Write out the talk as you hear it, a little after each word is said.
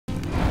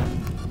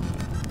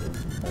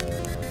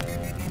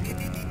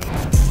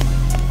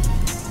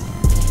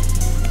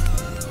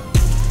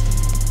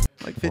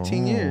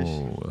15 years.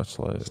 Oh, that's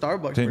like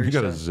Starbucks. Damn, you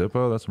got a barista.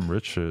 Zippo? That's some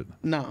rich shit.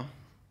 No.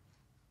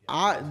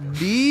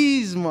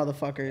 These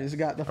motherfuckers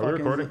got the Are we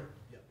fucking. recording?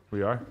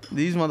 We are?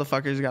 These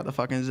motherfuckers got the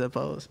fucking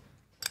Zippos.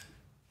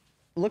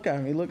 Look at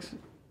him. He looks.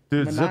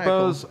 Dude,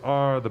 maniacal. Zippos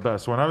are the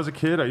best. When I was a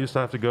kid, I used to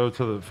have to go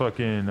to the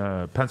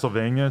fucking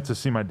Pennsylvania to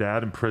see my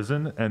dad in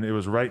prison, and it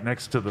was right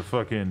next to the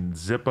fucking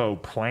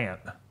Zippo plant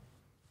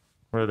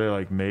where they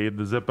like made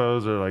the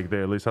Zippos, or like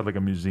they at least had like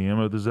a museum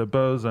of the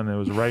Zippos, and it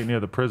was right near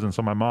the prison.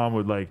 So my mom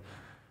would like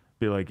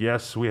be like,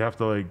 yes, we have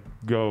to like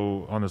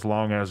go on this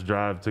long ass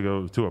drive to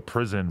go to a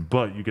prison,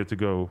 but you get to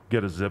go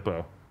get a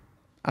Zippo.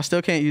 I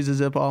still can't use a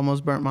Zippo. I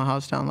almost burnt my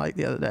house down like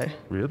the other day.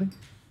 Really?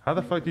 How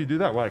the fuck do you do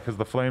that? Why? Because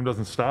the flame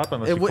doesn't stop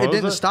unless you close It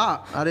didn't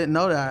stop. I didn't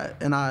know that.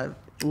 And I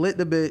lit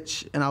the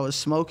bitch and I was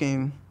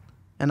smoking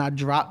and I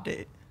dropped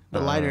it,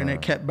 the lighter, and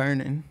it kept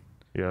burning.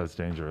 Yeah, it's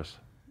dangerous.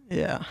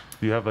 Yeah.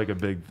 Do you have like a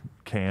big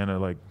can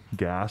of like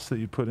gas that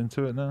you put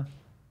into it now?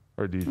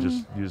 Or do you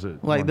just use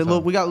it? Like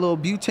we got little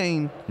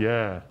butane.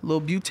 Yeah. Little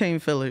butane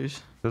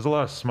fillers. There's a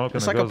lot of smoking.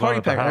 It's that like a goes on party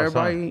at the pack.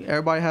 house,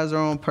 Everybody has their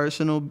own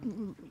personal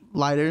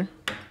lighter.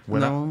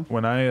 When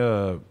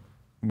I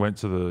went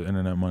to the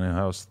Internet Money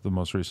House the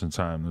most recent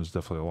time, there's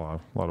definitely a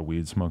lot of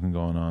weed smoking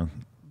going on.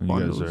 And you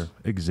guys are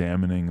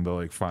examining the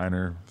like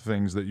finer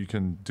things that you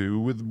can do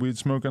with weed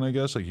smoking, I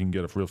guess. Like you can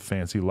get a real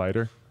fancy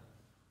lighter.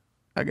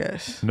 I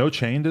guess. No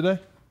chain today?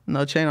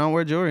 No chain. I don't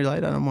wear jewelry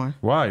like that no more.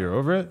 Why? You're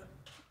over it?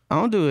 I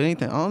don't do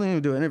anything. I don't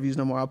even do interviews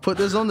no more. I put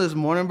this on this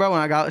morning, bro.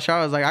 When I got out of the shower,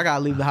 I was like, I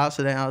gotta leave the house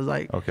today. I was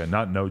like, okay,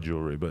 not no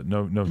jewelry, but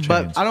no chains.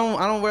 But I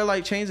don't wear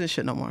like chains and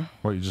shit no more.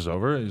 What, you just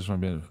over it? You just want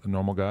to be a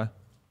normal guy?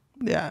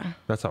 Yeah.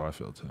 That's how I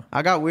feel too.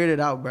 I got weirded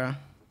out, bro.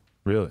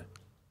 Really?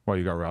 Why,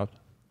 you got robbed?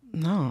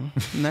 No,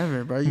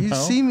 never, bro. You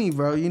see me,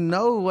 bro. You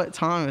know what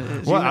time it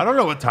is. Well, I don't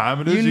know what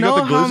time it is. You know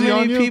got the how glizzy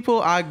on many you?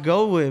 people I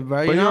go with,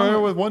 bro. But you know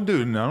you're with one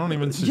dude, and I don't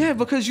even see. Yeah,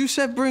 because you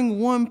said bring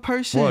one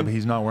person. Well,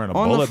 he's not wearing a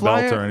on the bullet belt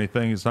flyer. or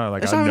anything. It's not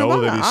like It's I not even know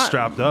about that he's that.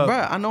 strapped up. Bro,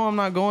 I know I'm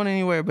not going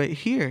anywhere but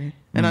here.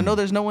 And I know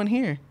there's no one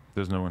here.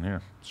 There's no one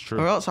here. It's true.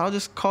 Or else I'll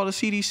just call the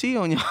CDC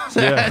on y'all.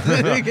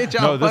 Yeah. Get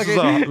y'all No, this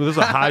is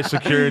a high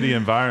security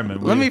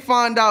environment. Let me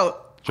find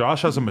out.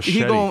 Josh has a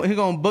machete. He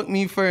gonna book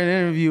me for an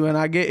interview, and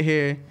I get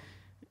here,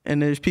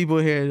 and there's people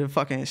here to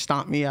fucking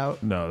stomp me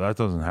out. No, that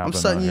doesn't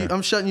happen.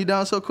 I'm shutting you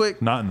down so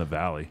quick. Not in the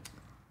valley.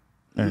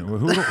 And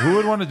who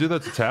would want to do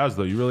that to Taz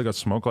though? You really got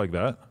smoke like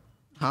that?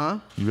 Huh?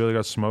 You really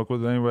got smoke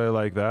with anybody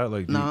like that?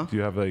 Like, No. Do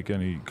you have like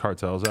any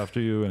cartels after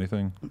you?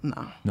 Anything?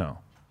 No.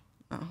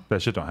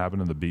 That shit don't happen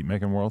in the beat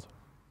making world.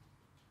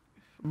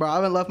 Bro, I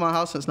haven't left my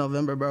house since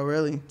November, bro.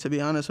 Really, to be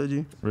honest with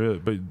you. Really?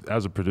 But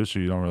as a producer,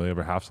 you don't really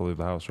ever have to leave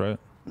the house, right?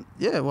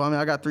 Yeah, well, I mean,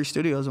 I got 3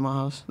 studios in my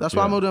house. That's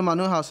why I moved in my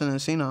new house in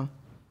Encino.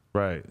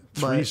 Right.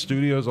 3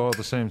 studios all at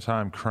the same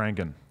time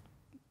cranking.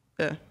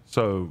 Yeah.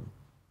 So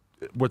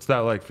what's that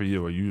like for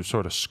you? Are you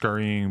sort of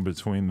scurrying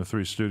between the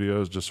 3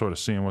 studios, just sort of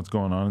seeing what's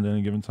going on at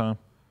any given time?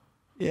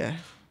 Yeah,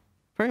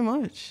 pretty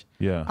much.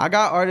 Yeah. I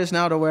got artists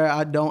now to where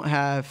I don't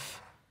have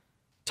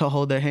to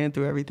hold their hand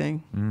through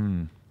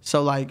everything.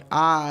 So like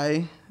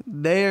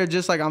they're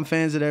just like, I'm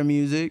fans of their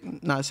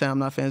music. Not saying I'm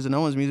not fans of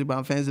no one's music, but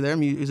I'm fans of their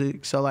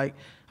music. So like,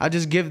 I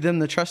just give them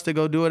the trust to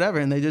go do whatever,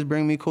 and they just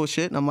bring me cool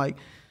shit. And I'm like,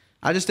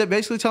 I just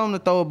basically tell them to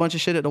throw a bunch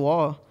of shit at the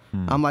wall.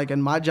 I'm like,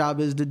 and my job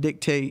is to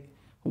dictate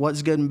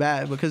what's good and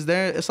bad, because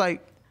it's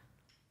like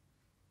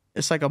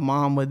a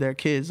mom with their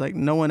kids. Like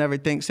no one ever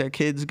thinks their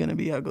kid's gonna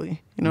be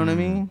ugly. You know what I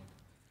mean?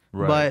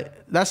 Right.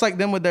 But that's like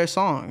them with their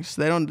songs.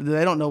 They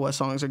don't know what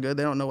songs are good.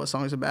 They don't know what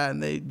songs are bad,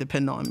 and they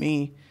depend on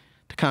me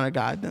to kind of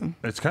guide them.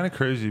 It's kind of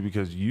crazy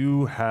because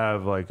you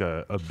have like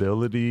a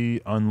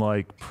ability,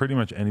 unlike pretty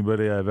much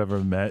anybody I've ever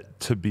met,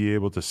 to be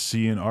able to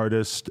see an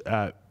artist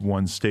at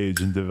one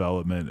stage in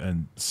development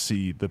and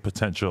see the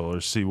potential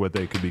or see what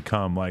they could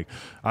become. Like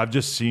I've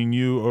just seen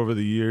you over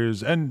the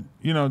years, and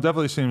you know,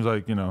 definitely seems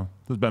like, you know,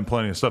 there's been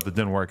plenty of stuff that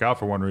didn't work out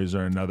for one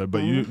reason or another,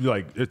 but you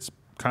like, it's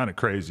kind of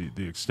crazy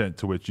the extent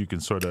to which you can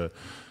sort of,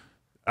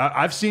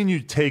 I've seen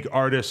you take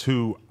artists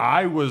who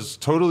I was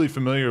totally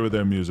familiar with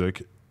their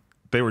music.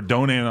 They were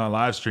donating on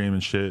live stream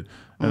and shit.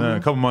 And then a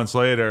couple months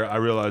later, I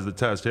realized that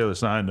Taz Taylor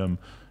signed them.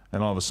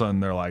 And all of a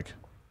sudden, they're like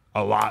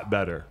a lot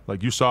better.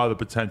 Like you saw the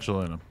potential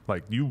in them.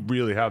 Like you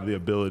really have the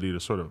ability to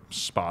sort of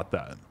spot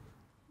that.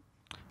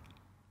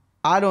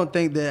 I don't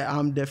think that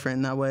I'm different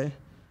in that way.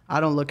 I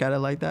don't look at it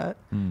like that.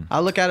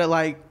 I look at it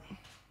like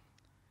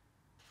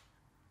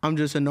I'm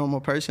just a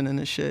normal person in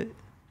this shit.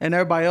 And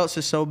everybody else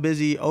is so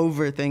busy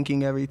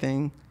overthinking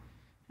everything.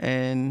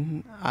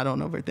 And I don't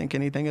overthink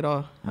anything at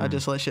all. I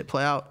just let shit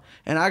play out.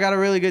 And I got a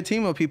really good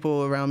team of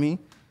people around me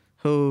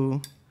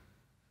who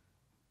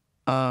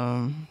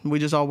we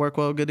just all work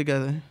well, good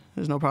together.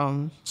 There's no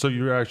problems. So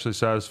you're actually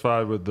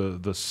satisfied with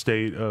the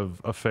state of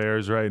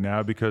affairs right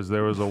now? Because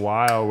there was a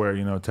while where,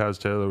 you know, Taz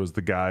Taylor was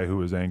the guy who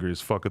was angry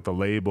as fuck at the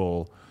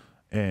label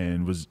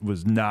and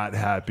was not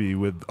happy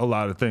with a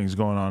lot of things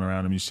going on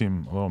around him. You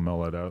seem a little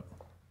mellowed out.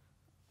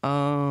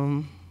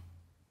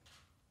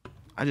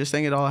 I just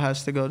think it all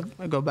has to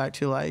go back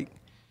to like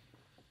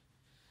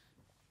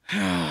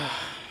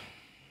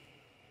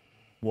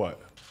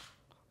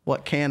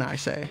What can I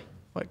say?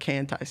 What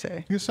can't I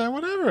say? You can say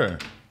whatever.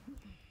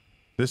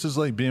 This is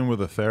like being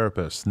with a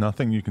therapist.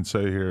 Nothing you can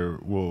say here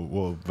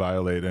will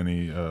violate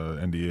any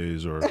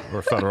NDAs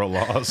or federal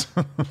laws.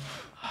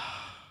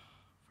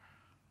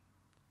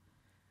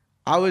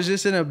 I was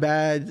just in a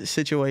bad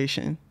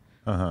situation.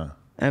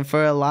 And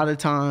for a lot of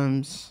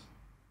times,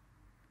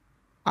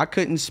 I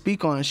couldn't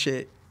speak on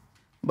shit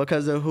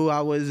because of who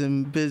I was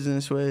in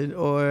business with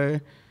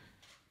or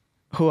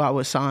who I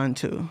was signed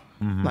to,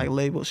 like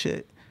label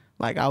shit.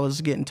 Like I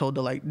was getting told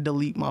to like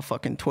delete my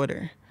fucking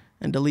Twitter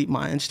and delete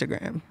my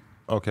Instagram.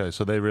 Okay,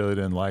 so they really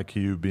didn't like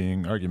you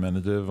being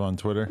argumentative on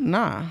Twitter?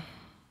 Nah,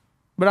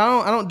 but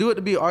I don't do it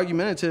to be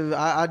argumentative.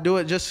 I do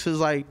it just cause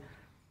like.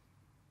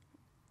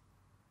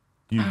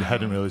 You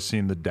hadn't really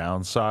seen the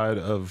downside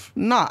of.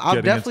 Nah,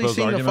 I've definitely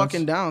seen arguments? the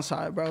fucking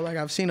downside, bro. Like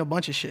I've seen a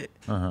bunch of shit.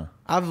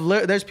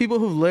 There's people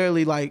who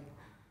literally like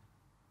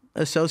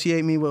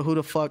associate me with who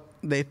the fuck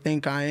they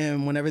think I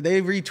am. Whenever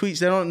they retweets,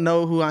 they don't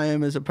know who I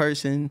am as a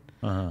person.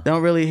 They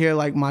don't really hear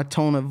like my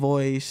tone of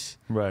voice.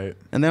 Right.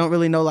 And they don't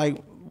really know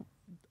like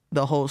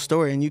the whole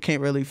story, and you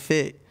can't really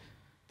fit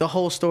the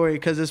whole story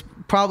because it's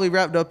probably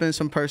wrapped up in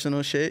some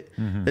personal shit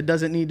that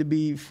doesn't need to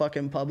be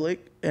fucking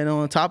public. And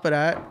on top of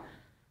that,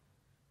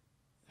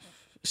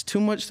 it's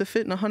too much to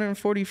fit in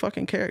 140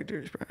 fucking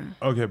characters, bro.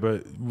 Okay,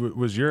 but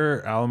was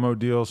your Alamo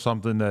deal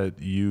something that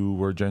you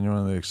were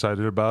genuinely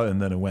excited about and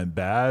then it went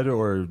bad?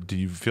 Or do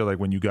you feel like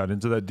when you got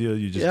into that deal,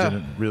 you just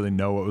didn't really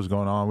know what was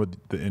going on with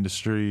the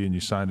industry and you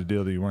signed a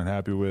deal that you weren't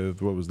happy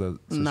with? What was that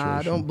situation? Nah,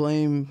 I don't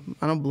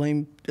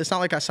blame. It's not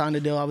like I signed a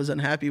deal I was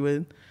unhappy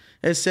with.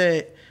 It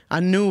said I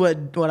knew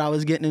what I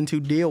was getting into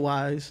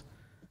deal-wise.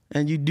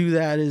 And you do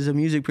that as a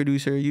music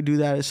producer. You do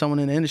that as someone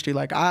in the industry.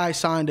 Like I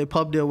signed a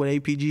pub deal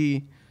with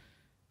APG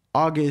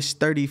August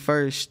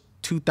 31st,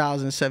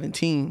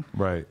 2017.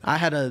 Right.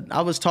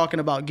 I was talking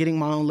about getting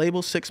my own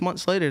label 6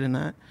 months later than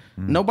that.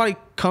 Nobody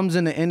comes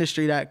in the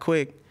industry that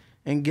quick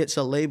and gets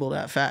a label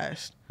that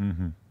fast.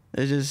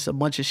 It's just a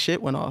bunch of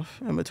shit went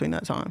off in between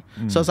that time.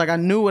 So it's like I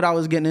knew what I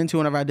was getting into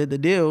whenever I did the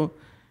deal.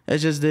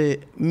 It's just that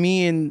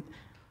they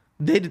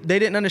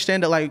didn't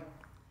understand that like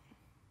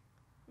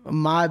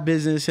my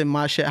business and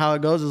my shit, how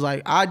it goes is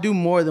like I do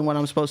more than what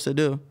I'm supposed to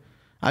do.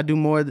 I do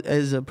more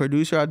as a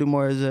producer. I do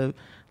more as a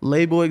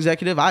label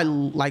executive. I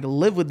like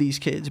live with these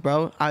kids,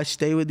 bro. I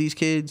stay with these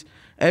kids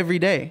every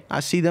day. I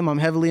see them. I'm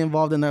heavily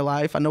involved in their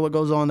life. I know what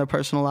goes on in their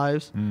personal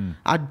lives.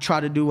 I try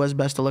to do what's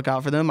best to look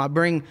out for them. I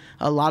bring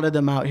a lot of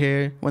them out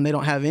here when they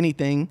don't have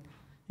anything.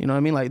 You know what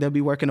I mean? Like they'll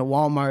be working at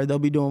Walmart. They'll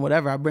be doing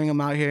whatever. I bring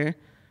them out here.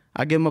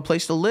 I give them a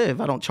place to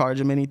live. I don't charge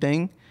them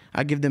anything.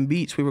 I give them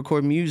beats. We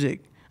record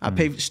music. I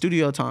pay for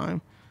studio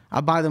time. I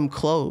buy them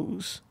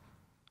clothes.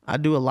 I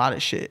do a lot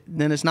of shit.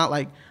 Then it's not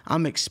like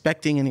I'm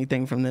expecting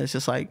anything from this.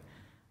 It's like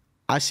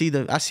I see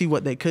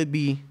what they could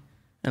be,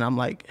 and I'm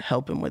like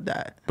helping with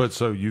that. But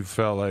so you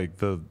felt like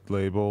the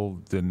label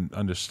didn't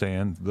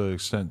understand the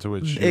extent to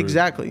which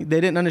exactly. They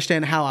didn't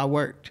understand how I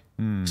worked.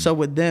 So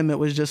with them, it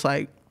was just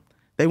like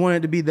they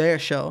wanted to be their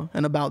show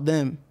and about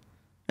them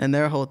and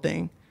their whole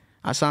thing.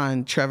 I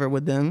signed Trevor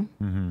with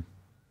them.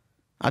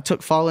 I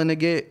took Fallen to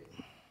get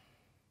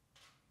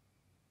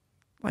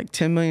like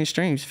 10 million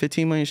streams,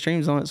 15 million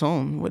streams on its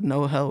own with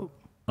no help.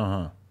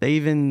 They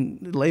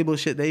even label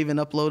shit. They even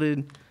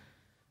uploaded.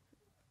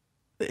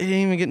 They didn't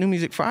even get New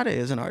Music Friday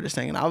as an artist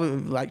thing. And I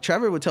would like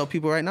Trevor would tell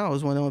people right now I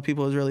was one of the only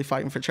people who was really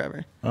fighting for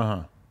Trevor.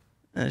 And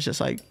it's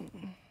just like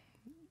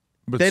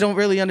they don't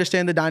really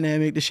understand the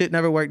dynamic. The shit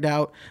never worked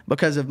out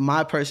because of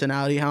my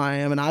personality, how I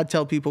am. And I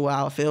tell people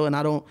how I feel, and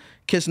I don't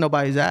kiss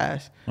nobody's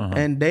ass.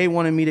 And they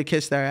wanted me to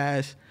kiss their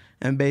ass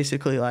and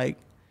basically like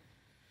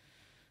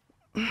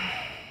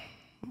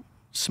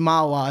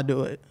smile while I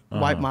do it.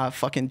 Wipe my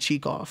fucking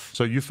cheek off.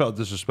 So you felt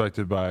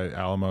disrespected by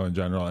Alamo in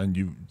general, and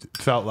you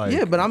felt like...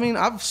 Yeah, but I mean,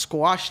 I've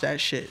squashed that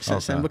shit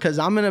since then because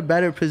I'm in a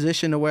better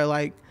position to where,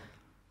 like,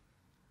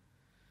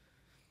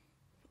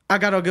 I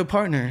got a good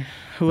partner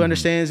who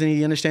understands, and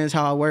he understands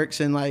how it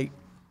works, and, like,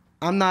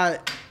 I'm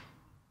not,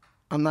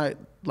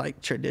 like,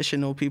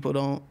 traditional people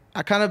don't...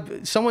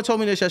 Someone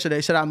told me this yesterday.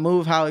 They said I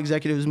move how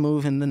executives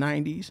move in the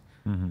 90s.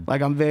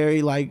 Like, I'm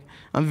very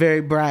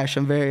brash.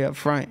 I'm very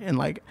upfront. And,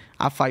 like,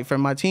 I fight for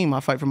my team. I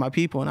fight for my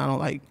people. And I don't,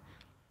 like,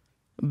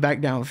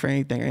 back down for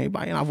anything or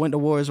anybody. And I went to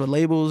wars with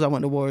labels. I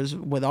went to wars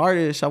with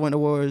artists. I went to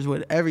wars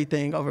with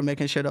everything over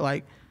making sure that,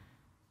 like,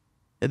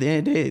 at the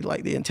end of the day,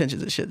 like, the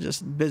intentions of shit,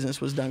 just business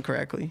was done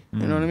correctly.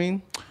 You know what I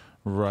mean?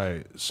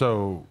 Right.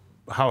 So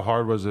how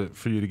hard was it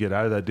for you to get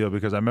out of that deal?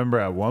 Because I remember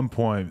at one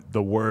point,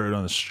 the word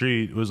on the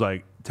street was,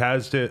 like,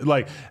 Taz Taylor.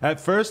 Like, at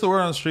first, the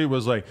word on the street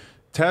was, like,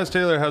 Taz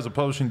Taylor has a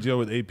publishing deal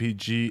with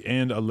APG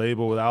and a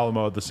label with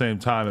Alamo at the same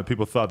time, and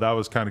people thought that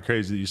was kind of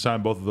crazy that you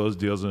signed both of those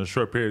deals in a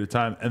short period of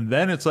time. And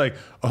then it's like,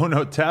 oh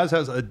no, Taz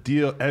has a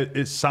deal.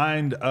 It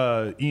signed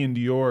Ian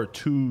Dior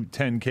 2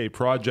 10K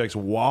projects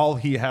while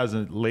he has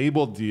a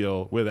label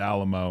deal with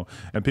Alamo,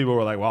 and people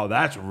were like, wow,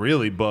 that's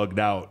really bugged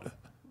out.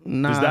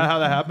 Nah, is that how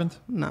that happened?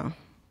 No,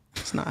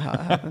 it's not how it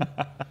happened.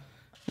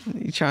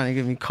 You trying to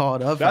get me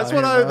caught up? That's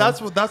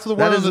what that's the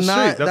word on the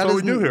street. That's what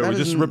we do here. We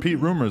just repeat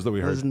rumors that we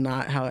heard. That's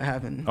not how it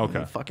happened.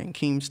 Okay. Fucking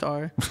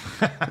Keemstar.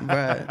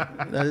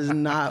 Bruh, that is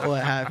not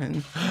what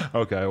happened.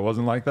 Okay, it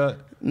wasn't like that?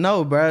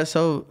 No, bruh.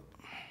 So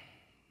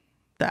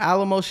the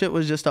Alamo shit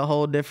was just a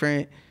whole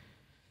different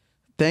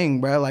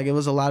thing, bruh. Like, it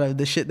was a lot of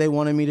the shit they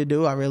wanted me to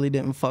do. I really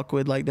didn't fuck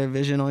with, like, their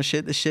vision on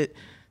shit. The shit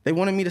they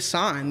wanted me to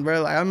sign,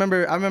 bruh. Like, I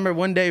remember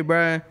one day,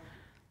 bruh,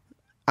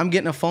 I'm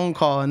getting a phone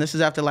call, and this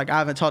is after, like, I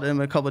haven't talked to them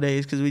in a couple of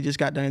days because we just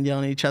got done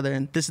yelling at each other,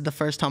 and this is the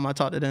first time I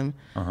talked to them.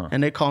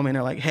 And they call me, and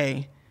they're like,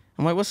 hey.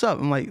 I'm like, what's up?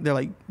 They're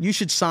like, you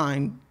should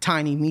sign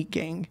Tiny Meat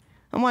Gang.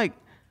 I'm like,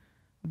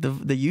 the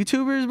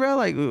YouTubers, bro?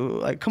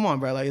 Like, come on,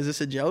 bro. Like, is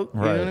this a joke? You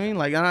know what I mean?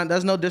 Like,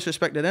 that's no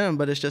disrespect to them,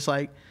 but it's just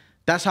like,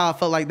 that's how I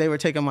felt like they were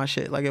taking my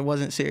shit. Like, it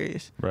wasn't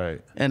serious. Right.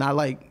 And I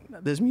like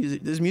this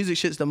music. This music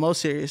shit's the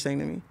most serious thing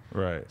to me.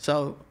 Right.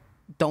 So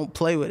don't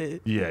play with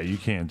it. Yeah, you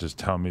can't just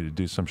tell me to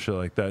do some shit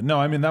like that. No,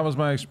 I mean, that was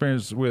my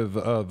experience with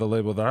the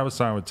label that I was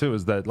signed with too,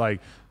 is that, like,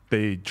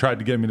 they tried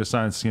to get me to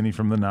sign Skinny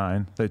from the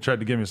 9. They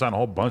tried to get me to sign a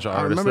whole bunch of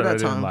artists that I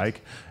didn't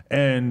like.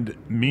 And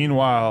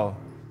meanwhile,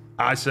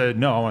 I said,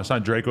 no, I want to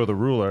sign Draco the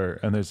Ruler.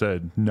 And they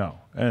said, no.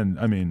 And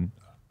I mean,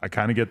 I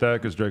kind of get that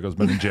because Draco's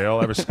been in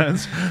jail ever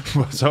since.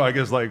 So I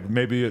guess, like,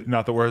 maybe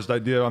not the worst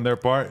idea on their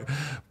part.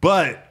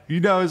 But,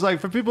 you know, it's like,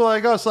 for people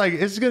like us, like,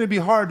 it's going to be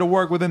hard to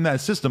work within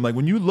that system. Like,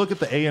 when you look at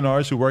the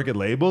A&Rs who work at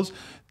labels,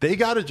 they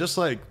got to just,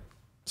 like,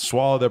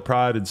 swallow their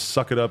pride and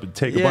suck it up and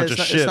take a bunch of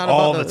shit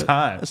all the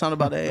time. It's not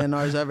about the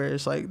A&Rs ever.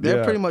 It's like,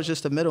 they're pretty much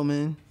just a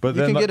middleman. But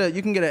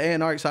you can get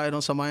an A&R excited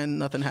on somebody and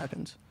nothing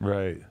happens.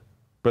 Right.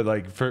 But,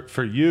 like,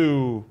 for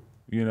you,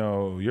 you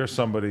know, you're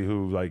somebody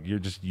who, like, you're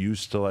just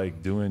used to,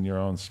 like, doing your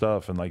own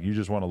stuff, and, like, you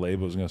just want a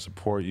label who's going to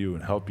support you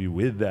and help you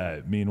with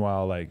that.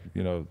 Meanwhile, like,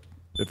 you know,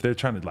 if they're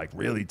trying to, like,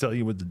 really tell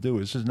you what to do,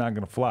 it's just not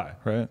going to fly,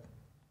 right?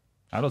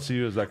 I don't see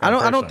you as that kind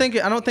of person.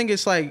 I don't think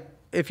it's like,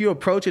 if you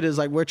approach it as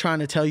like, we're trying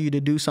to tell you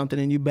to do something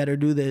and you better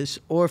do this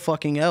or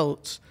fucking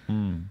else,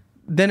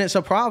 then it's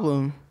a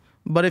problem.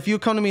 But if you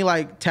come to me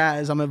like,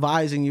 Taz, I'm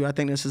advising you, I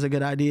think this is a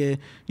good idea,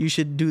 you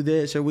should do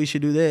this or we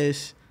should do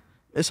this,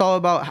 it's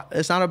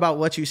not about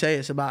what you say,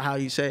 it's about how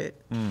you say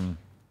it.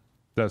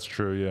 That's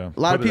true, yeah. A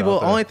lot of people,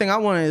 only thing I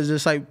want is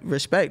just like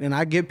respect, and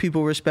I give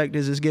people respect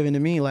as it's given to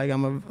me. Like,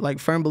 I'm a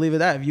firm believer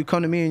that if you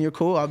come to me and you're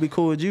cool, I'll be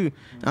cool with you.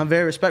 I'm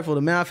very respectful.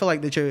 The minute I feel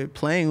like that you're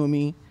playing with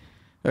me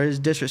or it's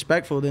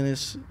disrespectful, then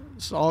it's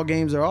all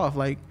games are off.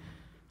 Like,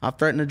 I've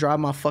threatened to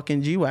drive my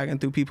fucking G-Wagon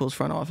through people's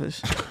front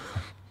office.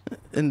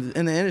 in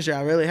the industry,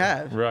 I really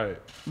have. Right.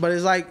 But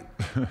it's like,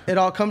 it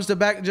all comes to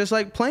back just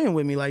like playing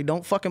with me. Like,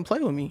 don't fucking play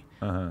with me.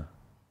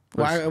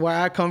 Where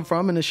I come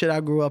from and the shit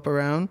I grew up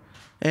around.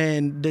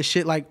 And the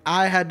shit, like,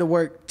 I had to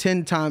work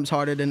 10 times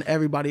harder than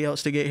everybody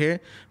else to get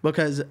here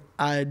because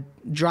I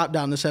dropped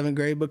down to 7th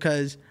grade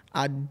because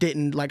I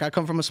didn't, like, I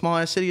come from a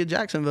small-ass city of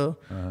Jacksonville.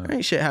 There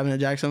ain't shit happening in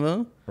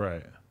Jacksonville.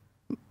 Right.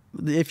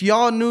 If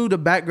y'all knew the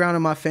background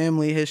of my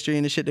family history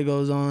and the shit that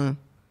goes on,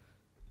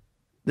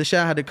 the shit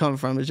I had to come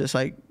from is just,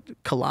 like,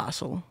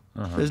 colossal.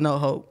 There's no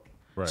hope.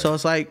 Right. So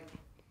it's like,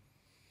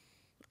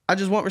 I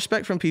just want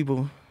respect from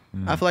people.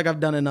 I feel like I've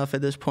done enough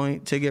at this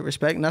point to get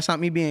respect. And that's not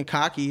me being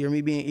cocky or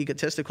me being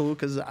egotistical,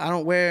 because I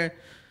don't wear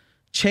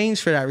chains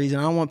for that reason.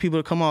 I don't want people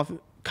to come off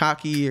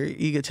cocky or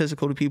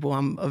egotistical to people.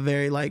 I'm a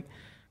very, like,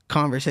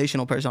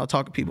 conversational person. I'll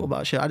talk to people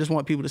about shit. I just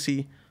want people to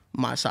see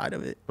my side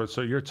of it. But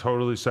so you're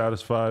totally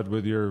satisfied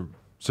with your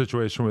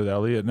situation with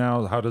Elliot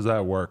now? How does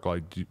that work?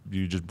 Like, do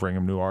you just bring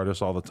him new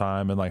artists all the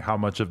time? And, like, how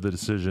much of the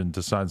decision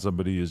to sign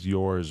somebody is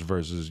yours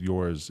versus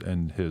yours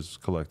and his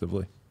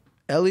collectively?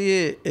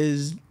 Elliot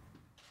is...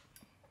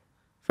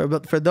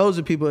 For those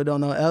of people that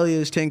don't know,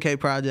 Elliot is 10K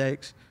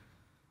Projects.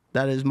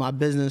 That is my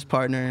business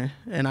partner,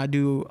 and I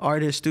do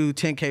artists through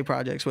 10K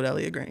Projects with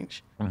Elliot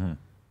Grange.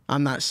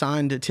 I'm not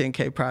signed to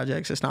 10K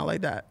Projects. It's not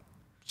like that.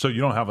 So you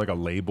don't have like a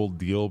label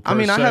deal per I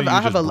mean, se?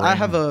 I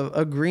have a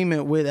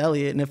agreement with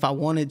Elliot, and if I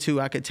wanted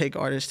to, I could take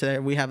artists to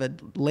there. We have a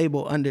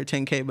label under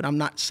 10K, but I'm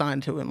not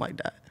signed to him like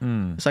that.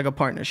 It's like a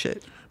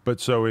partnership. But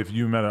so if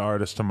you met an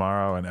artist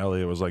tomorrow and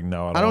Elliot was like,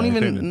 no, I don't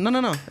even,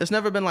 no. It's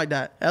never been like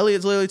that.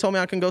 Elliot's literally told me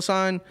I can go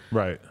sign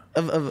a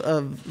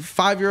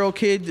 5-year-old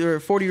kid or a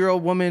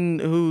 40-year-old woman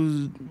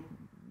who's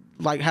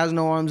like has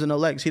no arms and no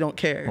legs. He don't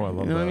care. Oh, I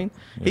love you know that. what I mean?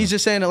 Yeah. He's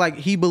just saying that, like,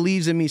 he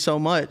believes in me so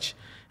much.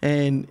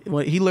 And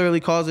he literally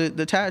calls it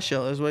the Taz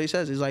show. That's what he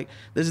says. He's like,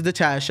 this is the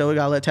Taz show. We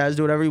gotta let Taz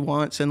do whatever he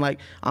wants. And, like,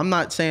 I'm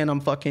not saying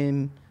I'm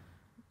fucking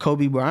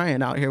Kobe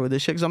Bryant out here with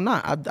this shit, because I'm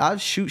not. I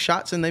shoot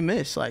shots and they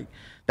miss. Like,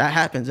 that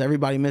happens.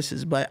 Everybody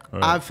misses. But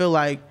I feel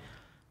like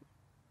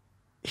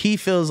he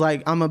feels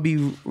like I'm gonna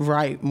be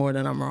right more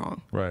than I'm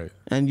wrong. Right.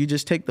 And you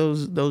just take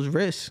those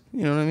risks.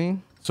 You know what I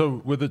mean?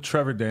 So with the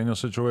Trevor Daniel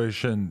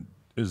situation,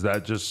 is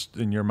that just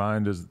in your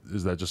mind?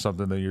 Is that just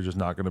something that you're just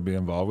not going to be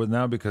involved with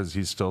now because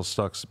he's still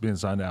stuck being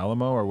signed to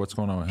Alamo, or what's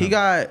going on with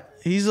him?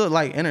 He's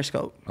like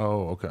Interscope.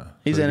 Oh, okay.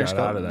 He's so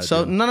Interscope.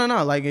 So deal.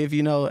 no. Like if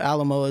you know,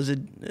 Alamo is a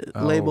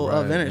label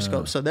of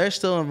Interscope, yeah. So they're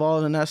still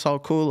involved, and that's all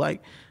cool.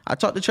 Like I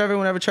talked to Trevor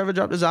whenever Trevor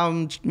dropped his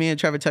album. Me and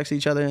Trevor texted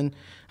each other, and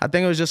I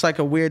think it was just like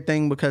a weird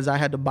thing because I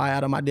had to buy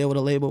out of my deal with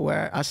a label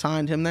where I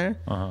signed him there.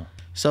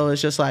 So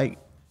it's just like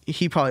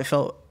he probably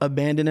felt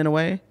abandoned in a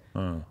way,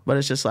 but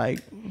it's just like.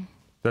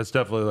 That's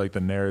definitely like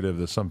the narrative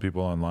that some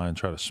people online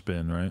try to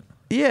spin, right?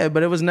 Yeah,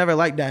 but it was never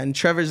like that, and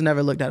Trevor's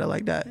never looked at it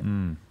like that.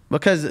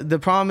 Because the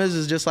problem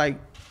is just like,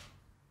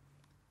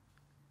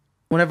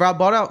 whenever I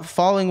bought out,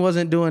 Falling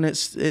wasn't doing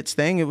its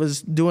thing. It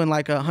was doing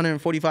like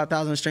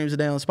 145,000 streams a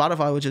day on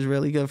Spotify, which is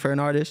really good for an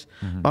artist.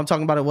 But I'm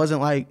talking about it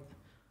wasn't like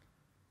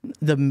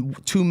the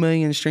 2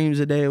 million streams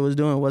a day it was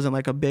doing. It wasn't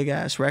like a big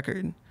ass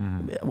record.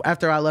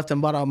 After I left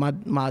and bought out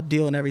my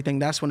deal and everything,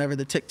 that's whenever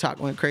the TikTok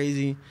went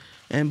crazy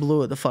and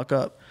blew it the fuck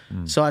up.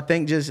 So I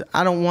think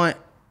I don't want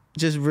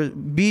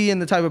being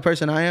the type of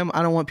person I am,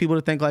 I don't want people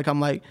to think like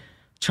I'm like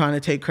trying to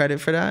take credit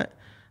for that.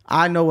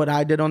 I know what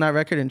I did on that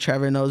record, and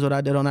Trevor knows what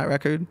I did on that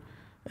record,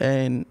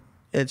 and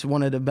it's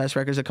one of the best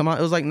records that come out.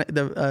 It was like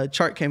the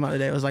chart came out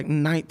today. It was like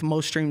 9th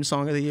most streamed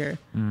song of the year.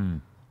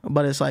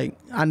 But it's like,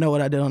 I know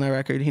what I did on that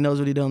record. He knows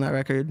what he did on that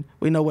record.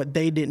 We know what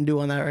they didn't do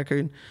on that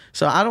record.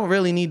 So I don't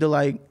really need to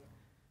like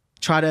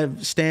try to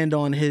stand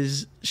on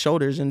his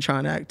shoulders and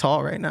trying to act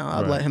tall right now.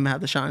 I'd let him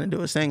have the shine and do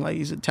his thing. Like,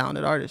 he's a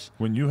talented artist.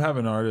 When you have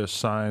an artist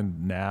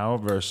signed now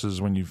versus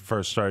when you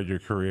first started your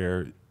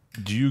career,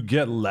 do you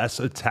get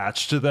less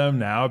attached to them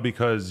now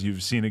because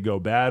you've seen it go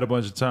bad a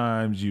bunch of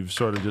times? You've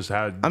sort of just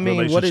had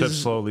relationships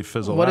slowly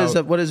fizzle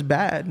out. What is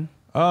bad?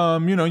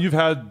 You know, you've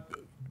had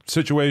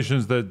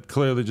situations that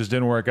clearly just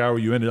didn't work out where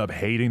you ended up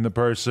hating the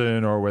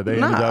person or where they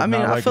ended up not liking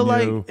you. I feel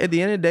like at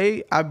the end of the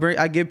day,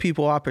 I give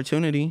people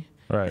opportunity.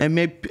 Right.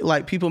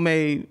 And people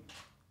may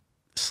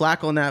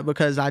slack on that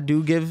because I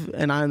do give,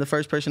 and I'm the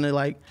first person to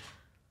like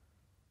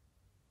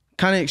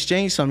kind of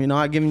exchange some, you know.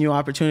 I'm giving you an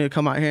opportunity to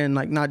come out here and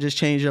like not just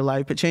change your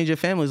life, but change your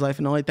family's life.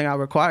 And the only thing I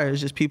require is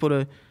just people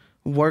to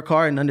work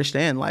hard and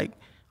understand. Like,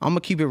 I'm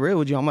gonna keep it real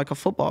with you. I'm like a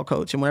football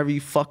coach, and whenever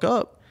you fuck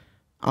up,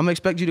 I'm gonna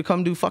expect you to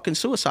come do fucking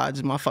suicides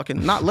in my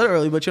fucking, not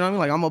literally, but you know what I mean?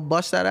 Like, I'm gonna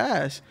bust that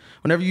ass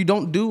whenever you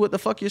don't do what the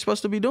fuck you're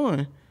supposed to be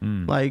doing.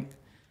 Like,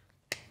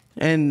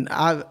 and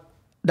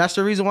that's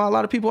the reason why a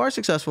lot of people are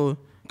successful.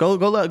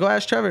 Go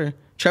ask Trevor.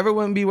 Trevor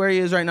wouldn't be where he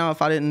is right now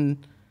if I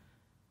didn't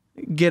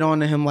get on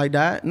to him like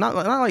that. Not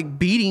like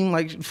beating,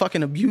 like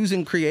fucking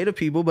abusing creative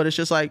people, but it's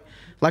just like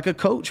a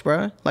coach,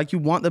 bro. Like, you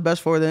want the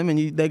best for them,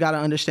 and they got to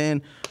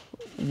understand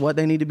what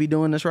they need to be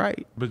doing that's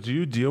right. But do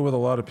you deal with a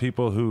lot of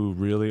people who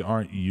really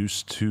aren't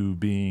used to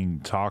being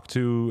talked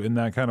to in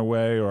that kind of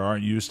way, or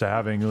aren't used to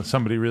having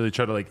somebody really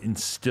try to like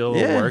instill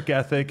a work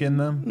ethic in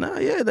them? No,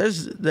 yeah,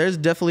 there's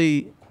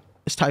definitely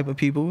this type of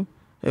people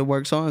it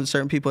works on, and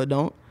certain people it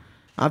don't.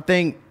 I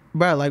think,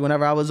 bro, like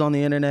whenever I was on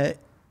the internet,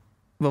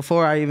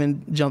 before I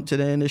even jumped to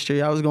the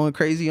industry, I was going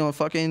crazy on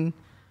fucking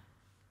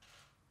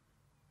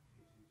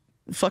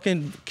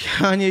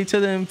Kanye to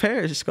the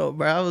Periscope,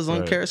 bro. I was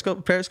on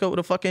Periscope with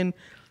a fucking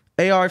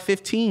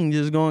AR-15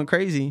 just going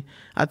crazy.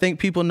 I think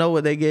people know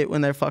what they get when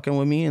they're fucking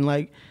with me, and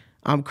like,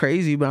 I'm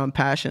crazy, but I'm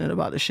passionate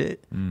about the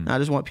shit. I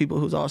just want people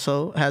who's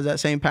also has that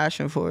same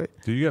passion for it.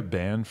 Do you get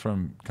banned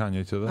from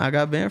Kanye to the? I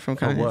got banned from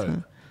Kanye. For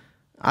what?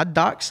 I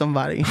doxed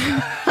somebody.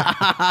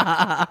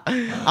 I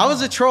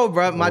was a troll,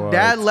 bro. My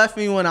dad left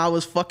me when I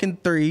was fucking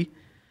 3.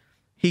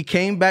 He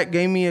came back,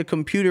 gave me a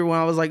computer when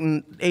I was like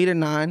 8 or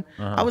 9.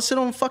 I would sit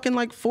on fucking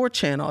like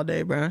 4chan all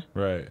day, bro.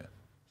 Right.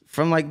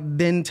 From like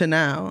then to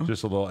now.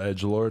 Just a little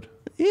edgelord?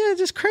 Yeah,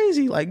 just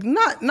crazy. Like,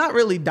 not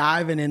really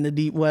diving in the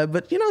deep web,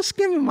 but, you know,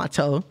 skimming my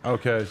toe.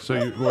 Okay, so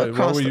what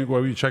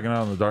were you checking out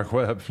on the dark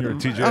web? You're a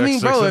TJ. I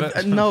mean, bro,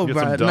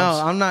 no,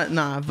 I'm not.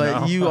 Nah,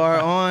 but you are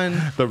on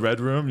the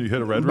red room. You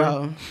hit a red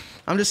room.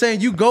 I'm just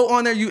saying, you go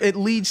on there, it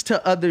leads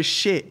to other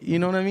shit. You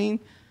know what I mean?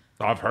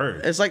 I've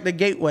heard. It's like the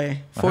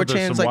gateway.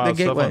 4chan's like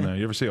the gateway. On there.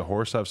 You ever see a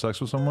horse have sex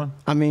with someone?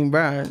 I mean,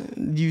 bro,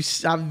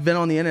 I've been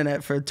on the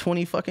internet for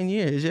 20 fucking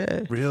years.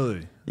 Yeah.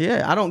 Really?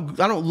 Yeah, I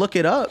don't look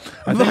it up.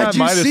 I think I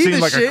might have seen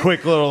like a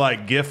quick little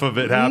like gif of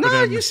it happening.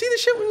 No, you see the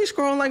shit when you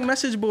scroll on like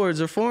message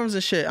boards or forums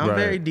and shit. I'm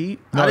very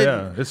deep. No, I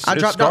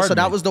dropped out, so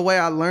that was the way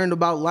I learned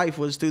about life,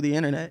 was through the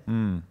internet.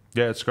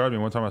 Yeah, it scarred me.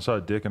 One time I saw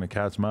a dick in a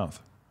cat's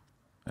mouth.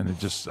 And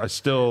I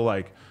still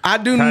like. I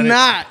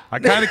not. I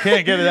kind of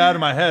can't get it out of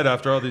my head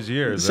after all these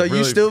years. So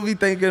you still be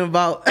thinking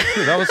about.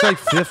 Dude, that was like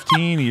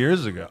 15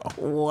 years ago.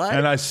 What?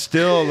 And I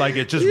still like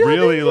it. Just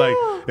really like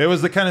it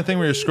was the kind of thing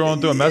where you're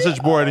scrolling through a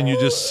message board and you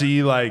just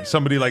see like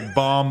somebody like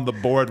bomb the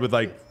board with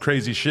like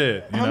crazy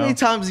shit. How many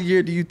times a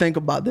year do you think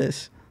about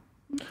this?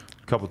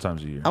 A couple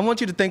times a year. I want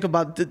you to think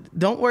about.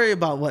 Don't worry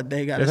about what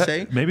they gotta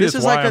say. Maybe this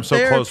is why I'm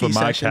so close with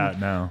my cat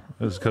now.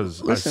 Is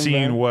because I've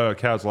seen what a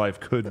cat's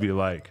life could be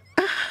like.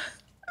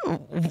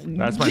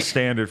 That's my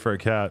standard for a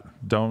cat.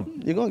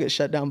 You're gonna get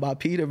shut down by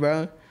PETA,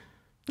 bro.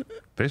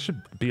 They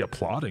should be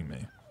applauding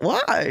me.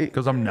 Why?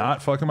 Because I'm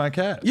not fucking my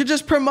cat. You're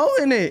just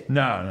promoting it.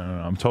 No.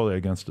 I'm totally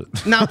against it.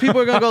 Now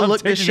people are gonna go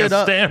look this shit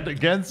up. I'm taking a stand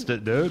against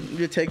it, dude.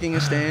 You're taking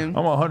a stand.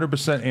 I'm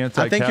 100%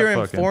 anti-cat. I think you're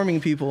fucking.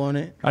 informing people on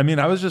it. I mean,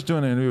 I was just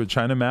doing an interview with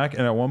China Mac,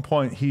 and at one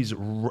point he's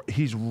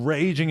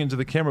raging into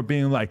the camera,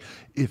 being like,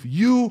 "If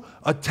you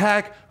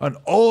attack an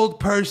old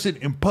person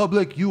in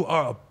public, you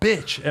are a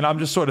bitch." And I'm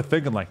just sort of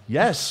thinking, like,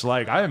 yes,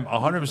 like I am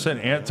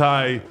 100%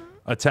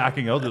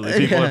 anti-attacking elderly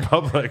people in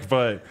public,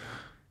 but.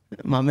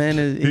 My man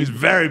he's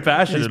very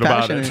passionate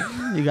about it.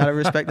 You got to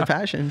respect the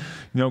passion.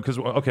 You know, because,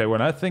 okay,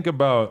 when I think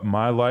about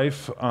my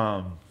life,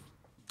 I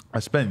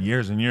spent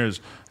years and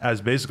years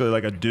as basically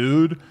like a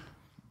dude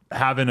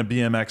having a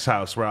BMX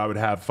house where I would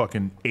have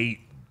fucking 8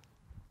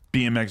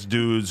 BMX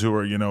dudes who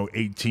are, you know,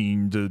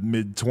 18 to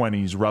mid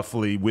 20s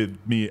roughly with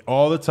me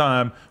all the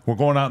time. We're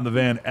going out in the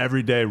van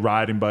every day,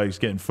 riding bikes,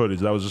 getting footage.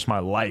 That was just my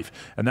life.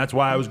 And that's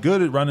why I was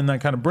good at running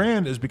that kind of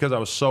brand, is because I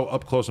was so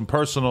up close and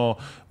personal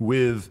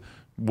with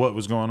what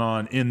was going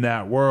on in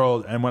that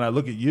world. And when I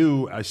look at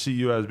you, I see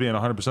you as being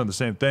 100% the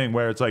same thing,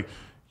 where it's like,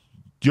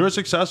 you're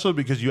successful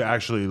because you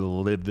actually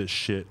live this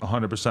shit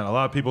 100%. A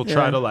lot of people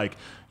try to, like,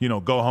 you know,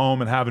 go home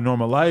and have a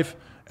normal life,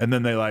 and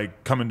then they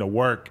like come into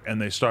work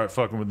and they start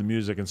fucking with the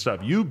music and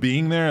stuff. You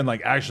being there and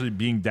like actually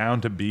being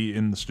down to be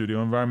in the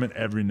studio environment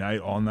every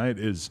night, all night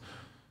is,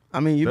 I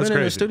mean, you've been crazy.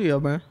 in the studio,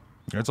 bro.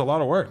 It's a lot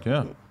of work,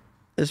 yeah.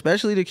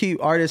 Especially to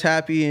keep artists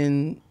happy,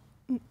 and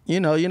you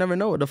know, you never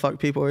know what the fuck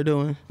people are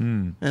doing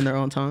in their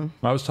own time.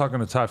 I was talking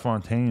to Ty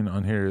Fontaine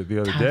on here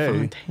the other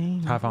day.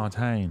 Ty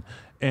Fontaine.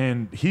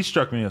 And he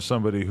struck me as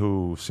somebody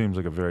who seems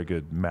like a very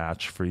good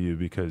match for you,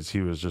 because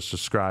he was just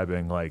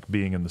describing like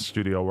being in the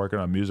studio working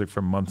on music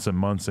for months and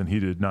months, and he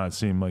did not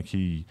seem like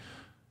he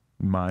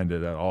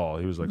minded at all.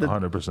 He was like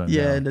 100%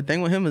 Yeah, down. the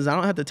thing with him is I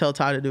don't have to tell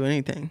Ty to do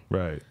anything.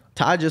 Right.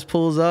 Ty just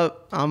pulls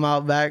up, I'm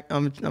out back,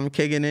 I'm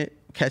kicking it,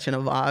 catching a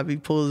vibe. He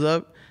pulls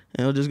up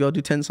and he'll just go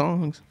do 10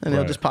 songs, and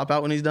he'll just pop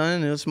out when he's done,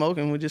 and he'll smoke,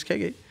 and we'll just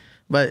kick it.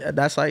 But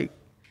that's like,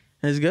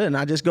 it's good. And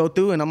I just go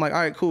through and I'm like, all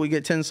right, cool, we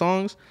get 10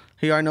 songs.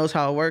 He already knows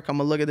how it works. I'm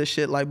gonna look at this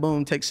shit like,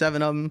 boom, take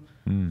 7 of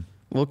them.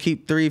 We'll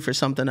keep 3 for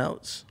something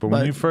else. But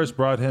when you first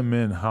brought him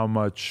in, how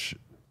much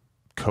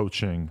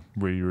coaching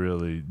were you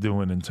really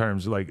doing in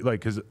terms of like,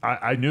 because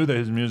I knew that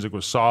his music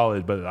was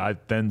solid, but I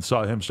then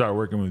saw him start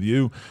working with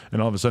you,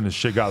 and all of a sudden his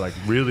shit got like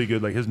really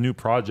good. Like his new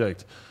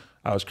project,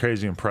 I was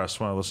crazy impressed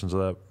when I listened to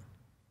that.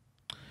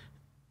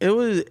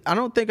 I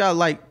don't think I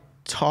like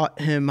taught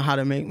him how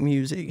to make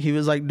music. He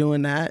was like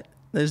doing that.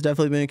 There's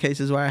definitely been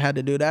cases where I had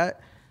to do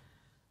that.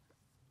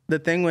 The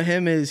thing with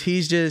him is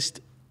he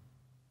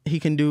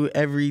can do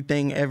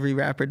everything every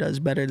rapper does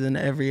better than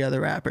every other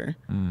rapper.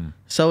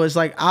 So it's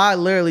like, I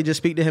literally just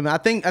speak to him. I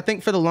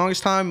think for the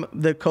longest time,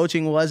 the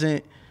coaching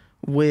wasn't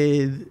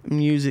with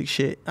music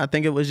shit. I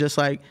think it was just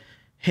like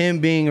him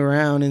being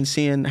around and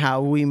seeing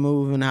how we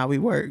move and how we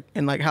work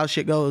and like how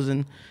shit goes,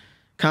 and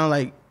kind of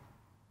like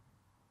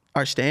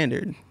our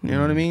standard, you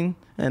know what I mean?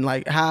 And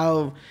like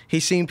how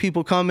he's seen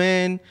people come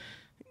in,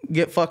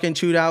 get fucking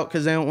chewed out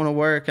because they don't want to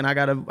work, and I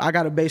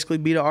gotta basically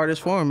be the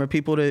artist for them, or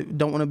people that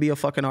don't want to be a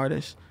fucking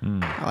artist.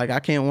 Like I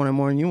can't want it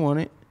more than you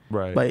want it.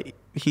 Right. But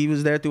he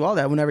was there through all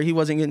that. Whenever he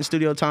wasn't getting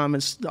studio time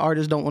and the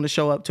artists don't want to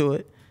show up to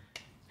it,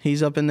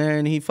 he's up in there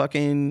and he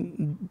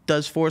fucking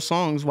does 4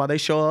 songs while they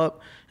show up,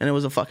 and it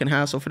was a fucking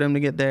hassle for them to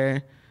get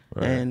there.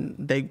 Right. And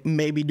they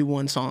maybe do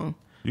 1 song.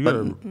 You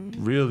gotta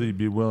really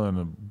be willing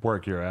to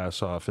work your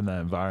ass off in that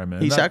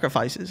environment. He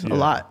sacrifices a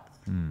lot.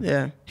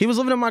 Yeah. He was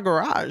living in my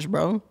garage,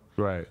 bro.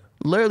 Right.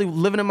 Literally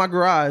living in my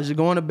garage,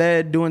 going to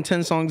bed, doing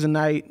 10 songs a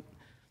night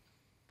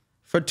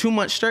for 2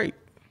 months straight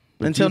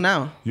until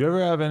now. You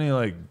ever have any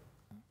like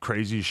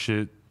crazy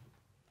shit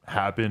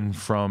happen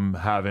from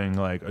having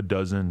like a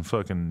dozen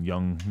fucking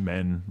young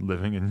men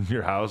living in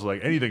your house?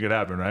 Like anything could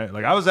happen, right?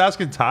 Like I was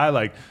asking Ty,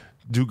 like,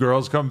 do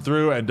girls come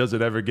through and does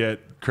it ever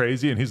get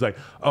crazy? And he's like,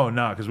 oh,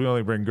 no, because we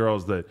only bring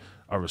girls that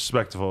are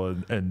respectful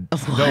and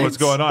know what's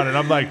going on. And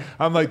I'm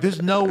like,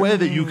 there's no way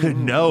that you could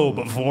know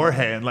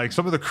beforehand. Like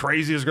some of the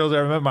craziest girls I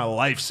ever met in my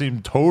life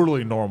seemed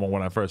totally normal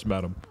when I first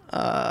met them.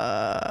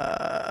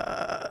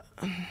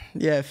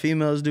 Yeah,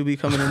 females do be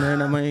coming in there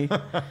and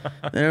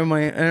they're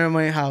in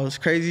my house.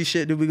 Crazy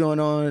shit do be going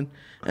on,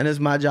 and it's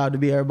my job to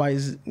be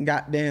everybody's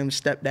goddamn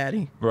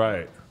stepdaddy.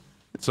 Right.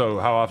 So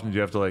how often do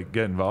you have to like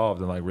get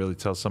involved and like really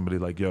tell somebody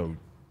like, yo,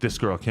 this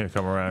girl can't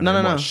come around?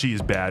 No.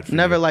 She's bad for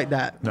Never you. like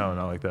that. No,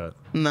 not like that.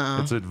 No.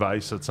 It's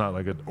advice. It's not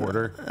like an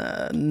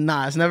order.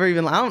 Nah, it's never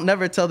even. I don't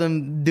never tell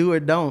them do or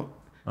don't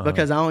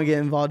because I don't get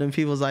involved in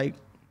people's like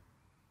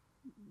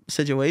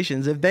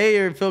situations. If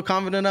they feel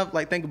confident enough,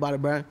 like think about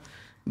it, bro.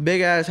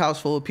 Big ass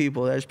house full of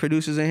people. There's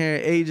producers in here,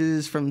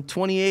 ages from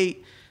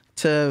 28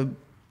 to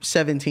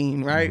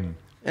 17, right?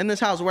 In this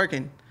house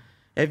working.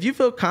 If you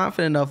feel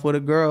confident enough with a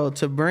girl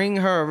to bring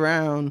her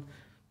around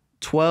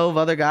 12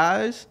 other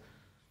guys,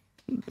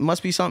 it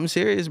must be something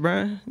serious,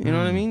 bruh. You know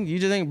what I mean? You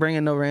just ain't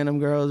bringing no random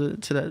girls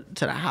to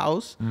the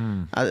house.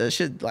 That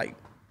shit, like,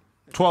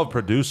 12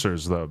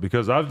 producers though,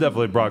 because I've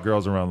definitely brought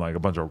girls around like a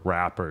bunch of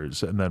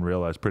rappers and then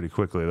realized pretty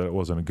quickly that it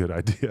wasn't a good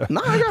idea.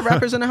 No, I got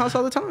rappers in the house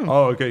all the time.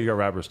 Oh, okay, you got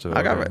rappers too.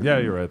 I got yeah,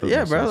 you're right. That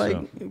yeah, bro.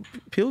 sense,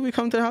 like people be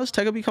coming to the house.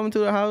 Tecca be coming to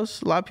the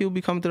house. A lot of people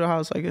be coming to the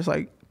house. Like it's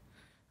like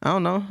I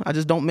don't know. I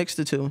just don't mix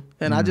the two,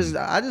 and I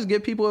just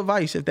give people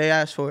advice if they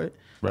ask for it.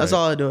 That's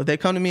all I do. If they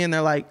come to me and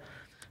they're like,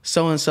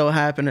 so and so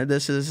happened or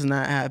this and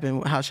that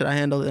happened, how should I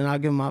handle it? And I'll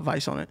give them my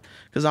advice on it.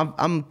 Because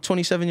I'm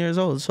 27 years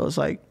old, so it's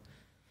like,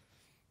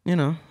 you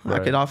know, I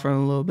could offer them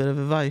a little bit of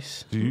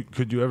advice.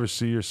 Could you ever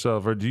see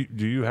yourself, or do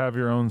you have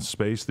your own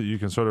space that you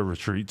can sort of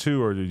retreat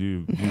to, or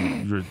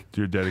you're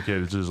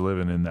dedicated to just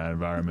living in that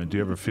environment? Do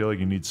you ever feel like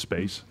you need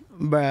space?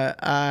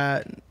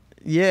 Bruh,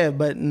 yeah,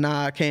 but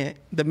nah, I can't.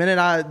 The minute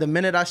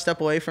I step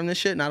away from this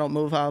shit and I don't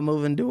move how I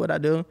move and do what I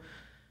do,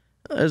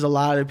 there's a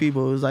lot of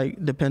people who's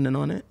like dependent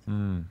on it.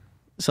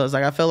 So it's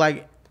like I feel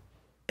like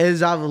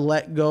as I've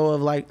let go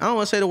of like, I don't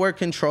want to say the word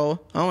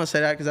control. I don't want to say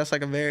that because that's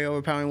like a very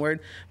overpowering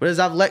word. But as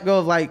I've let go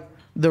of like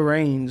the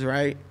reins,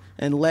 right,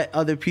 and let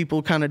other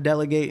people kind of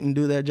delegate and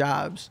do their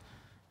jobs,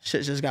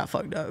 shit just got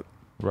fucked up.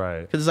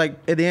 Right. Because it's like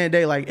at the end of the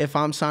day, like if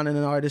I'm signing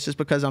an artist, it's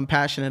because I'm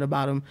passionate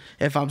about him.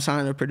 If I'm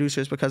signing a producer,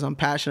 it's because I'm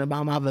passionate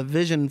about him. I have a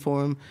vision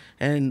for him,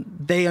 and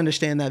they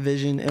understand that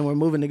vision, and we're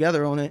moving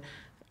together on it.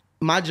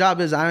 My job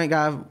is I ain't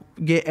gotta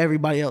get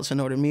everybody else in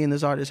order. Me and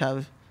this artist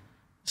have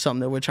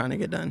something that we're trying to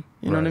get done.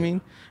 You know what I mean?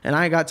 And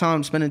I ain't got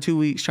time spending 2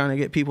 weeks trying to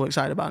get people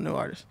excited about new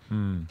artists.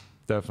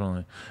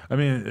 Definitely. I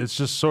mean, it's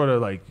just sort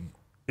of like,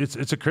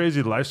 it's a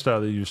crazy lifestyle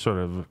that you sort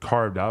of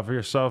carved out for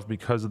yourself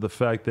because of the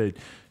fact that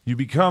you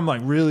become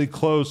like really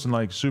close and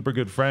like super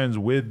good friends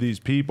with these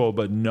people,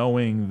 but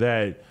knowing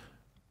that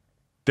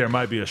there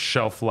might be a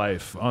shelf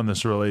life on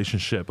this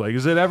relationship. Like,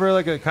 is it ever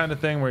like a kind of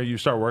thing where you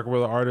start working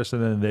with an artist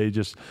and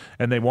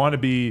then they want to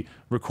be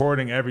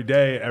recording every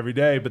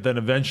day, but then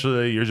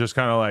eventually you're just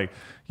kind of like,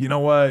 you know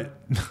what?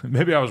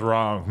 Maybe I was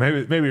wrong.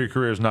 Maybe your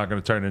career is not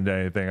going to turn into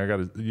anything.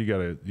 You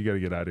gotta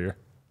get out of here.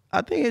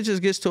 I think it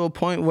just gets to a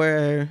point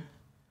where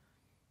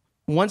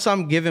once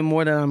I'm giving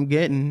more than I'm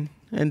getting,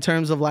 in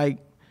terms of like,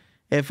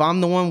 if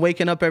I'm the one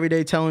waking up every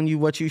day telling you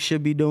what you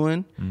should be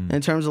doing, in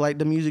terms of like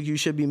the music you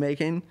should be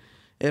making,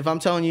 if I'm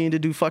telling you to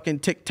do fucking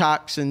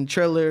TikToks and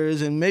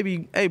Trillers and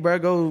maybe, hey, bro,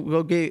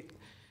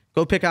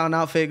 go pick out an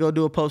outfit, go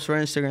do a post for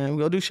Instagram,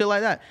 go do shit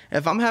like that.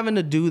 If I'm having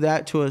to do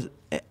that to an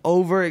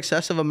over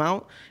excessive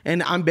amount,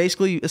 and I'm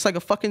basically, it's like a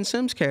fucking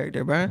Sims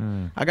character,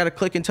 bro. I got to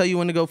click and tell you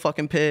when to go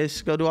fucking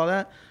piss, go do all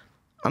that.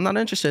 I'm not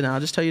interested now.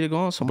 I'll just tell you to go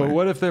on somewhere. But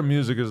what if their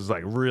music is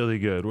like really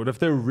good? What if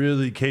they're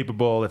really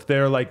capable? If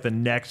they're like the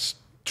next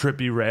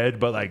Trippie Redd,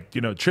 but like, you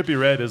know, Trippie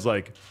Redd is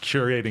like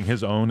curating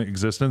his own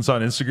existence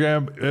on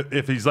Instagram.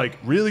 If he's like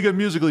really good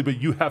musically,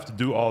 but you have to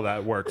do all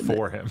that work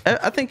for him.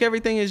 I think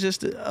everything is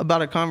just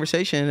about a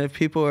conversation. If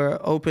people are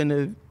open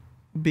to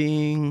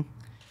being,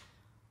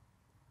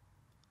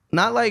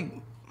 not like,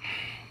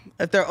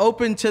 if they're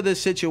open to the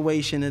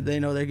situation that they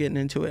know they're getting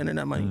into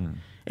internet money.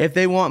 If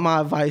they want my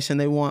advice and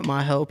they want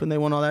my help and they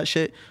want all that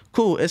shit,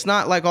 cool. It's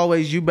not like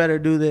always you better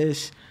do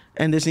this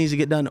and this needs to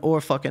get done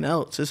or fucking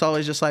else. It's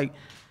always just like,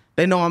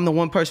 they know I'm the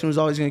one person who's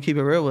always going to keep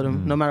it real with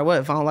them, no matter what.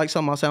 If I don't like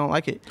something, I'll say I don't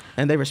like it.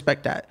 And they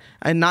respect that.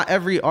 And not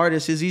every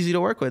artist is easy to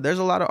work with. There's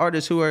a lot of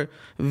artists who are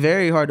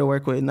very hard to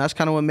work with. And that's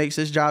kind of what makes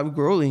this job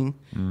grueling,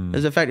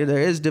 is the fact that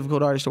there is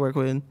difficult artists to work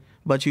with,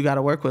 but you got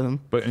to work with them.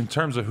 But in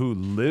terms of who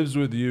lives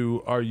with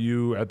you, are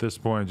you at this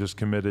point just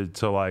committed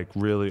to like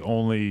really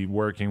only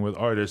working with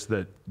artists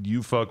that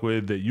you fuck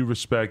with, that you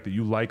respect, that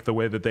you like the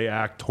way that they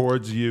act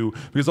towards you?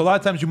 Because a lot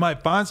of times you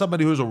might find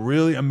somebody who's a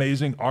really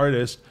amazing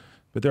artist,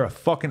 but they're a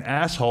fucking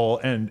asshole,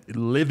 and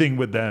living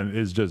with them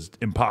is just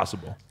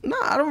impossible. No,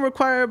 I don't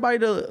require everybody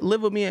to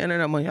live with me and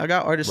internet money. I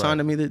got artists signed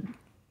to me that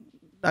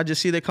I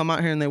just see they come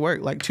out here and they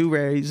work. Like Two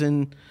Rays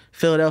in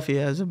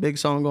Philadelphia has a big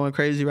song going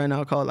crazy right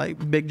now called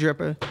like Big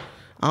Dripper.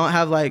 I don't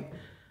have like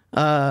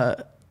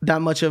that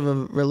much of a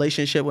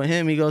relationship with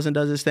him. He goes and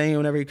does his thing.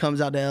 Whenever he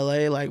comes out to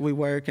LA, like we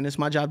work, and it's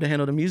my job to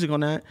handle the music on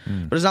that.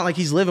 But it's not like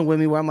he's living with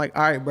me where I'm like,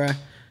 all right, bruh,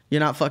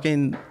 you're not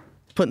fucking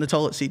putting the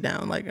toilet seat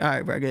down. Like, all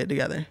right, bro, get it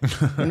together.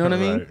 You know what I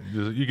mean?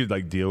 You could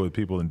like deal with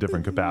people in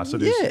different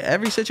capacities. Yeah,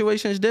 every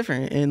situation is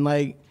different. And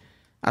like,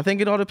 I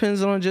think it all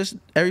depends on just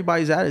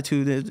everybody's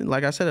attitude.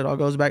 Like I said, it all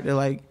goes back to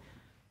like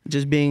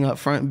just being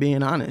upfront and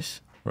being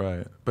honest.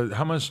 Right. But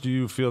how much do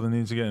you feel the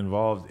need to get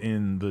involved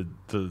in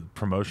the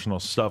promotional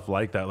stuff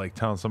like that? Like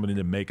telling somebody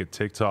to make a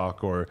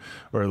TikTok or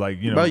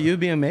like, you know. Bro, you'd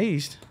be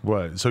amazed.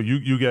 What? So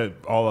you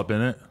get all up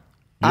in it?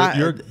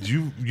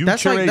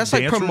 That's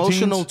like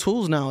promotional routines?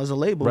 Tools now as a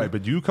label. Right,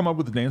 but do you come up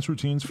with the dance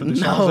routines for these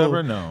songs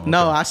ever? No. Okay.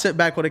 No, I sit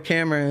back with a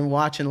camera and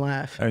watch and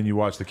laugh. And you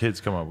watch the kids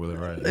come up with it,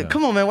 right? Yeah.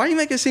 Come on, man. Why you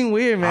make it seem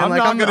weird, man?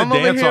 I'm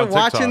over here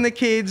watching the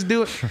kids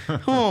do it.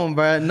 Come on,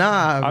 bro.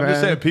 Nah, bro. I'm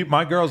just saying,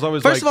 my girl's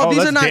always First like, of all,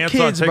 these are not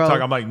kids, bro.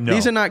 I'm like, no.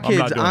 These are not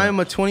kids. I'm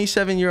a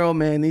 27-year-old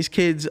man. These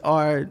kids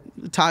are,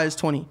 Ty is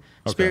 20. Okay.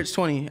 Spirit's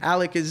 20.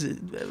 Alec is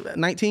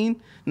 19?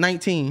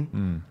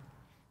 19.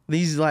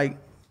 These like,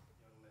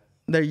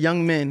 They're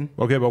young men.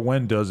 Okay, but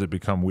when does it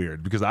become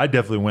weird? Because I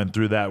definitely went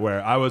through that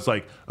where I was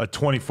like a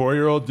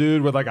 24-year-old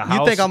dude with like a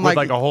house with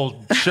like a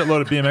whole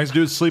shitload of BMX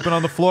dudes sleeping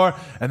on the floor.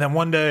 And then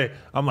one day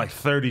I'm like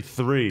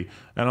 33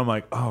 and I'm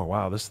like, oh,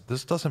 wow, this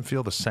doesn't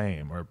feel the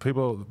same. Or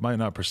people might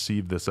not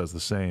perceive this as the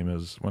same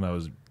as when I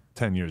was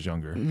 10 years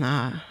younger.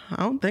 Nah,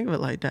 I don't think of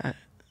it like that.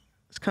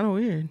 It's kind of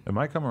weird. It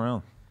might come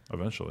around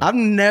eventually. I've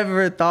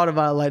never thought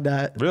about it like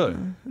that. Really?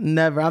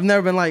 Never. I've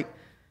never been like,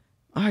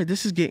 all right,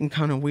 this is getting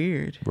kind of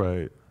weird.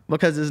 Right.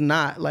 Because it's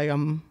not like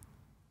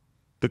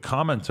the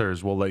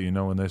commenters will let you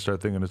know when they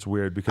start thinking it's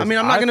weird. Because I mean,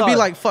 I'm not gonna be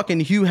like fucking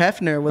Hugh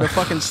Hefner with a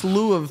fucking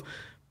slew of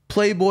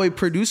Playboy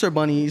producer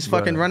bunnies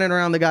fucking running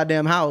around the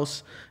goddamn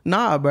house.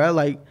 Nah, bro.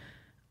 Like,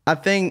 I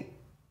think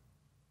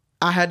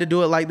I had to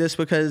do it like this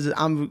because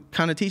I'm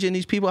kind of teaching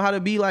these people how to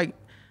be like,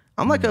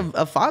 I'm like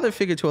a father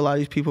figure to a lot of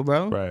these people,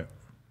 bro. Right.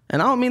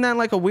 And I don't mean that in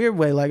like a weird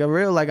way, like a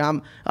real, like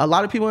a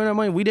lot of people in our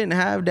money, we didn't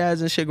have dads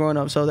and shit growing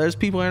up. So there's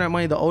people in our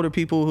money, the older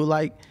people who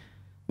like,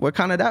 we're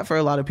kind of that for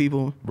a lot of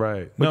people.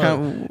 Right.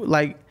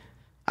 Like,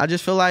 I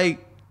just feel like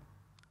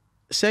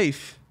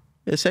safe.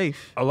 It's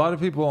safe. A lot of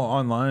people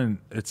online,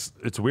 it's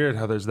weird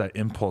how there's that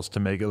impulse to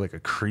make it like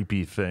a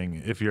creepy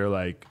thing if you're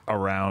like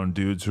around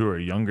dudes who are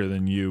younger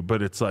than you.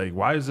 But it's like,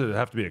 why does it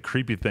have to be a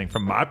creepy thing?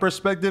 From my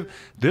perspective,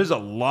 there's a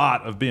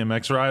lot of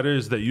BMX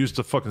riders that used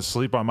to fucking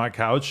sleep on my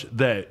couch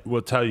that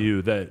will tell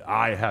you that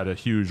I had a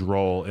huge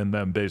role in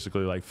them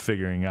basically like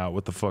figuring out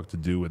what the fuck to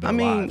do with their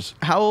lives.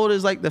 How old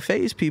is like the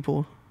phase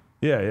people?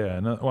 Yeah.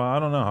 No, well, I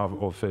don't know how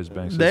old Phase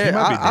Banks is.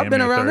 I've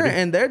been around there,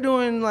 and they're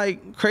doing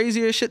like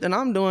crazier shit than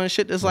I'm doing.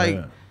 Shit that's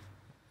like,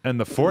 and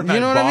the Fortnite, you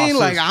know what I mean?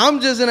 Like, I'm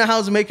just in the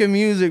house making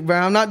music, bro.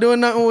 I'm not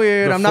doing nothing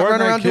weird. I'm not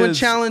running around doing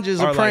challenges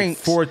or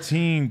pranks. Like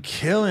 14,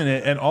 killing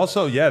it, and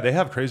also, they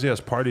have crazy ass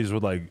parties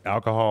with like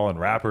alcohol and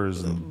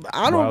rappers. And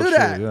I don't do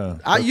that. Yeah.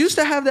 I used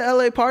to have the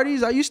LA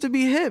parties. I used to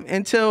be hip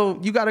until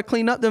you got to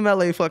clean up them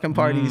LA fucking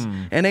parties,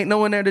 and ain't no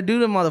one there to do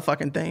them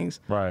motherfucking things.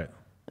 Right.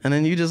 And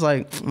then you just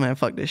like, man,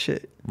 fuck this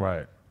shit.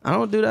 Right. I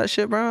don't do that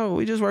shit, bro.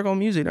 We just work on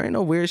music. There ain't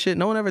no weird shit.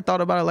 No one ever thought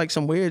about it like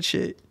some weird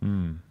shit.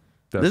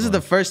 This is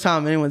the first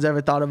time anyone's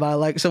ever thought about it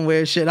like some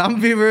weird shit. I'm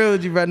gonna be real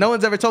with you, bro. No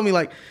one's ever told me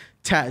like,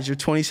 Taz, you're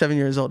 27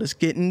 years old. It's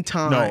getting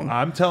time. No,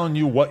 I'm telling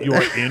you what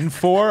you're in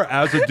for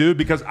as a dude,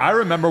 because I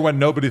remember when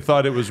nobody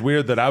thought it was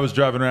weird that I was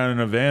driving around in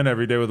a van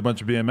every day with a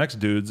bunch of BMX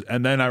dudes.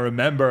 And then I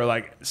remember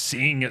like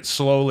seeing it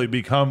slowly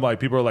become like,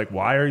 people are like,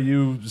 why are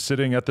you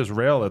sitting at this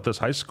rail at this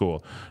high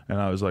school? And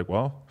I was like,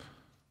 well,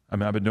 I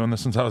mean, I've been doing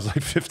this since I was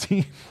like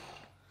 15.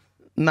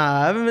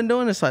 Nah, I haven't been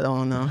doing this like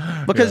long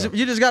now. Because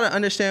you just got to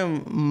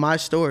understand my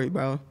story,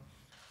 bro.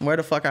 Where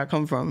the fuck I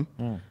come from.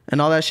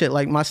 And all that shit.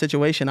 Like my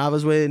situation. I have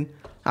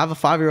a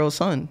 5-year-old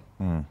son.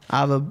 I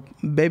have a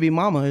baby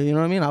mama. You know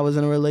what I mean? I was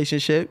in a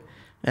relationship.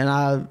 And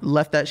I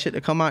left that shit to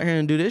come out here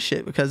and do this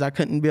shit because I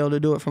couldn't be able to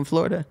do it from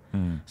Florida.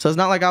 So it's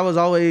not like I was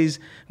always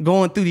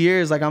going through the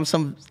years like I'm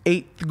some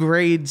 8th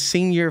grade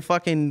senior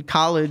fucking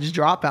college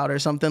dropout or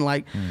something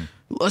like,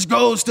 let's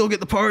go, still get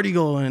the party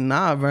going.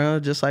 Nah, bro.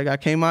 Just like I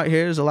came out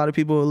here, there's a lot of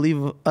people who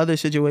leave other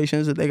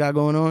situations that they got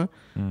going on.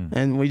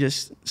 And we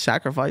just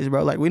sacrifice,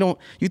 bro. Like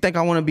you think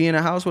I want to be in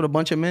a house with a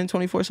bunch of men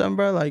 24/7,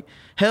 bro? Like,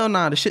 hell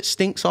nah, the shit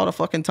stinks all the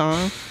fucking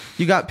time.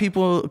 You got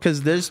people,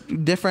 because there's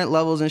different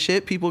levels and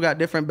shit. People got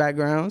different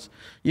backgrounds.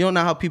 You don't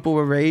know how people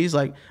were raised.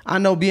 Like, I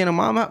know being in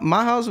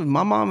my house with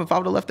my mom, if I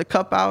would have left the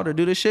cup out or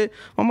do this shit,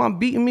 my mom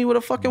beating me with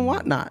a fucking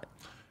whatnot.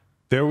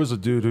 There was a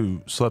dude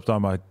who slept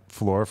on my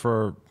floor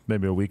for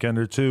maybe a weekend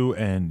or two,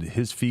 and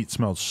his feet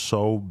smelled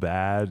so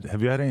bad.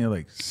 Have you had any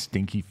like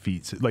stinky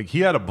feet? Like, he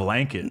had a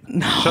blanket.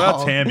 No.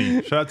 Shout out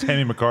Tammy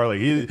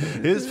McCarley.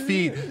 His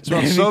feet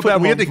smelled so bad.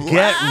 We had to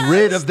get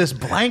rid of this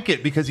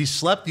blanket because he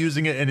slept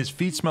using it and his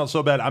feet smelled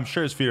so bad. I'm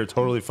sure his feet are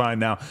totally fine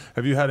now.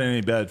 Have you had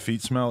any bad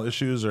feet smell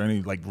issues or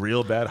any like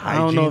real bad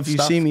hygiene? I don't know if you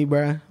see me,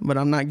 bro, but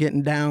I'm not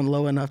getting down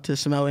low enough to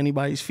smell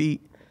anybody's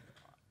feet.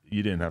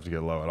 You didn't have to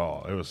get low at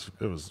all. It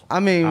was. I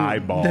mean,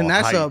 eyeball then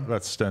that's height.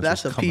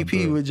 That's a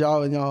PP with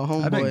y'all and y'all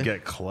homeboy. I didn't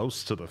get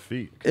close to the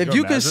feet. If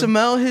you could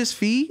smell his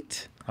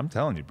feet, I'm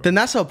telling you, bro. Then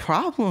that's a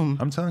problem.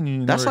 I'm telling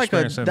you, that's like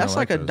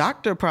a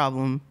doctor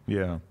problem.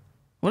 Yeah.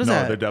 What is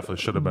that? No, there definitely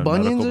should have been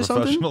medical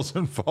professionals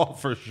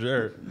involved for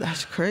sure.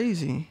 That's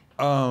crazy.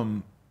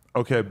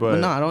 Okay, but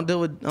no, I don't deal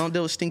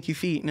with stinky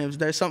feet. And if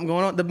there's something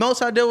going on, the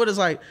most I deal with is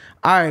like,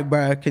 all right,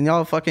 bro, can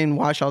y'all fucking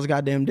wash y'all's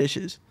goddamn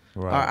dishes?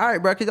 Right. All right,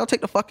 bro, can y'all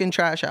take the fucking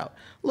trash out?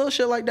 Little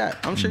shit like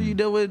that. I'm sure you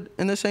deal with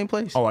in the same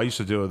place. Oh, I used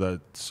to deal with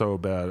that so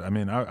bad. I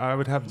mean, I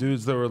would have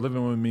dudes that were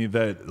living with me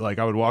that, like,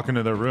 I would walk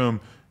into their room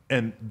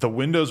and the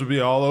windows would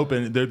be all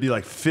open. There'd be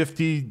like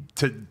 50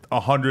 to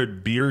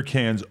 100 beer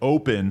cans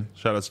open.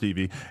 Shout out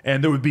Stevie.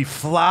 And there would be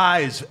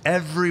flies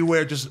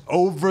everywhere, just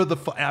over the.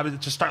 I would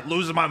just start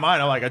losing my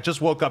mind. I'm like, I just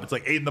woke up. It's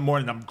like 8 in the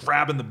morning. I'm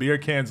grabbing the beer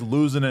cans,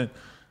 losing it.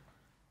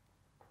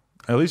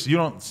 At least you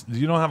don't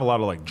have a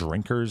lot of like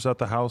drinkers at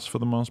the house for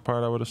the most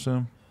part, I would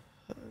assume.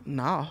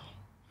 No.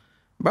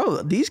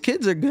 Bro, these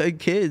kids are good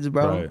kids,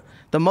 bro. Right.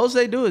 The most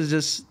they do is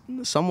just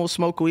some will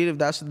smoke weed if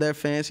that's what they're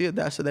fancy, if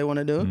that's what they want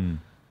to do.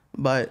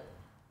 But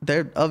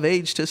they're of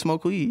age to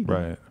smoke weed.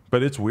 Right.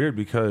 But it's weird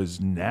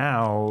because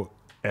now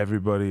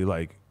everybody,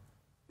 like,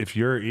 if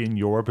you're in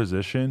your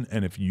position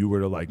and if you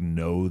were to like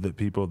know that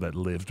people that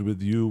lived with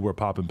you were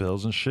popping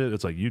pills and shit,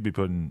 it's like you'd be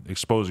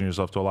exposing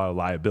yourself to a lot of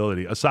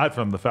liability. Aside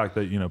from the fact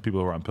that, you know, people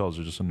who are on pills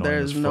are just annoying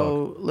as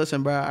fuck.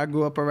 Listen, bro, I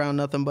grew up around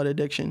nothing but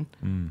addiction.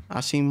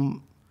 I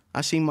seen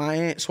my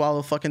aunt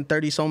swallow fucking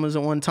 30 somas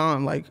at one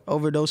time, like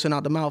overdosing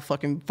out the mouth,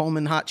 fucking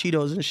foaming hot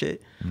Cheetos and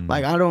shit.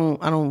 Like I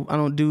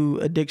don't do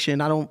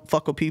addiction. I don't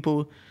fuck with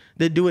people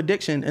that do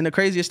addiction. And the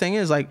craziest thing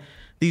is, like,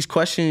 these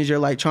questions you're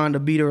like trying to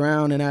beat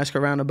around and ask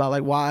around about,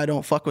 like, why I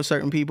don't fuck with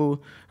certain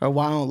people or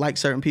why I don't like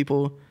certain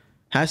people,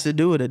 has to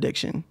do with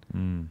addiction.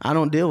 I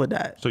don't deal with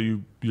that. So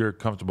you're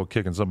comfortable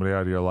kicking somebody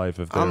out of your life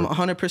if they're... I'm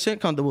 100%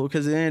 comfortable,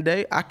 because at the end of the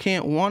day, I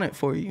can't want it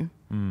for you.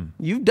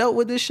 You've dealt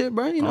with this shit,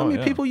 bro. You know how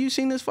many people you've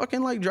seen this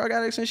fucking like drug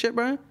addicts and shit,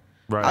 bro?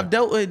 Right. I've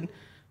dealt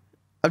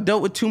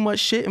with too much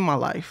shit in my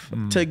life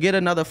to get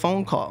another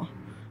phone call.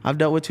 I've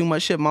dealt with too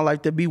much shit in my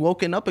life to be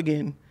woken up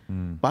again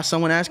by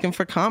someone asking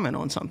for comment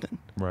on something.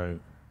 Right.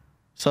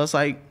 So it's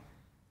like,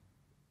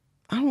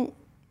 I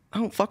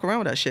don't fuck around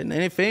with that shit. And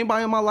if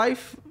anybody in my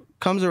life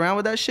comes around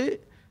with that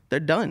shit, they're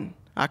done.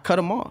 I cut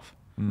them off.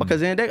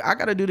 Because at the end of the day, I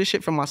got to do this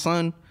shit for my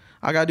son.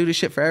 I got to do this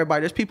shit for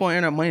everybody. There's people on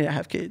Internet Money that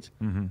have kids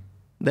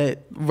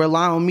that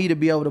rely on me to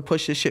be able to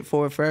push this shit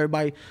forward for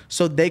everybody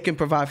so they can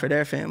provide for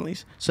their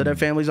families. So their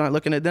families aren't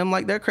looking at them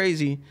like they're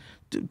crazy.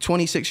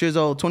 26 years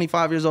old,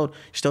 25 years old,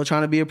 still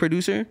trying to be a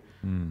producer?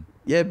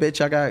 Yeah, bitch,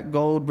 I got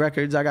gold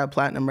records. I got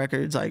platinum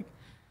records. Like,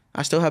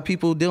 I still have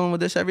people dealing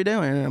with this every day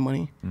on Internet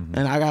Money.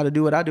 And I got to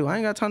do what I do. I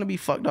ain't got time to be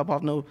fucked up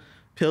off no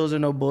pills or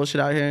no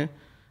bullshit out here.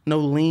 No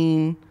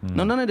lean.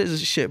 No, none of this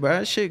is shit, bro.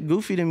 That shit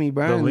goofy to me,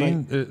 bro.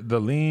 The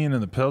lean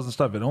and the pills and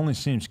stuff, it only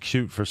seems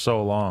cute for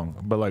so long.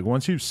 But like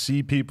once you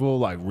see people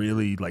like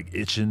really like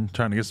itching,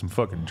 trying to get some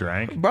fucking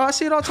drink. Bro, I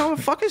see it all the time in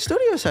fucking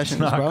studio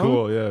sessions, It's not bro.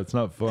 cool. Yeah, it's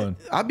not fun.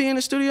 I be in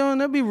the studio and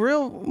there'll be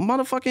real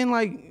motherfucking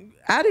like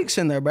addicts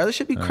in there, bro. This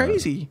should be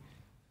crazy.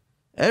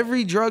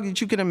 Every drug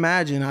that you can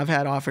imagine, I've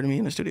had offered to me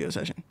in a studio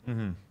session.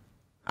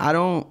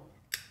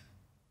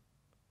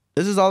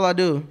 This is all I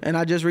do. And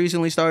I just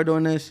recently started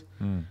doing this.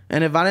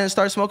 And if I didn't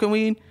start smoking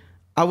weed,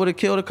 I would have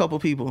killed a couple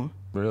people.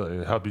 Really?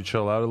 It helped you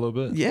chill out a little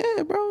bit?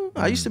 Yeah, bro.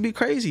 I used to be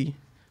crazy.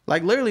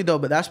 Like, literally, though.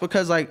 But that's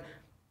because, like,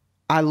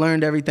 I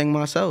learned everything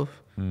myself.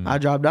 I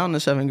dropped out in the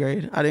 7th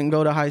grade. I didn't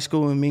go to high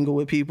school and mingle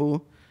with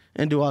people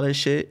and do all this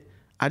shit.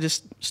 I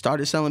just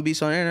started selling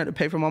beats on the internet to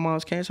pay for my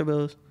mom's cancer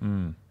bills.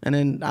 And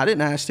then I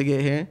didn't ask to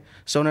get here.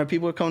 So when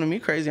people are coming to me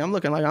crazy, I'm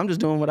looking like I'm just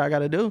doing what I got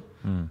to do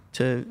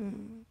to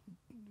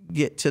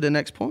get to the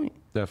next point.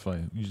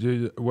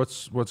 Definitely.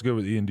 What's good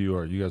with Ian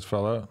Dior? You guys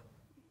fell out?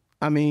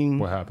 I mean,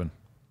 what happened?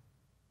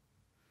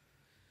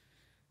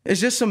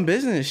 It's just some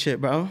business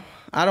shit, bro.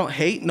 I don't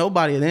hate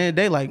nobody. At the end of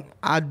the day, like,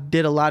 I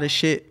did a lot of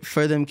shit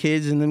for them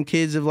kids, and them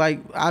kids have like,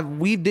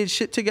 we did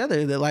shit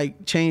together that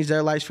like changed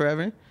their lives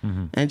forever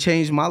and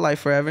changed my life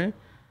forever.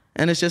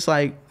 And it's just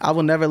like, I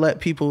will never let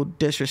people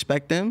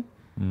disrespect them,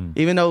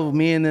 even though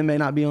me and them may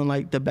not be on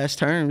like the best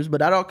terms.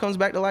 But that all comes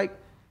back to like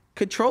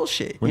control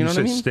shit. When you know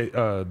you what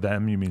I mean?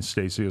 Them, you mean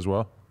Stacy as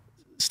well?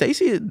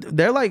 Stacy,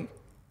 they're like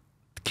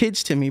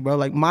kids to me, bro.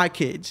 Like my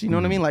kids. You know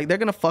what I mean? Like they're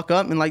gonna fuck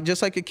up, and like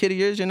just like a kid of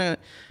yours, if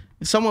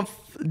someone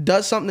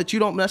does something that you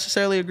don't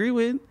necessarily agree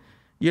with,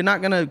 you're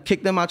not gonna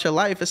kick them out your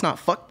life. It's not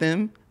fuck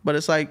them, but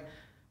it's like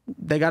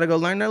they gotta go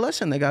learn their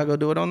lesson. They gotta go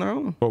do it on their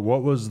own. But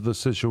what was the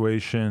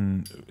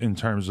situation in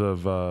terms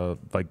of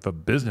like the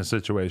business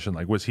situation?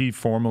 Like, was he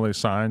formally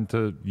signed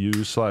to you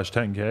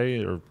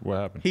 /10K, or what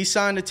happened? He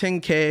signed a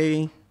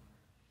 10K.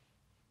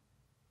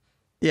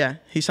 Yeah,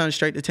 he signed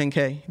straight to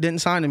 10K.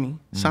 Didn't sign to me.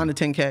 Signed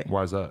to 10K.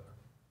 Why is that?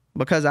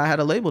 Because I had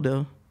a label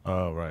deal.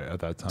 Oh, right,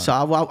 at that time. So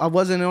I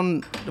wasn't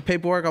on the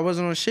paperwork. I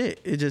wasn't on shit.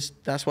 It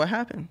just, that's what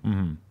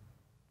happened.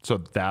 So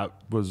that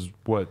was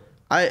what?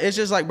 It's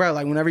just like, bro,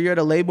 like whenever you're at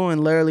a label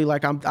and literally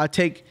like I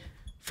take,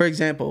 for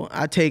example,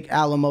 I take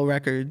Alamo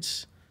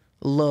Records,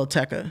 Lil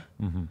Tecca.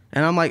 And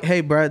I'm like,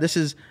 hey, bro,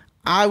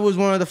 I was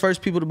one of the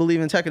first people to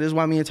believe in Tecca. This is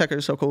why me and Tecca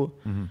are so cool.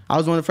 I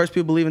was one of the first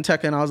people to believe in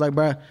Tecca, and I was like,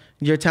 bro,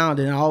 you're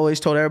talented. And I always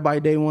told everybody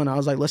day one, I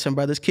was like, listen,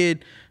 bro, this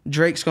kid,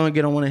 Drake's going to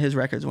get on one of his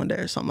records one day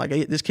or something.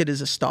 Like, this kid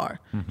is a star.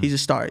 He's a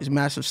star. He's a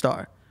massive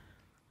star.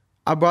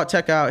 I brought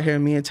Tecca out here,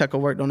 and me and Tecca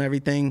worked on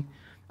everything.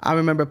 I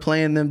remember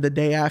playing them the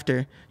day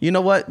after. You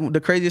know what?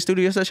 The craziest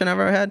studio session I've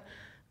ever had?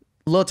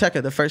 Lil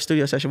Tecca, the first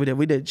studio session we did.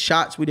 We did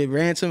Shots, we did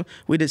Ransom,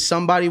 we did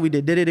Somebody, we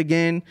did It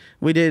Again,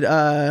 we did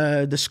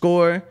The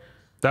Score.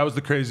 That was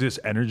the craziest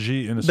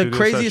energy in the studio session. The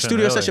craziest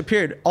studio session,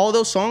 period. All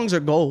those songs are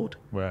gold.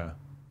 Wow.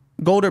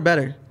 Gold or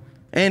better.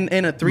 And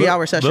in a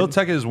 3-hour session. Lil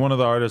Tecca is one of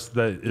the artists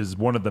that is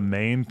one of the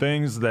main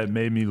things that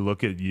made me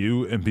look at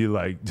you and be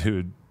like,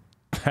 dude,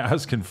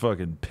 Taz can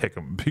fucking pick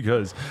him,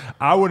 because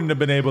I wouldn't have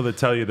been able to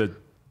tell you that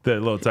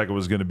Lil Tecca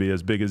was going to be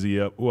as big as he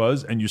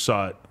was, and you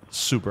saw it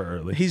super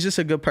early. He's just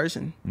a good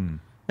person.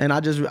 And And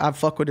I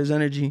fuck with his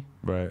energy.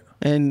 Right.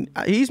 And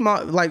he's my,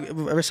 like,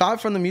 aside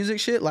from the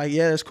music shit, like,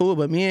 yeah, it's cool.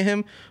 But me and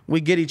him,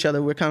 we get each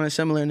other. We're kind of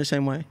similar in the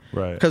same way.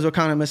 Right. Because we're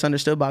kind of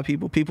misunderstood by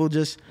people.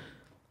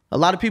 A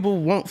lot of people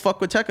won't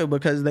fuck with Tecca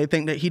because they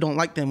think that he don't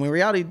like them. In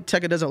reality,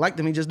 Tecca doesn't like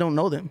them. He just don't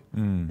know them.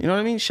 You know what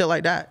I mean? Shit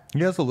like that.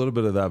 He has a little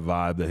bit of that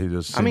vibe that he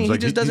just. I mean, he like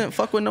just doesn't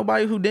fuck with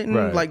nobody who didn't.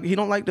 Right. Like, he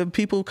don't like the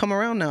people who come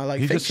around now. Like,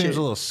 he fake just seems shit.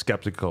 a little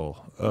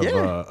skeptical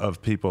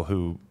of people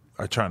who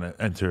are trying to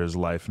enter his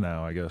life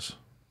now, I guess.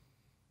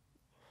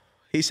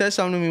 He said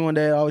something to me one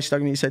day. It always stuck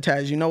with me. He said,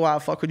 Taz, you know why I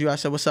fuck with you? I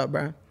said, what's up,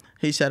 bro?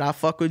 He said, I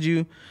fuck with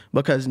you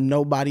because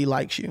nobody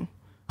likes you.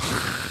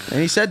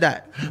 And he said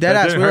that.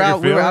 Deadass.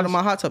 We were out of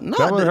my hot tub.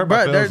 No,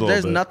 bro,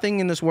 there's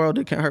nothing in this world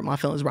that can hurt my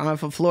feelings, bro. I'm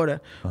from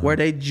Florida, where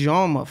they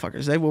jaw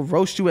motherfuckers. They will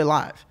roast you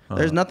alive.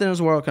 There's nothing in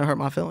this world can hurt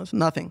my feelings.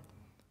 Nothing.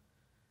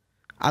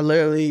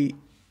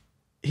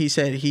 He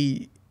said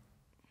he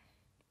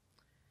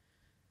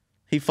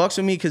fucks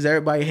with me because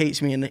everybody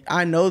hates me. And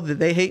I know that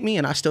they hate me,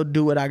 and I still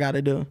do what I got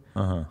to do.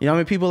 You know what I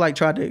mean? People like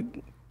try to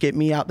get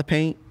me out the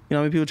paint. You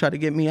know what I mean? People try to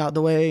get me out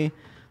the way.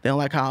 They don't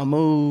like how I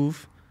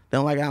move. They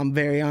don't like how I'm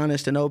very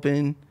honest and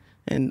open.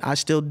 And I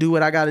still do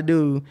what I got to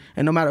do.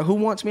 And no matter who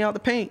wants me out the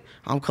paint,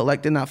 I'm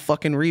collecting that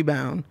fucking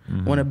rebound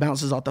when it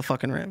bounces off the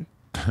fucking rim.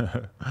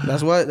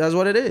 That's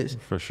what it is.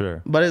 For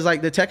sure. But it's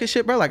like the Tecca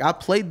shit, bro. Like, I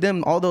played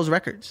them all those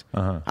records.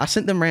 I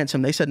sent them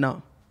ransom. They said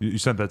no. You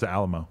sent that to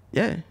Alamo?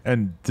 Yeah.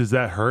 And does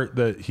that hurt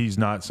that he's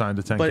not signed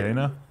to 10K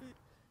now?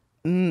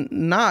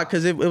 Nah,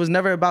 because it was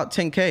never about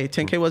 10K.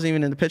 10K wasn't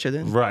even in the picture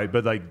then. Right,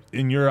 but like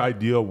in your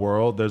ideal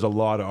world, there's a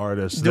lot of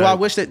artists. Do I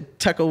wish that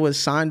Tecca was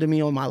signed to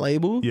me on my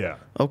label? Yeah.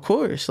 Of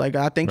course. Like,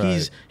 I think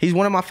he's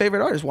one of my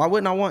favorite artists. Why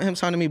wouldn't I want him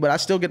signed to me? But I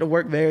still get to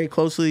work very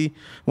closely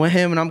with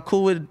him, and I'm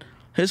cool with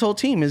his whole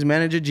team. His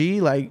manager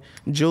G, like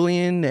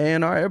Julian,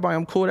 A&R, everybody.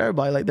 I'm cool with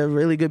everybody. Like, they're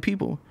really good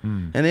people.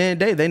 And at the end of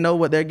the day, they know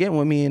what they're getting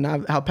with me and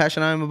how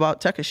passionate I am about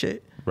Tecca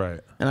shit. Right.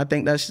 And I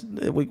think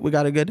we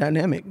got a good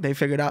dynamic. They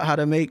figured out how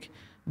to make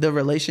the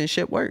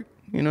relationship work.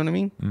 You know what I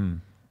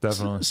mean?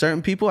 Definitely.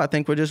 Certain people, I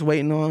think we're just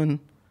waiting on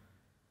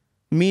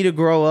me to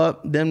grow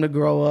up, them to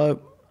grow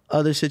up,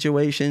 other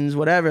situations,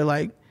 whatever.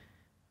 Like,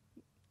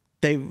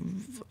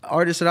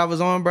 artists that I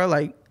was on, bro,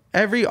 like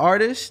every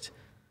artist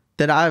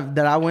that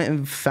I went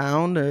and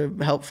found or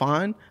helped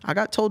find, I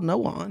got told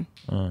no on.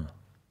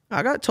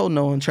 I got told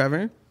no on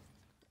Trevor.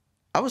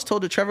 I was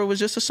told that Trevor was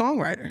just a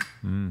songwriter.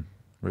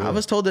 Really? I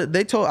was told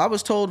I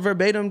was told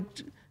verbatim,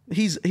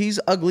 he's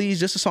ugly, he's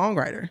just a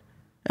songwriter.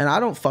 And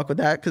I don't fuck with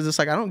that because it's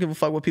like, I don't give a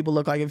fuck what people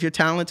look like. If you're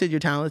talented, you're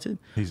talented.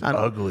 He's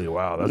ugly.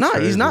 Wow. That's no,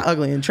 crazy. He's not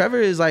ugly. And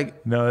Trevor is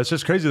like... No, that's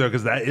just crazy though,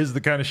 because that is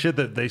the kind of shit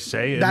that they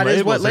say in that labels.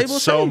 Is what labels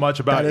it's say. So much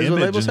about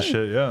image and say.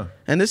 shit, yeah.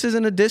 And this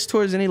isn't a diss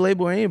towards any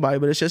label or anybody,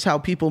 but it's just how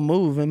people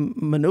move and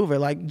maneuver,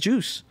 like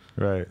Juice.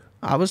 Right.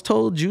 I was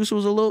told Juice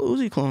was a Lil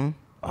Uzi clone.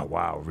 Oh,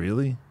 wow.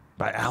 Really?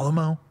 By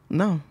Alamo?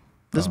 No.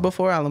 This is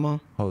before Alamo.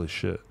 Holy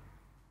shit.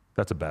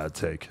 That's a bad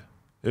take.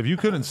 If you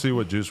couldn't see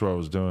what Juice WRLD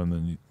was doing,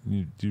 then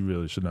you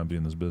really should not be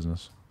in this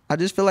business. I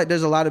just feel like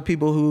there's a lot of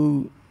people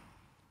who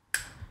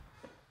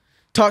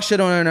talk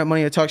shit on Internet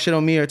Money or talk shit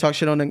on me or talk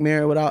shit on Nick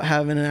Mirror without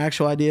having an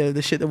actual idea of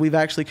the shit that we've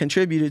actually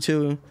contributed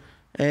to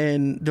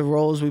and the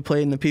roles we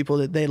played in the people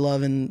that they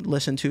love and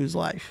listen to's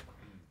life.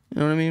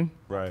 You know what I mean?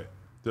 Right.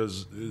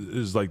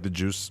 Is like the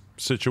Juice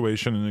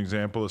situation an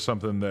example of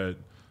something that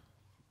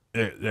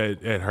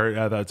it hurt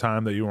at that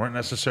time that you weren't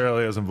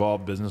necessarily as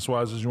involved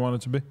business-wise as you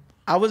wanted to be?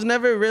 I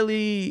never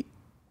really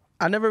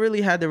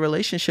had the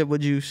relationship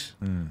with Juice.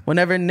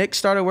 Whenever Nick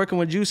started working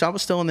with Juice, I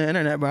was still on the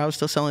internet, bro. I was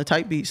still selling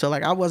type beats. So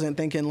like, I wasn't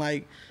thinking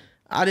like,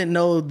 I didn't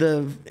know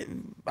the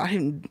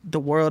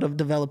world of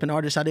developing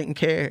artists. I didn't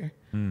care.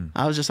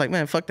 I was just like,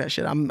 man, fuck that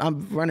shit.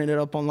 I'm running it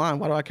up online.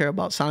 Why do I care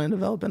about signing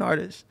developing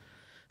artists?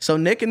 So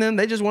Nick and them,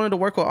 they just wanted to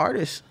work with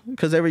artists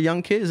because they were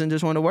young kids and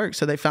just wanted to work.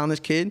 So they found this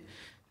kid,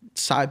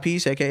 Side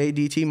Piece, aka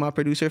DT, my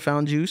producer,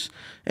 found Juice.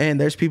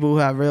 And there's people who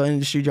have real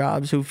industry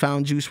jobs who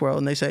found Juice WRLD,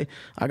 and they say,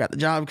 I got the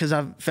job because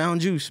I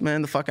found Juice.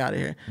 Man, the fuck out of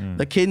here.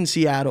 The kid in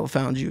Seattle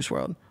found Juice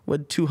WRLD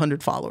with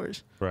 200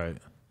 followers. Right.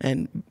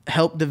 And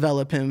helped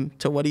develop him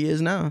to what he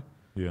is now.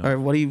 Yeah. Or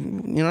what you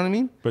know what I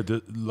mean? But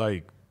do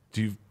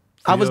you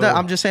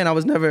I'm just saying I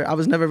was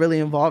never really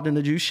involved in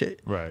the Juice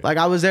shit. Right. Like,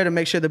 I was there to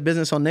make sure the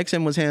business on Nick's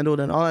end was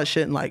handled and all that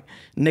shit. And like,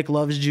 Nick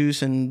loves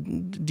Juice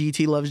and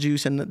DT loves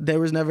Juice, and there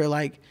was never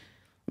like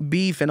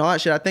beef and all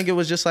that shit. I think it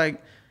was just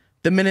like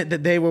the minute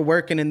that they were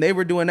working and they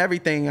were doing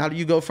everything. How do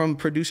you go from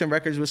producing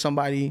records with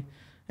somebody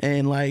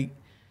and like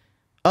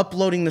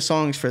uploading the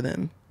songs for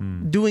them,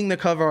 doing the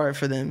cover art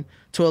for them,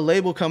 to a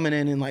label coming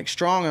in and like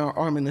strong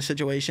arming the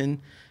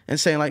situation and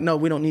saying like, no,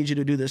 we don't need you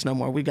to do this no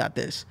more. We got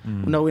this.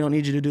 No, we don't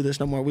need you to do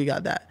this no more. We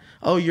got that.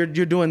 Oh, you're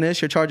doing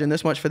this. You're charging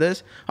this much for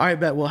this. All right,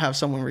 bet we'll have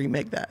someone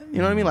remake that. You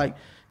know what I mean? Like,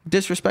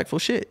 disrespectful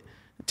shit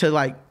to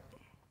like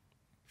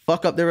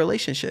fuck up their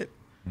relationship.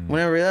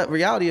 When in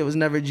reality, it was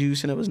never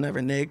Juice and it was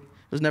never Nick.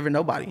 It was never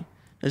nobody.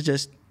 It's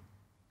just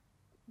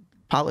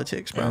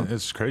politics, bro. And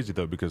it's crazy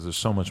though, because there's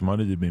so much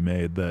money to be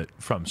made that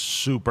from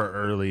super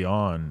early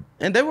on.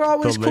 And they were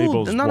always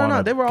cool.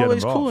 No. They were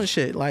always cool and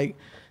shit. Like,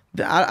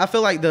 I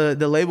feel like the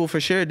label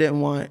for sure didn't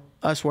want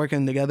us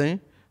working together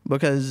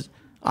because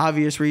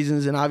obvious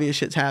reasons and obvious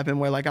shits happen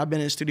where, like, I've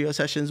been in studio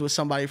sessions with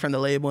somebody from the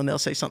label and they'll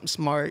say something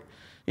smart.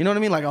 You know what I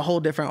mean? Like a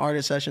whole different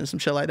artist session, some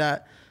shit like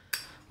that.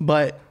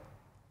 But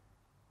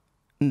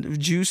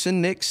Juice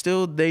and Nick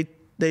still, they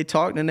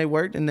talked and they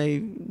worked and they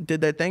did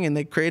their thing and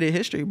they created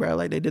history, bro.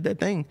 Like, they did their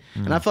thing.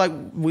 And I feel like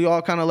we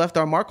all kind of left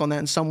our mark on that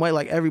in some way.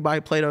 Like,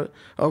 everybody played a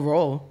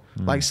role.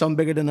 Like, some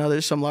bigger than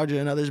others, some larger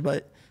than others.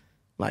 But,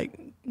 like,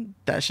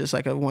 that's just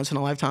like a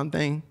once-in-a-lifetime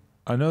thing.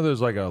 I know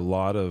there's, like, a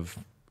lot of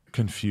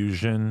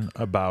confusion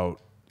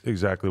about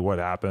exactly what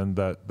happened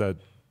that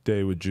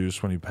day with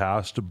Juice when he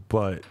passed.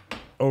 But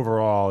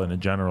overall, in a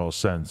general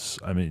sense,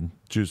 I mean,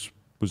 Juice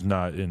was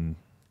not in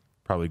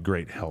probably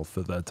great health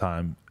at that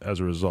time as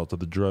a result of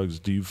the drugs.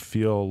 Do you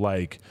feel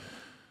like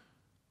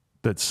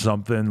that's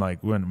something, like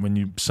when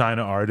you sign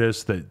an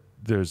artist, that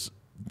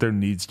there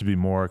needs to be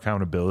more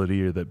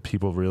accountability, or that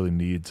people really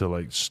need to,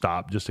 like,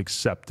 stop just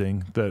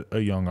accepting that a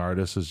young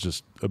artist is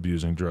just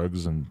abusing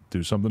drugs and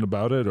do something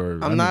about it?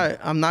 Or I'm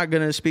not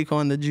gonna speak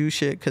on the Juice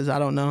shit because I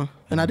don't know,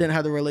 and I didn't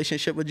have the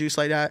relationship with Juice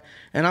like that.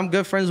 And I'm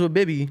good friends with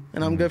Bibby,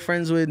 and I'm good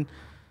friends with,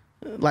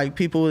 like,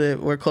 people that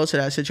were close to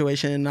that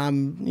situation. And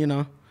I'm, you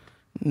know,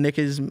 Nick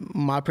is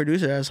my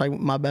producer. That's like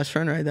my best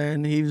friend right there,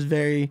 and he was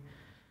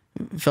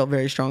felt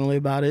very strongly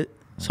about it.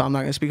 So I'm not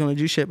gonna speak on the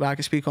Juice shit, but I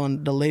can speak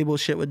on the label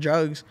shit with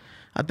drugs.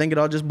 I think it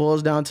all just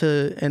boils down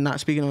to, and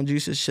not speaking on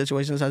Juice's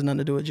situation, this has nothing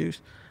to do with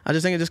Juice. I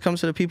just think it just comes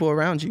to the people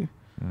around you.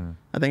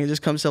 I think it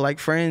just comes to, like,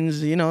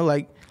 friends, you know,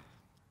 like,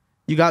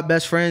 you got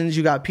best friends,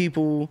 you got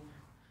people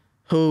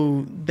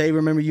who they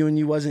remember you and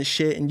you wasn't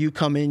shit, and you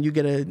come in, you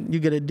get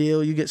a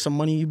deal, you get some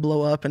money, you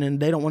blow up, and then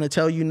they don't want to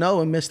tell you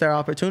no and miss their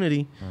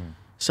opportunity.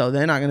 So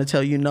they're not going to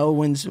tell you no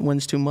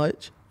when's too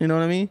much. You know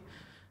what I mean?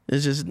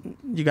 It's just,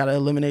 you got to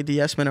eliminate the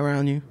yes men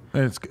around you.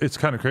 And it's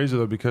kind of crazy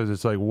though, because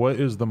it's like, what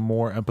is the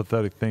more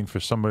empathetic thing for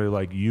somebody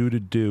like you to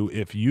do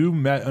if you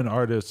met an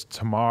artist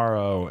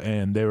tomorrow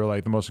and they were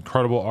like the most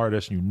incredible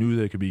artist and you knew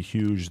they could be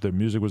huge, their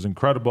music was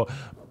incredible,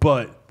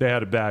 but they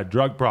had a bad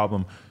drug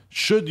problem?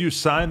 Should you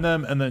sign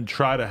them and then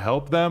try to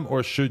help them,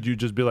 or should you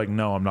just be like,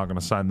 no, I'm not going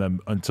to sign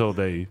them until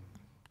they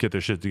get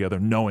their shit together,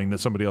 knowing that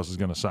somebody else is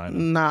going to sign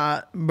them?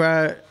 Nah,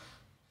 bruh.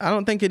 I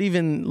don't think it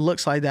even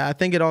looks like that. I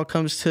think it all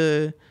comes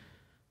to,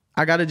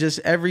 I gotta just,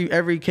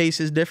 every case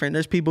is different.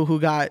 There's people who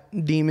got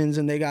demons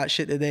and they got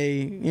shit that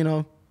they, you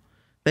know,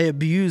 they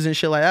abuse and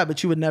shit like that,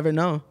 but you would never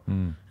know.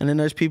 And then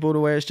there's people to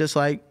where it's just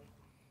like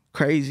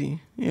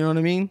crazy. You know what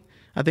I mean?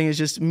 I think it's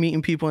just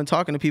meeting people and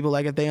talking to people.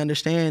 Like, if they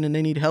understand and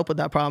they need help with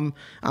that problem,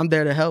 I'm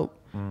there to help.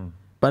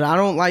 But I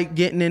don't like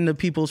getting into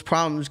people's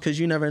problems because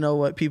you never know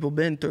what people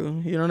been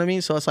through. You know what I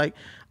mean? So it's like,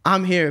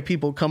 I'm here if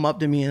people come up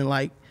to me and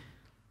like,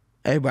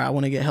 hey, bro, I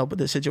want to get help with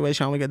this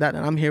situation, I want to get that,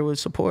 and I'm here with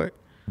support.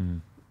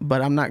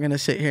 But I'm not going to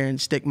sit here and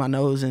stick my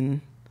nose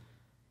in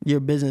your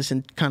business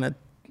and kind of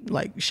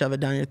like shove it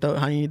down your throat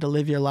how you need to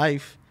live your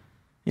life.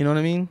 You know what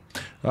I mean?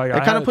 Like,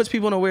 it kind of puts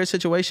people in a weird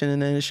situation in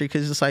the industry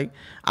because it's like,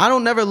 I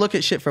don't never look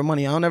at shit for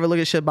money. I don't never look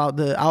at shit about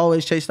I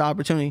always chase the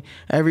opportunity.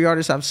 Every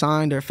artist I've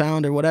signed or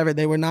found or whatever,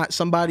 they were not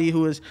somebody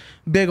who was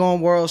big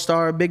on World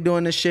Star, big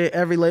doing this shit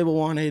every label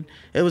wanted.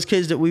 It was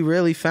kids that we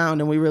really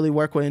found and we really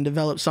work with and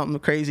developed something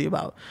crazy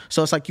about.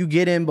 So it's like, you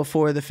get in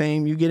before the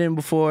fame, you get in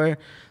before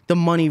the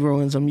money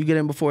ruins them, you get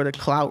in before the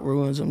clout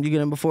ruins them, you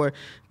get in before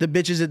the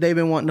bitches that they've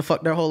been wanting to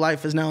fuck their whole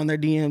life is now in their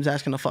DMs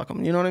asking to fuck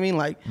them. You know what I mean?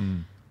 Like,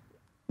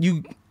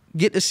 you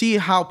get to see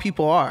how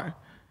people are.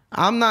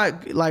 I'm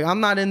not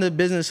in the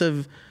business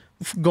of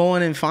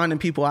going and finding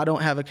people I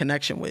don't have a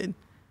connection with.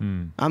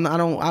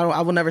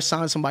 I will never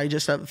sign somebody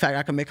just the fact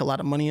I can make a lot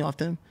of money off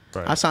them.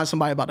 Right. I sign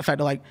somebody about the fact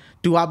that, like,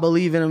 do I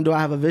believe in them? Do I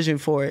have a vision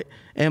for it?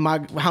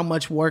 How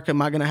much work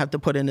am I gonna have to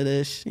put into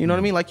this? You know what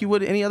I mean? Like you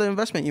would any other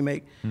investment you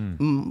make.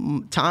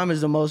 Time is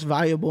the most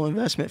valuable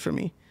investment for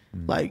me.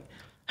 Like,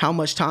 how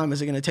much time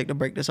is it gonna take to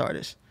break this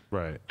artist?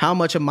 Right. How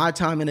much of my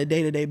time in a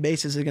day-to-day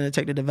basis is it going to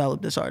take to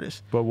develop this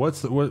artist? But what's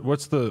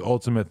the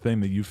ultimate thing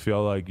that you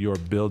feel like you're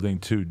building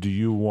to? Do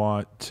you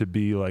want to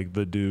be like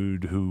the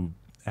dude who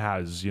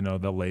has, you know,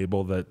 the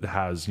label that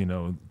has, you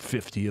know,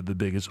 50 of the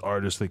biggest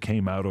artists that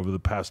came out over the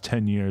past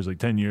 10 years, like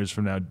 10 years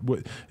from now?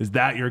 Is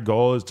that your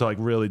goal, is to like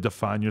really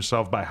define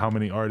yourself by how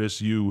many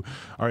artists you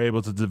are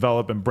able to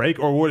develop and break?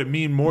 Or would it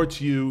mean more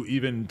to you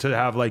even to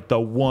have like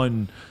the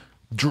one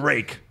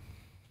Drake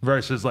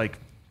versus like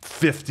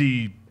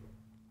 50,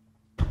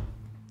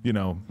 you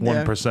know,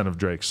 1% of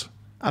Drake's?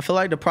 I feel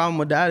like the problem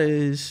with that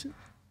is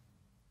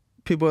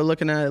people are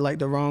looking at it like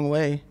the wrong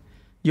way.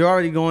 You're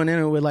already going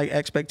in with like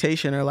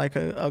expectation or like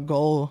a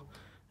goal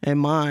in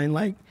mind.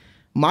 Like,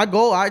 my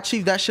goal, I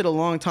achieved that shit a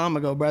long time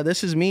ago, bro.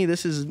 This is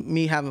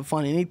me having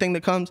fun. Anything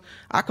that comes,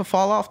 I could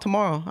fall off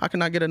tomorrow. I could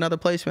not get another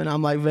placement.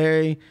 I'm like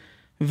very,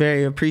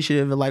 very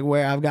appreciative of like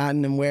where I've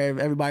gotten and where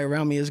everybody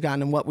around me has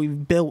gotten and what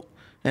we've built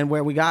and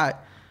where we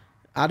got.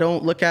 I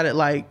don't look at it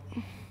like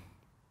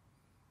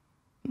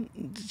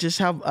just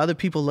how other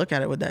people look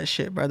at it with that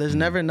shit, bro. There's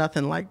never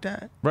nothing like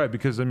that. Right,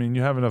 because I mean,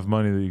 you have enough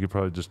money that you could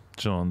probably just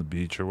chill on the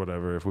beach or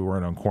whatever if we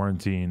weren't on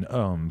quarantine.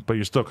 But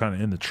you're still kind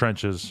of in the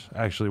trenches,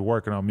 actually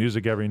working on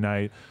music every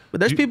night. But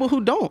there's people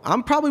who don't.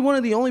 I'm probably one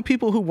of the only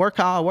people who work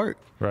how I work.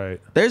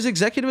 Right. There's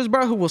executives,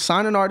 bro, who will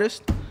sign an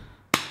artist.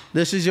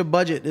 This is your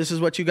budget. This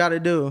is what you got to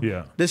do.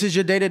 Yeah. This is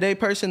your day-to-day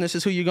person. This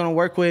is who you're going to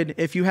work with.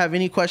 If you have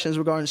any questions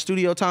regarding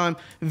studio time,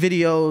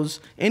 videos,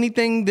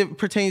 anything that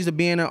pertains to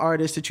being an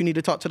artist that you need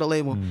to talk to the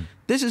label,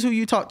 this is who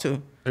you talk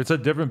to. It's a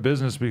different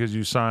business because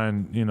you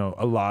sign, you know,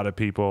 a lot of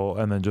people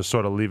and then just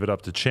sort of leave it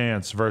up to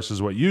chance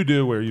versus what you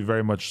do where you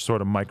very much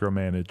sort of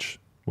micromanage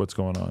what's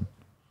going on.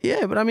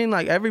 Yeah, but I mean,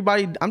 like,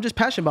 everybody, I'm just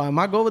passionate about it.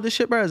 My goal with this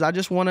shit, bro, is I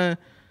just want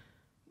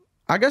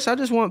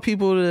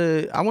people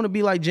to, I want to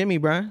be like Jimmy,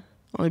 bro.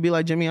 I want to be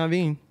like Jimmy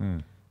Iovine.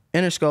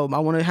 Interscope. I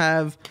want to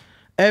have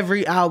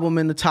every album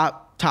in the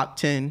top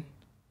 10.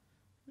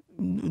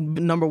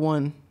 Number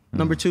 1,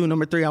 number 2,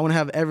 number 3. I want to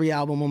have every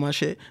album on my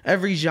shit.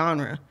 Every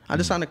genre. I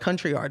just signed a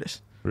country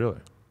artist. Really?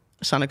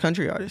 I signed a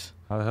country artist.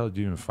 How the hell did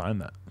you even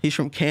find that? He's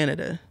from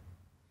Canada.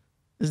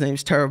 His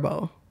name's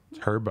Turbo.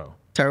 Turbo.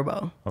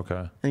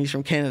 Okay. And he's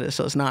from Canada,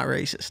 so it's not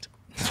racist.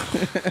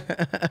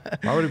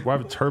 Why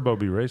would Turbo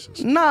be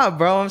racist? Nah,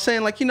 bro. I'm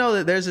saying, like, you know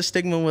that there's a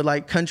stigma with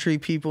like country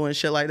people and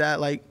shit like that.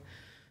 Like,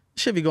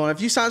 shit be going.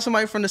 If you sign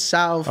somebody from the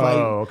South, like,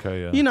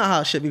 okay, yeah. You know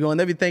how shit be going.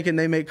 They be thinking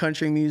they make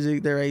country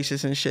music, they're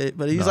racist and shit.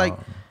 But he's like,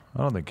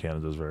 I don't think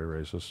Canada's very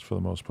racist for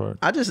the most part.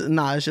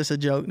 It's just a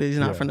joke that he's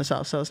not from the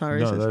South, so it's not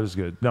racist. No, that is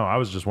good. No, I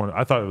was just wondering.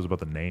 I thought it was about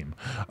the name.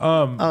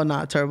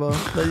 Turbo.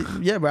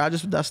 But yeah, bro,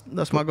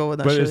 that's my goal with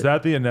that shit. But is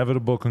that the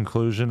inevitable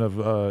conclusion of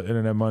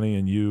Internet Money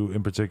and you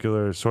in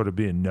particular sort of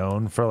being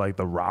known for like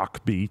the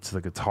rock beats,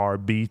 the guitar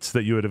beats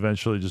that you would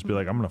eventually just be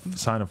like, I'm going to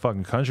sign a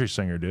fucking country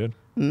singer, dude?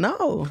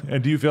 No.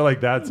 And do you feel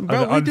like that's an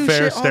bro,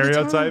 unfair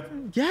stereotype?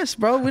 Yes,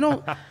 bro. We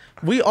don't.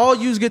 We all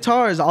use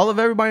guitars. All of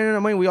everybody in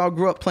the money, we all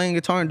grew up playing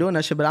guitar and doing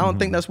that shit. But I don't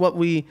think that's what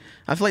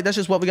I feel like that's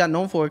just what we got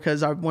known for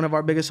because one of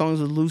our biggest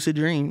songs was Lucid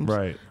Dreams.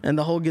 Right. And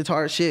the whole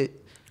guitar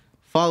shit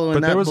following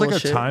that. But there was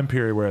bullshit. like a time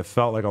period where it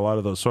felt like a lot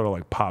of those sort of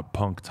like pop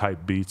punk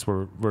type beats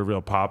were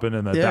real popping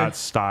and that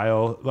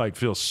style like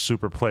feels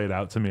super played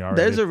out to me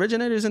already. There's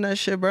originators in that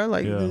shit, bro.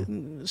 Like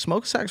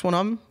Smokestack's one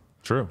of them.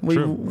 True.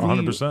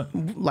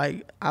 100%.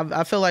 Like,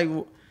 I feel like,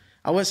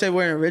 I wouldn't say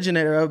we're an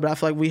originator of it, but I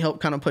feel like we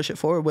helped kind of push it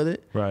forward with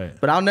it. Right.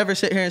 But I'll never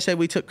sit here and say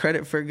we took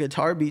credit for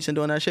guitar beats and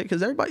doing that shit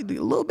because everybody,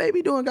 Lil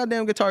Baby doing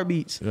goddamn guitar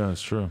beats. Yeah,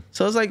 it's true.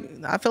 So it's like,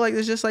 I feel like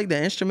it's just like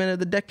the instrument of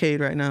the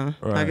decade right now.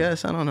 Right. I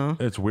guess. I don't know.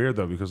 It's weird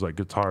though because like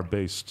guitar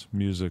based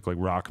music, like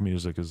rock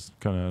music is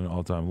kind of an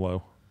all time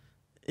low.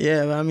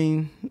 Yeah, but I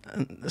mean,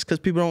 it's because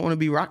people don't want to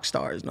be rock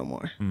stars no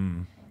more.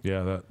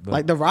 Yeah, that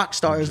like the rock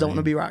stars don't want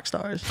to be rock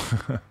stars.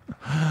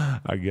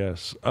 I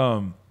guess.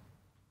 The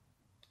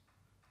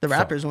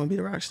rappers want to be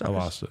the rock stars. I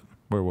lost it.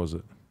 Where was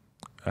it?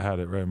 I had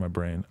it right in my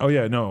brain. Oh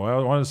yeah, no. What I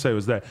wanted to say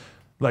was that,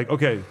 like,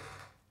 okay,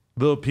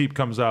 Lil Peep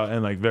comes out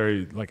and like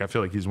very like I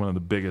feel like he's one of the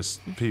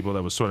biggest people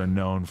that was sort of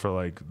known for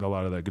like a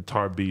lot of that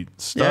guitar beat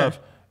stuff,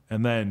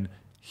 and then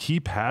he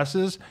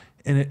passes.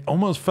 And it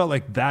almost felt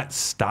like that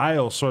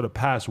style sort of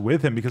passed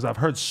with him because I've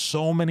heard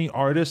so many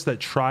artists that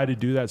try to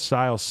do that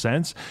style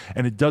since,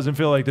 and it doesn't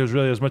feel like there's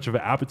really as much of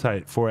an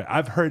appetite for it.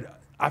 I've heard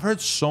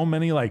so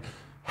many like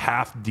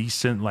half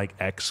decent like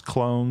X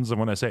clones, and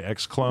when I say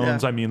X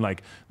clones, I mean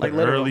like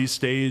early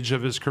stage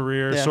of his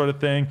career sort of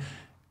thing.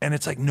 And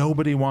it's like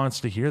nobody wants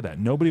to hear that.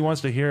 Nobody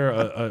wants to hear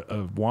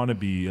a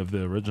wannabe of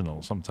the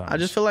original. Sometimes I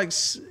just feel like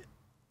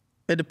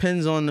it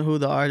depends on who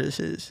the artist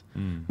is.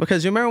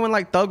 Because you remember when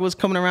like Thug was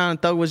coming around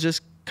and Thug was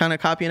just kind of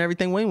copying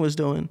everything Wayne was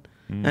doing.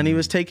 And he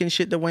was taking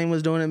shit that Wayne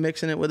was doing and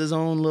mixing it with his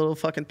own little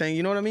fucking thing.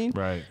 You know what I mean?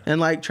 Right. And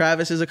like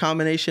Travis is a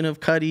combination of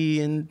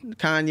Cudi and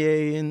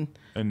Kanye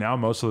and now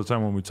most of the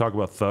time when we talk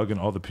about Thug and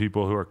all the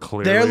people who are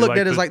clearly they're looked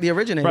at as like the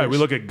originators. Right. We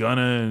look at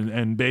Gunna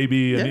and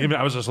Baby. And even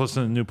I was just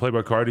listening to the new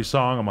Playboi Carti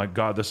song. I'm like,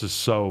 God, this is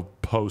so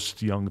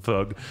post Young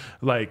Thug.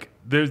 Like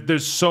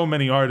there's so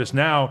many artists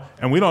now,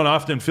 and we don't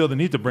often feel the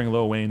need to bring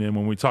Lil Wayne in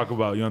when we talk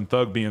about Young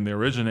Thug being the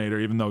originator,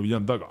 even though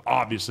Young Thug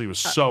obviously was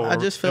so I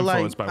just feel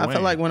influenced like by Wayne. I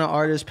feel like when an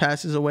artist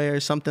passes away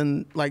or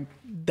something like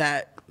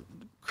that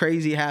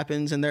crazy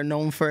happens and they're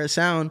known for a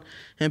sound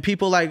and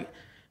people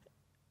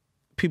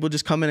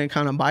just come in and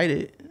kind of bite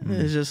it.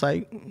 It's just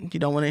like you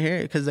don't want to hear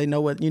it because they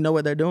know what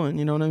they're doing.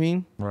 You know what I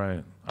mean?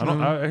 Right.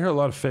 I hear a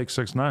lot of fake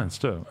 6ix9ines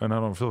too, and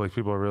I don't feel like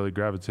people are really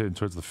gravitating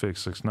towards the fake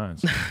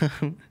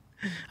 6ix9ines.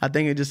 I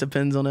think it just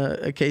depends on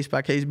a case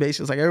by case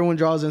basis. Like everyone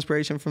draws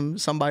inspiration from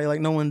somebody.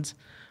 Like no one's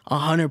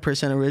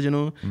 100%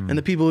 original, and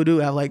the people who do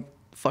have like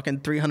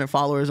fucking 300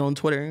 followers on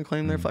Twitter and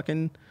claim they're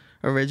fucking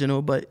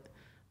original, but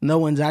no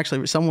one's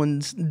actually.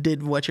 Someone's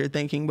did what you're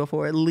thinking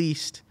before at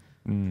least.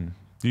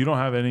 You don't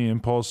have any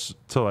impulse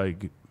to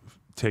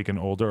take an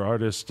older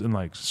artist and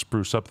like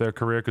spruce up their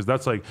career? Because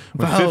that's like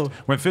Bro.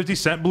 when 50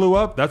 Cent blew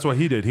up, that's what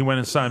he did. He went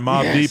and signed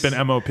Mobb Deep and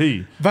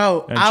MOP.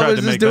 Bro, and I tried was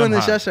to just make doing them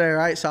this hot. yesterday,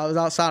 right? So I was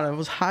outside. I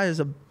was high as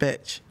a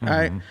bitch,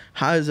 right?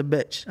 High as a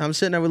bitch. I'm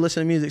sitting there with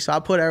listening to music. So I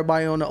put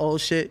everybody on the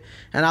old shit.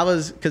 And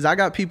because I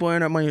got people in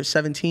there when you're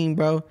 17,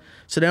 bro.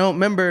 So they don't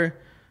remember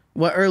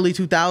what early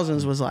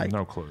 2000s was like.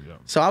 No clue, yeah.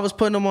 So I was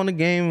putting them on the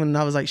game and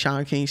I was like,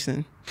 Sean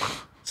Kingston.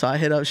 So I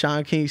hit up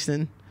Sean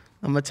Kingston.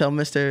 I'm gonna tell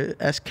Mr.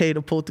 SK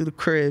to pull through the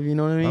crib. You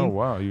know what I mean? Oh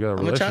wow, you got a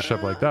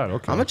relationship like that.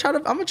 Okay. I'm gonna try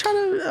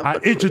to. I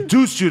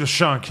introduced you to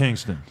Sean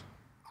Kingston.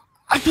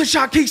 I put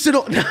Sean Kingston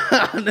on.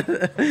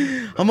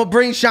 I'm gonna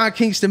bring Sean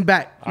Kingston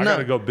back. I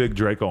gotta go Big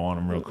Draco on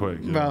him real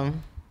quick, bro.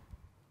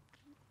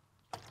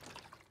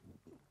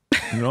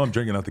 You know I'm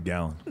drinking out the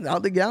gallon.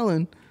 Out the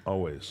gallon.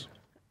 Always.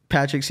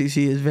 Patrick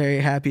CC is very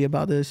happy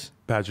about this.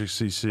 Patrick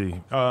CC.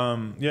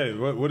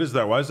 Yeah, what is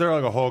that? Why is there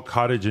like a whole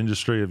cottage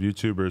industry of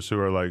YouTubers who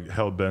are like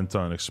hell bent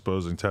on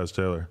exposing Taz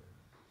Taylor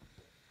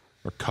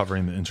or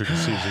covering the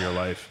intricacies of your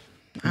life?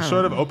 You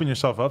sort of open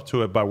yourself up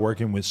to it by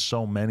working with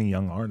so many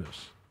young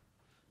artists.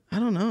 I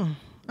don't know.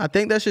 I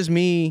think that's just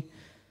me.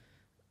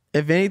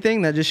 If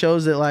anything, that just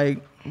shows that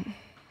like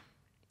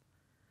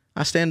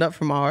I stand up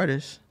for my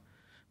artists.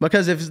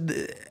 Because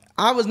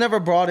I was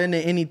never brought into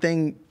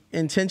anything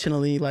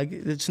intentionally, like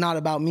it's not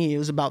about me, it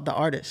was about the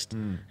artist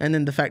and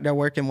then the fact they're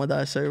working with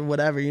us or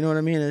whatever, you know what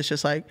I mean? It's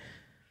just like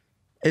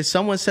if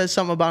someone says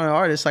something about an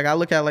artist, like I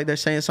look at it like they're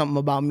saying something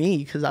about me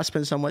because I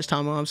spend so much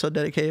time on it. I'm so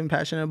dedicated and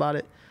passionate about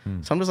it.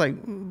 So I'm just like,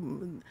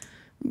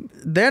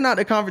 they're not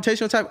the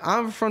confrontational type.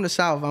 I'm from the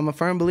South. I'm a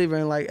firm believer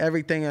in like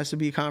everything has to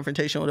be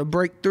confrontational to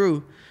break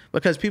through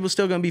because people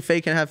still gonna be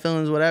fake and have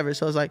feelings, whatever.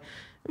 So it's like,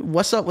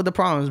 what's up with the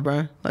problems,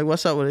 bro? Like,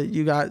 what's up with it?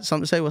 You got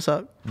something to say? What's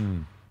up?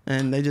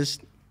 And they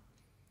just,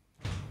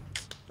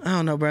 I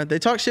don't know, bro. They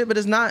talk shit, but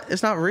it's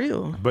not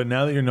real. But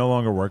now that you're no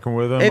longer working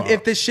with them,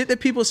 if the shit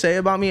that people say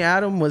about me,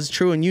 Adam, was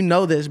true, and you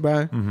know this,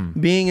 bro,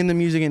 being in the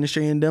music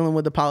industry and dealing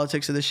with the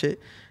politics of the shit,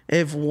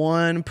 if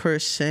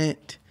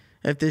 1%,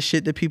 if this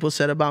shit that people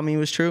said about me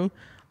was true,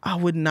 I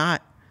would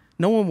not.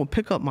 No one would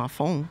pick up my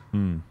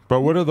phone.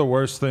 But what are the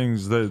worst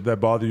things that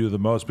bother you the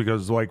most?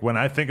 Because like when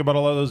I think about a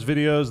lot of those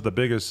videos, the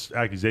biggest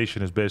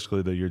accusation is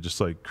basically that you're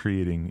just like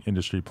creating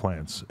industry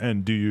plants.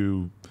 And do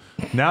you,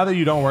 now that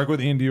you don't work with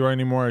Ian Dior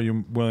anymore, are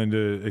you willing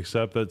to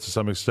accept that to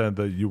some extent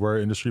that you were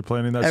industry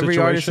planting that Every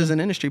situation? artist is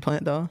an industry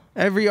plant, though.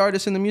 Every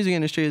artist in the music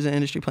industry is an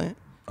industry plant.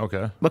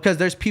 Okay. Because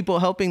there's people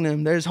helping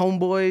them. There's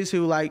homeboys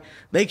who like,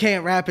 they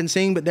can't rap and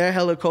sing, but they're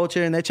hella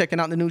culture and they're checking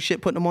out the new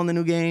shit, putting them on the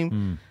new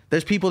game.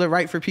 There's people that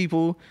write for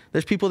people.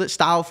 There's people that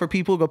style for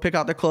people, go pick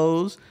out their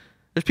clothes.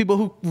 There's people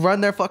who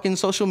run their fucking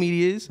social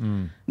medias.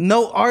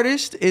 No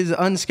artist is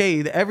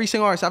unscathed. Every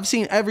single artist. I've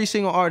seen every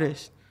single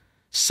artist.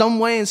 Some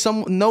way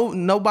and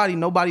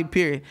nobody,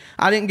 period.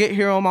 I didn't get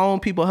here on my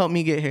own. People helped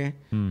me get here.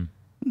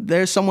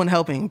 There's someone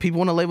helping. People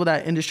want to label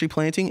that industry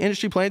planting.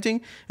 Industry planting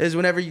is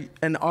whenever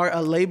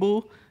a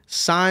label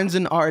signs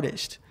an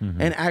artist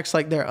and acts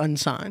like they're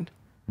unsigned.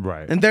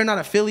 Right. And they're not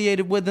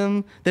affiliated with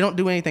them. They don't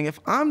do anything. If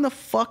I'm the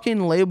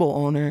fucking label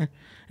owner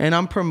and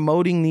I'm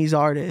promoting these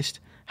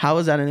artists, how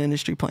is that an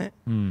industry plant?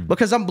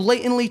 Because I'm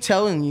blatantly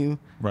telling you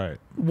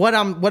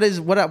what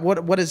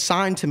is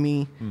signed to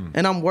me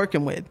and I'm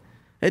working with.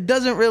 It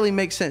doesn't really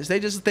make sense. They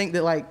just think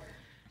that like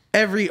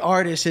every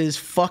artist is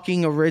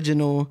fucking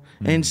original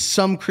and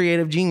some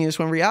creative genius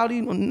when in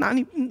reality,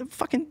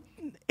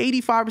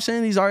 85%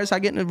 of these artists I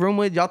get in the room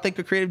with, y'all think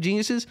are creative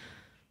geniuses?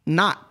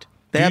 Not.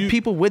 They have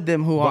people with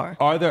them who are.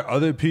 Are there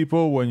other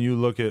people when you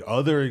look at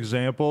other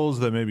examples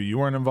that maybe you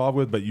weren't involved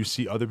with, but you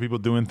see other people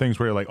doing things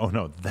where you're like, oh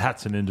no,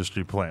 that's an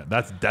industry plant.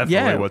 That's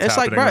definitely what's happening. It's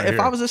like, bro, right if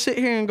here. I was to sit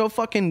here and go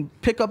fucking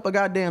pick up a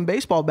goddamn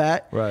baseball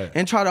bat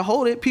and try to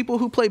hold it, people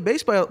who play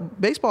baseball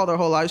their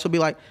whole lives will be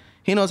like,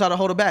 he knows how to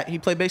hold a bat. He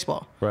played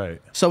baseball. Right.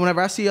 So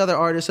whenever I see other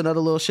artists and other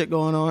little shit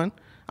going on,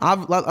 I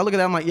look at that,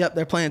 I'm like, yep,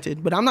 they're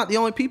planted. But I'm not the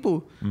only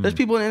people. There's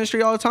people in the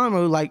industry all the time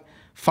who like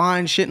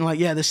find shit and like,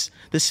 yeah, this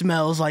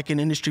smells like an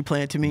industry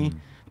plant to me.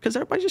 Because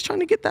everybody's just trying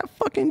to get that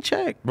fucking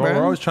check, bro. Well,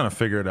 we're always trying to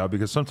figure it out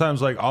because sometimes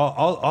like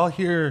I'll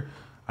hear,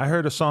 I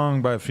heard a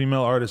song by a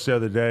female artist the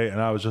other day and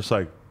I was just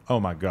like, oh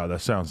my God, that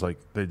sounds like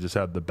they just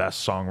had the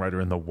best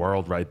songwriter in the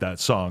world write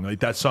that song. Like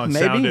that song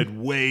sounded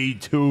way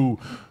too,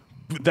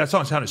 that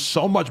song sounded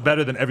so much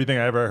better than everything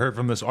I ever heard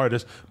from this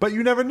artist. But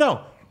you never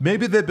know.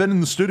 Maybe they've been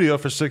in the studio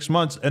for 6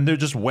 months and they're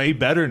just way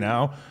better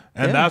now.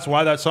 And that's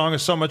why that song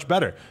is so much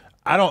better.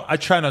 I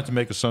try not to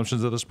make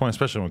assumptions at this point,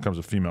 especially when it comes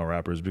to female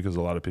rappers, because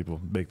a lot of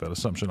people make that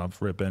assumption off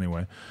rip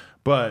anyway.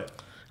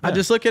 But I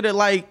just look at it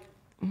like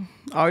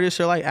artists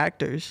are like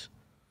actors.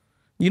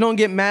 You don't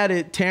get mad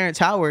at Terrence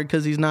Howard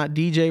because he's not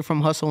DJ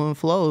from Hustle and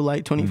Flow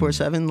like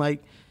 24/7.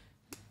 Like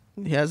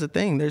he has a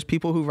thing. There's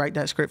people who write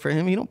that script for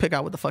him. You don't pick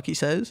out what the fuck he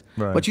says,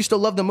 but you still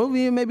love the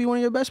movie and maybe one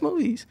of your best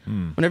movies.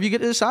 Whenever you get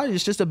to decide,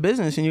 it's just a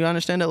business, and you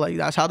understand that like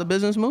that's how the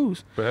business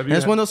moves. And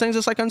it's one of those things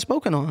that's like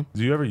unspoken on.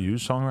 Do you ever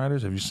use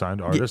songwriters? Have you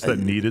signed artists that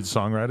needed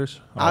songwriters?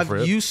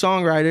 I've used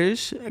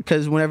songwriters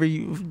because whenever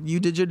you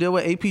did your deal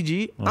with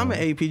APG, I'm an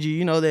APG.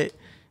 You know that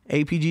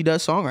APG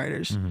does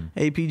songwriters.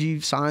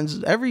 APG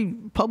signs, every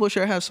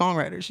publisher has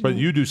songwriters. But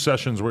you do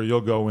sessions where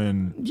you'll go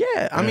in.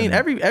 Yeah, I mean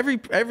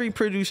every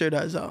producer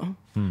does though,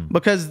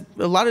 because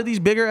a lot of these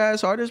bigger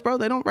ass artists, bro,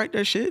 they don't write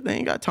their shit. They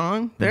ain't got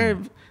time.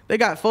 They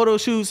got photo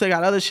shoots. They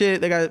got other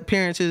shit. They got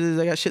appearances.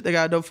 They got shit. They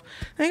got.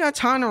 They ain't got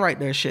time to write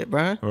their shit,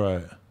 bro.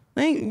 Right.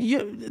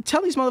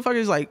 Tell these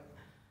motherfuckers like,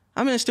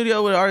 I'm in the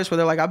studio with artists where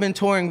they're like, I've been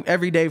touring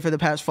every day for the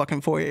past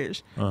fucking 4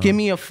 years. Give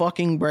me a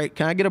fucking break.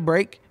 Can I get a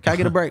break? Can I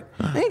get a break?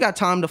 They ain't got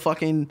time to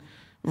fucking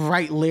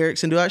write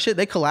lyrics and do that shit.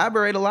 They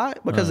collaborate a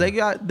lot because they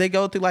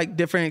go through like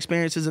different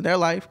experiences in their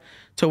life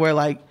to where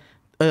like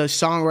a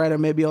songwriter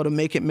may be able to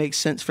make it make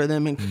sense for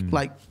them and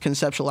like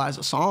conceptualize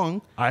a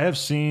song. I have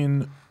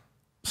seen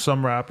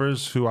some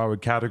rappers who I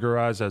would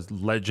categorize as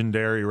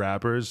legendary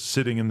rappers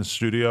sitting in the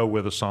studio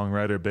with a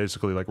songwriter,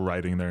 basically like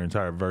writing their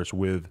entire verse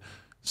with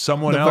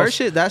someone else. The verse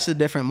shit, that's a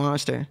different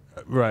monster.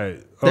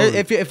 Right.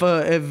 If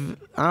I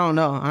don't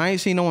know, I ain't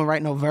seen no one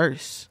write no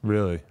verse.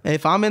 Really?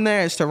 If I'm in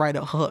there, it's to write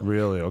a hook.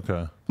 Really?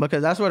 Okay.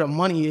 Because that's where the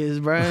money is,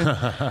 bro.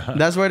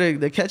 That's where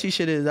the catchy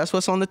shit is. That's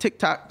what's on the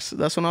TikToks.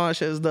 That's when all that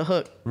shit is the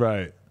hook.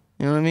 Right.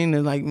 You know what I mean?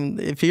 And like,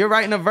 if you're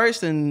writing a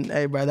verse, then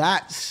hey, bro,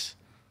 that's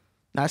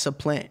a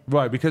plant.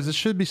 Right, because it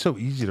should be so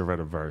easy to write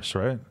a verse,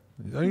 right?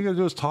 All you gotta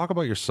do is talk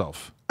about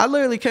yourself. I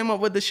literally came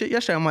up with this shit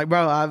yesterday. I'm like,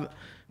 bro,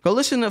 go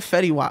listen to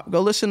Fetty Wap. Go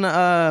listen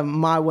to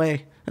My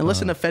Way and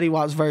listen to Fetty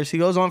Wap's verse. He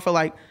goes on for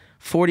like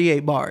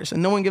 48 bars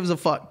and no one gives a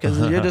fuck because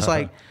you're just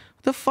like,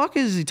 what the fuck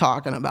is he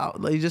talking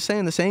about? Like, he's just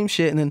saying the same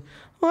shit and then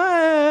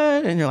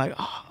what? And you're like,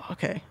 oh,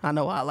 okay, I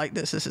know why I like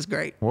this. This is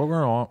great. What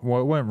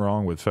went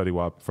wrong with Fetty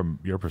Wap from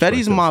your perspective?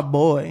 Fetty's my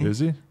boy. Is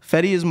he?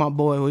 Fetty is my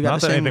boy. We got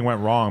Not the that same. anything went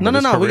wrong.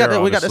 No. We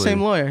got the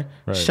same lawyer.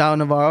 Right. Shout out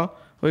Navarro.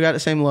 We got the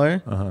same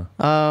lawyer.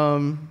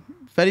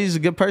 Fetty's a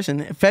good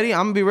person. Fetty,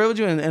 I'm gonna be real with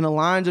you. In the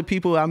lines of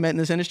people I met in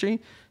this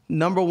industry,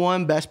 number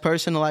one best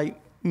person to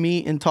like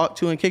meet and talk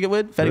to and kick it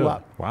with, Fetty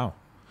Wap. Wow.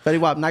 Fetty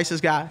Wap,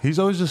 nicest guy. He's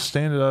always just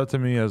standing out to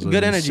me as an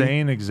good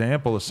insane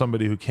example of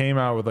somebody who came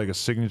out with like a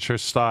signature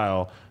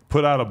style,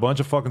 put out a bunch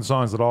of fucking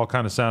songs that all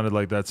kind of sounded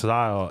like that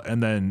style,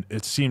 and then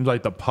it seemed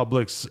like the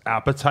public's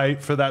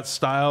appetite for that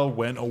style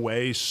went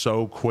away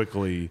so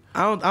quickly.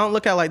 I don't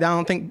look at it like that. I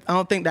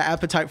don't think the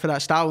appetite for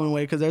that style went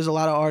away because there's a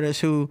lot of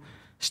artists who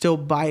still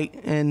bite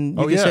and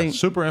you can say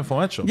super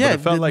influential. Yeah, but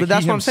it felt like but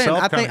that's he what I'm saying.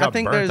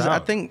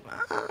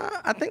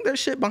 I think there's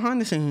shit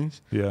behind the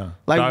scenes. Yeah,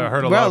 like I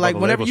heard a lot like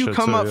about whenever you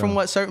come up too, from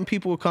what certain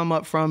people come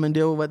up from and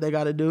deal with what they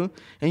got to do,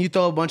 and you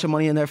throw a bunch of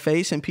money in their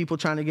face and people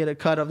trying to get a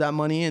cut of that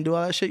money and do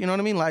all that shit. You know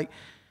what I mean? Like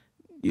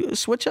you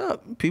switch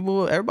up.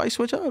 Everybody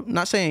switch up.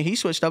 Not saying he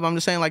switched up. I'm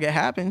just saying like it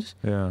happens.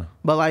 Yeah.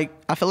 But like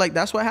I feel like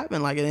that's what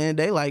happened. Like at the end of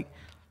the day, like.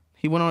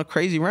 He went on a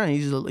crazy run.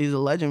 He's a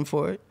legend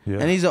for it. Yeah.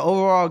 And he's an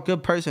overall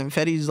good person.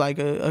 Fetty's like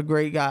a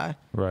great guy.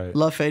 Right.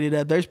 Love Fetty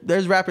to death.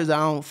 There's rappers that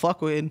I don't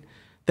fuck with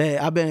that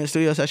I've been in a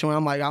studio session where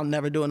I'm like, I'll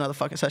never do another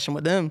fucking session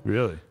with them.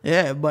 Really?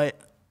 Yeah, but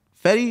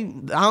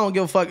Fetty, I don't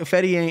give a fuck if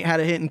Fetty ain't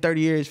had a hit in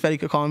 30 years. Fetty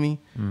could call me.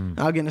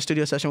 I'll get in a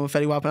studio session with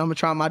Fetty Wap and I'm gonna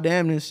try my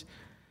damnness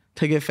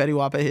to get Fetty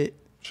Wap a hit.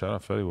 Shout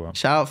out Fetty Wap.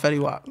 Shout out Fetty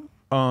Wap.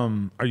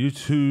 Are you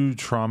too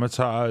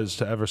traumatized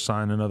to ever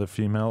sign another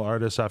female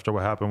artist after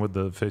what happened with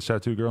the face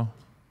tattoo girl?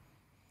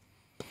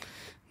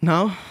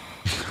 No.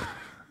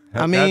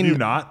 Have you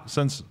not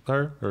since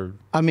her? Or?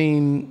 I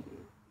mean,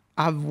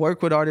 I've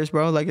worked with artists,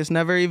 bro. Like, it's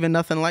never even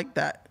nothing like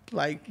that.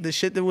 Like, the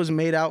shit that was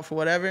made out for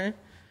whatever,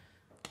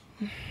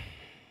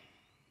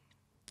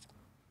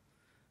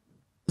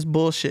 it's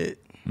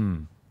bullshit.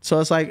 So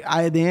it's like,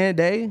 at the end of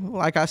the day,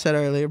 like I said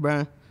earlier,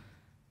 bro,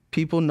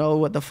 people know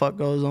what the fuck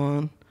goes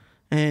on.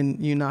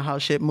 And you know how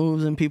shit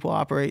moves and people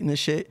operate in this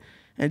shit.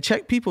 And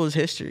check people's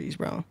histories,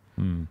 bro.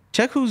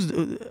 Check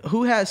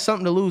who has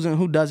something to lose and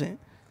who doesn't.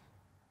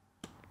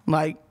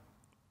 Like,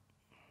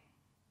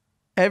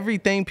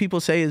 everything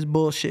people say is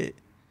bullshit.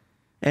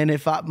 And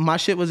if my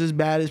shit was as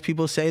bad as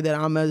people say that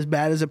I'm as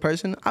bad as a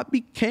person, I'd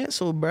be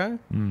canceled, bruh.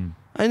 In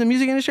the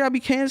music industry, I'd be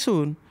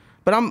canceled.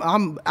 But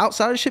I'm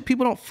outside of shit,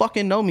 people don't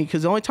fucking know me.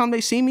 Because the only time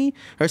they see me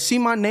or see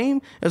my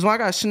name is when I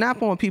got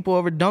snap on people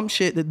over dumb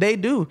shit that they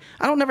do.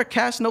 I don't never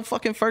cast no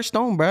fucking first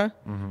stone, bruh.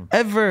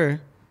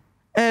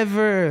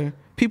 Ever.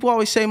 People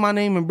always say my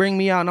name and bring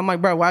me out. And I'm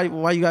like, bro,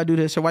 why you gotta do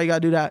this or why you gotta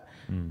do that?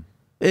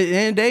 At the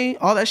end of the day,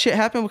 all that shit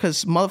happened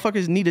because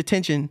motherfuckers need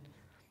attention.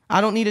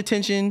 I don't need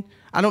attention.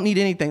 I don't need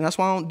anything. That's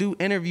why I don't do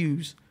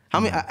interviews.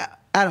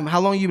 Adam,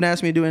 how long you been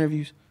asking me to do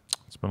interviews?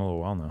 It's been a little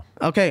while now.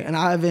 Okay, and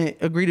I haven't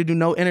agreed to do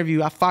no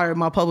interview. I fired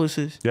my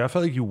publicist. Yeah, I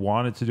felt like you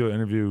wanted to do an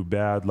interview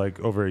bad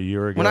like over a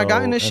year ago. When I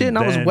got in this shit and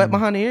I was wet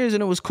behind the ears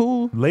and it was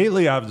cool.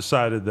 Lately, I've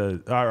decided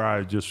that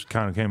I just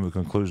kind of came to the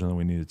conclusion that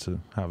we needed to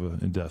have an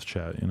in-depth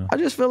chat, you know? I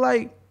just feel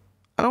like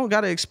I don't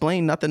got to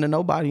explain nothing to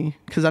nobody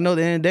because I know at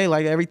the end of the day,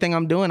 like everything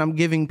I'm doing, I'm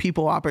giving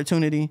people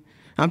opportunity.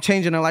 I'm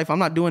changing their life. I'm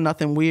not doing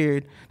nothing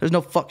weird. There's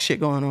no fuck shit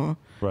going on.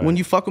 Right. When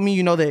you fuck with me,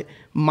 you know that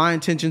my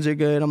intentions are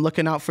good. I'm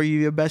looking out for you,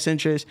 your best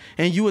interest.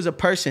 And you as a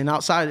person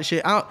outside of the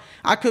shit.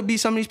 I could be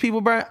some of these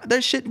people, bro.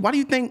 There's shit. Why do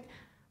you think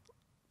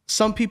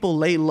some people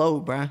lay low,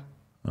 bro?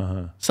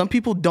 Some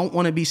people don't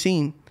want to be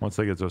seen. Once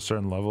they get to a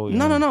certain level.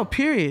 No,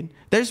 period.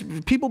 There's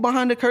people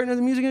behind the curtain of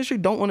the music industry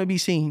don't want to be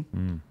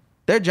seen.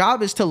 Their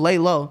job is to lay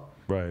low.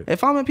 Right.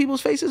 If I'm in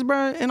people's faces,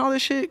 bro, and all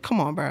this shit, come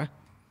on, bro.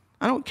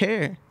 I don't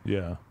care.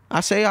 Yeah. I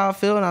say how I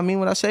feel and I mean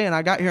what I say, and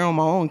I got here on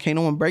my own. Can't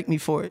no one break me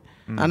for it.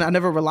 And I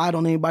never relied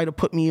on anybody to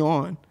put me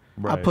on.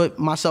 Right. I put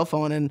myself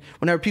on. And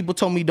whenever people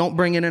told me don't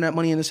bring internet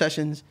money in the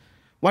sessions,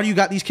 why do you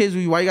got these kids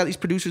with you? Why you got these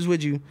producers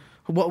with you?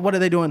 What are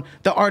they doing?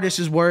 The artist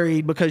is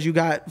worried because you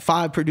got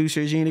 5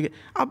 producers.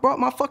 I brought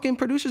my fucking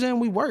producers in.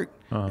 We worked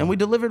and we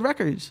delivered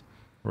records.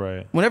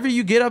 Right. Whenever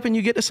you get up and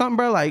you get to something,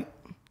 bro, like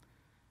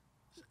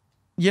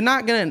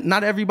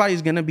not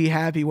everybody's gonna be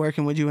happy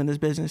working with you in this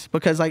business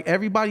because like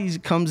everybody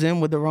comes in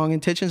with the wrong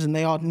intentions and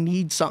they all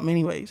need something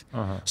anyways.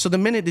 So the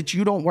minute that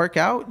you don't work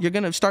out, you're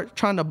gonna start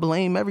trying to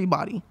blame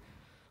everybody.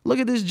 Look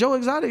at this Joe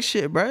Exotic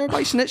shit, bro.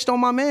 Everybody snitched on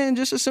my man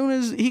just as soon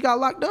as he got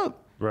locked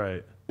up.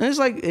 Right. And it's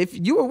like, if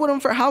you were with him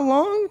for how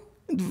long?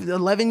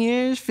 11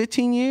 years,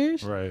 15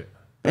 years? Right.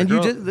 And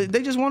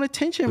they just want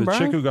attention, bro. The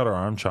chick who got her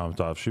arm chopped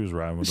off, she was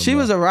riding with him. She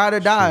was a ride or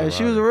die.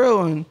 She was a real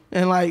one.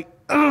 And like,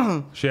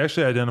 she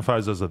actually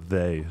identifies as a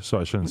they, so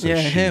I shouldn't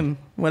say she. Him,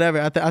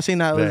 whatever. I seen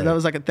that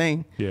was like a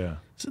thing. Yeah.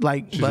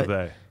 Like, she's a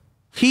they.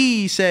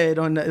 He said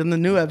in the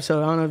new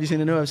episode, I don't know if you've seen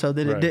the new episode,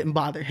 that it didn't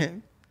bother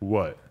him.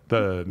 What?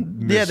 The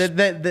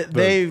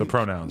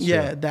pronouns.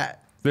 Yeah, that.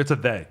 It's a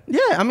they. Yeah,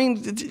 I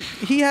mean,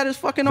 he had his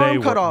fucking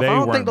arm cut off. I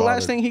don't think the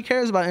last thing he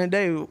cares about in the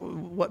day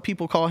what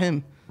people call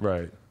him.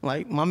 Right.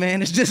 Like, my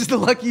man is just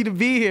lucky to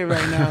be here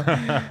right now.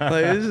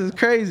 Like, this is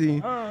crazy.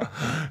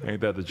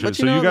 Ain't that the truth?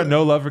 So you got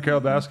no love for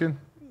Carole Baskin?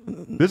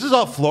 This is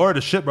all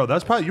Florida shit, bro.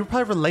 You're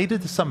probably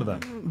related to some of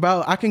them.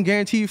 Bro, I can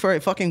guarantee you for a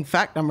fucking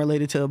fact I'm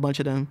related to a bunch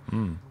of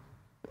them.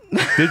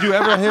 Did you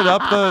ever hit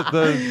up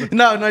the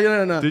No.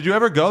 Did you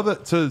ever go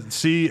to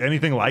see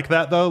anything like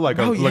that though? Like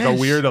a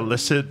weird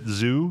illicit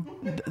zoo?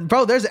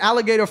 Bro, there's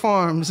alligator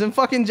farms in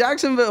fucking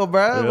Jacksonville,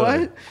 bro. Really?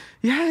 What?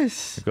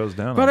 Yes. It goes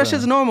down. Bro, that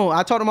shit's normal.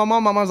 I told my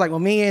mom was like, well,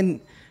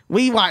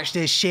 we watch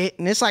this shit,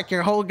 and it's like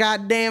your whole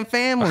goddamn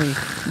family.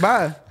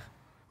 Bro.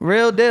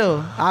 Real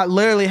deal. I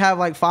literally have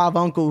like 5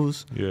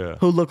 uncles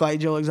who look like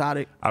Joe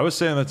Exotic. I was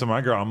saying that to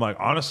my girl. I'm like,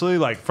 honestly,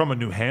 like from a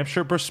New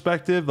Hampshire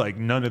perspective, like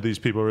none of these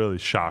people really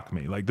shock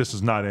me. Like this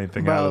is not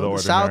anything out of the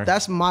ordinary. South,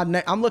 that's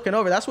I'm looking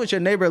over. That's what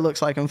your neighbor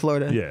looks like in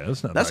Florida. Yeah,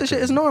 it's not. That's the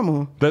shit. It's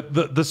normal.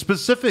 The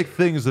specific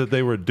things that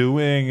they were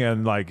doing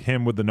and like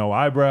him with the no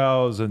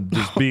eyebrows and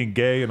just being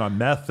gay and on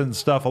meth and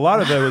stuff. A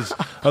lot of it was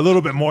a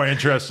little bit more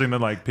interesting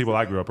than like people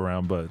I grew up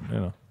around. But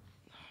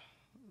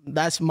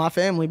that's my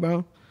family,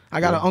 bro. I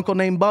got an uncle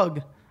named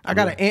Bug. I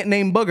got an aunt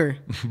named Booger.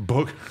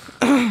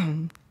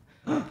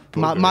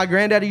 My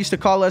granddaddy used to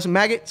call us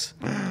maggots.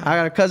 I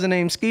got a cousin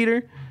named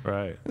Skeeter.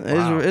 Right.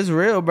 It's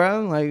real,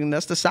 bro. Like,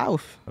 that's the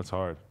South. That's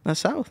hard. That's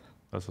South.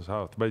 That's the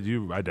South. But do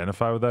you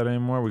identify with that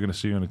anymore? We're going to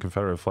see you in a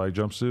Confederate flag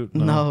jumpsuit?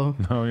 No.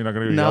 No, you're not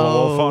going to go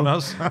yellow wolf on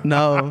us?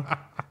 No.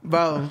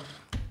 Bro,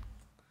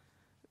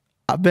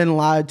 I've been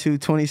lied to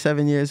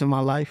 27 years of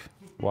my life.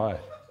 Why?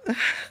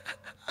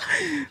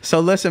 So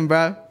listen,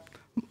 bro.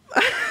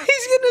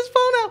 He's getting his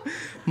phone out.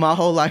 My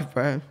whole life,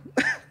 bro.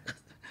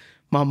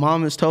 My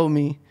mom has told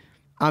me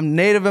I'm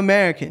Native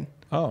American.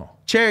 Oh.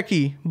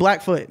 Cherokee,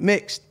 Blackfoot,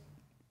 mixed.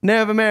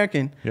 Native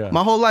American. Yeah.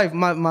 My whole life,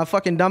 my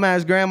fucking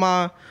dumbass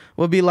grandma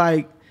would be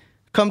like,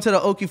 come to the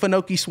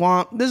Okefenokee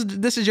swamp.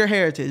 This is your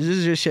heritage. This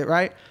is your shit,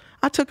 right?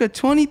 I took a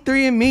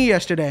 23andMe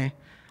yesterday.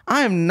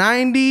 I am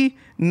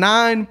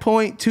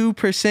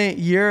 99.2%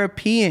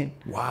 European.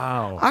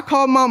 Wow. I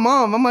called my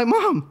mom. I'm like,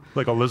 Mom.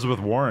 Like Elizabeth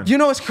Warren. You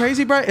know what's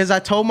crazy, bro? Is I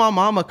told my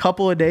mom a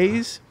couple of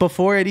days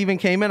before it even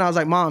came in. I was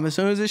like, Mom, as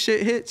soon as this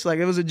shit hits, like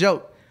it was a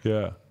joke.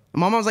 Yeah.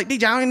 My mom was like,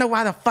 DJ, I don't even know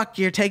why the fuck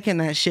you're taking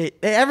that shit.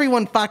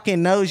 Everyone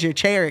fucking knows you're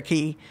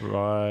Cherokee.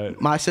 Right.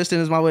 My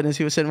assistant is my witness.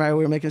 He was sitting right where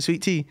we were making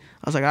sweet tea.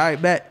 I was like, all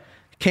right, bet.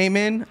 Came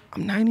in,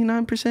 I'm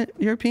 99%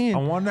 European. I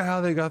wonder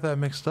how they got that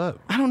mixed up.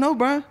 I don't know,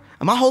 bro.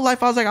 My whole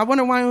life, I was like, I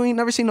wonder why we ain't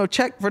never seen no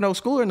check for no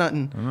school or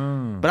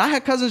nothing. But I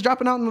had cousins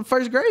dropping out in the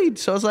 1st grade.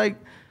 So it's like,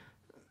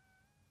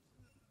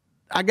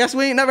 I guess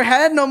we ain't never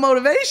had no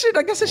motivation.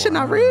 I guess this shit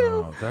not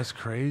real. That's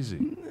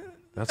crazy.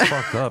 That's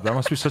fucked up. That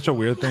must be such a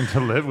weird thing to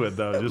live with,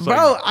 though. Just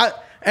bro,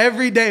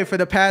 every day for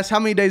the past, how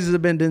many days has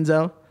it been,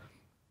 Denzel? At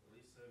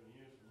least 7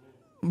 years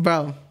for me.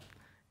 Bro,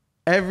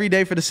 every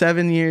day for the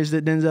 7 years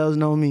that Denzel's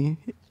known me.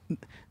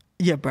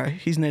 Yeah, bro,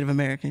 he's Native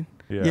American.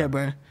 Yeah,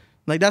 bro.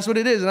 Like, that's what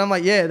it is. And I'm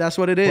like, yeah, that's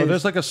what it is. Well,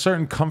 there's like a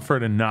certain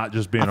comfort in not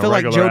just being a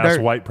regular ass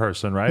white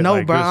person, right? No,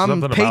 like, bro,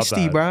 I'm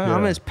pasty, bro. Yeah.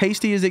 I'm as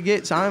pasty as it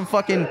gets. I am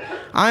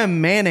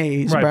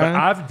mayonnaise, right, bro. But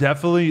I've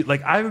definitely,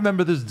 like, I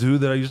remember this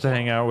dude that I used to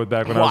hang out with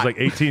back when I was like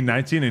 18,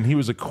 19, and he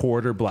was a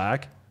quarter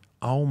black.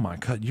 Oh my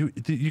God, you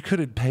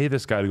couldn't pay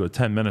this guy to go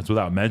 10 minutes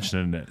without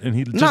mentioning it. And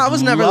he just I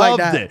was never like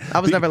that.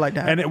 I was never like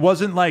that. And it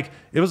was like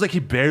he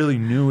barely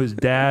knew his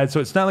dad. So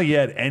it's not like he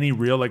had any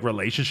real like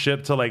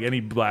relationship to like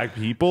any black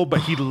people, but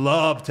he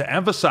loved to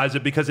emphasize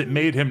it because it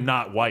made him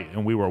not white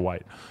and we were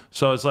white.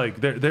 So it's like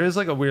there is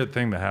like a weird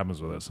thing that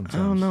happens with us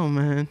sometimes. I don't know,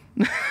 man.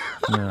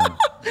 Yeah.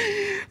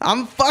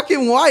 I'm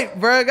fucking white,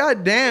 bro.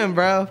 God damn,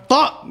 bro.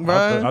 Fuck,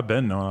 bro. I've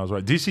been knowing I was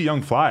white. DC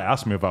Young Fly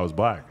asked me if I was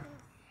black.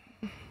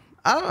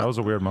 That was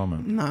a weird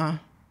moment. Nah.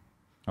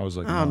 I was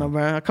like, I don't know,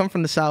 bro. I come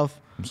from the South.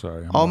 I'm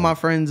sorry. All my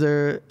friends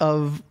are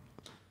of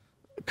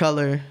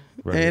color.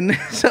 Right. And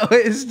so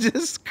it's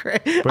just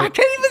crazy. I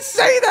can't even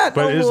say that.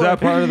 But no is more.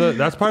 that part of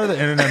that's part of the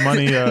internet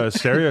money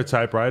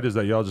stereotype, right? Is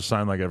that y'all just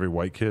sign like every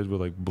white kid with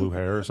like blue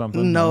hair or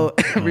something? No,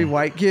 every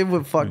white kid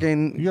with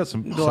fucking you got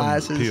some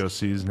glasses.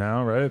 POCs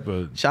now, right?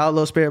 But shout out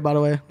Lil Spirit, by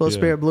the way. Lil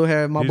Spirit, blue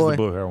hair, my boy. He's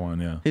the blue hair one,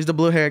 yeah. He's the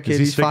blue hair kid. Is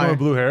he He's sticking fire. with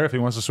blue hair if he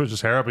wants to switch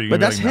his hair up? But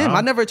that's him. Nah?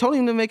 I never told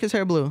him to make his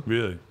hair blue.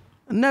 Really?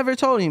 I never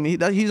told him.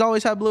 He's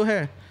always had blue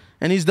hair.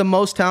 And he's the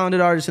most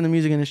talented artist in the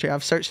music industry.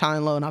 I've searched high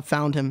and low and I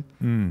found him.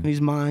 And he's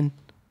mine.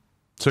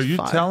 So you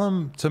tell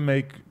him to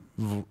make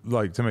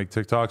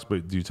TikToks,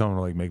 but do you tell him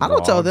to like make? I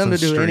don't tell them to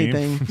do stream?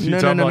 anything. You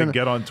tell him to like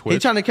get on Twitch.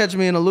 He's trying to catch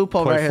me in a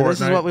loophole right here. Fortnite.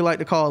 This is what we like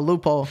to call a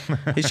loophole.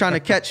 He's trying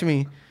to catch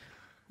me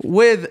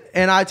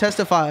and I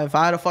testify. If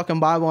I had a fucking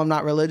Bible, I'm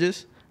not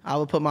religious. I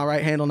would put my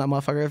right hand on that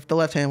motherfucker. If the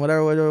left hand,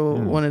 whatever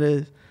one it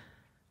is.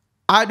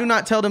 I do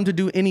not tell them to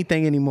do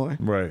anything anymore.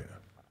 Right.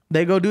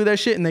 They go do their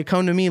shit and they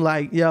come to me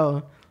like,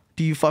 yo,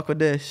 do you fuck with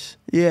this?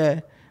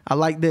 Yeah. I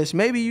like this.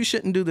 Maybe you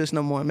shouldn't do this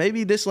no more.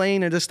 Maybe this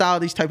lane or the style,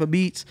 these type of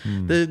beats,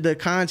 the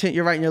content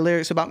you're writing your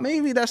lyrics about,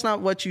 maybe that's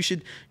not what you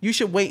should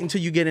wait until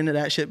you get into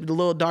that shit, a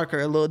little darker,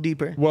 a little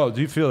deeper. Well,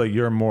 do you feel like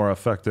you're more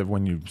effective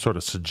when you sort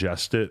of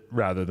suggest it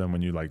rather than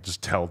when you like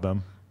just tell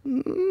them?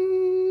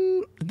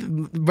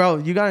 Bro,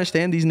 you gotta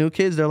understand these new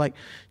kids, they're like,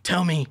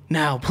 tell me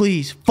now,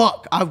 please,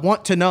 fuck, I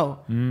want to know.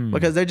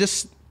 Because they're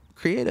just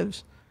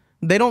creatives.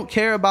 They don't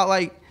care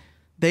about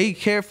they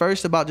care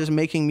first about just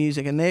making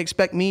music and they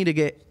expect me to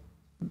get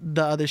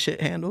the other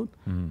shit handled.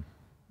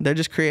 They're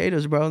just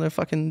creators, bro. They're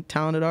fucking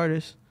talented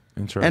artists.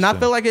 Interesting. And I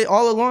feel like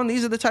all along,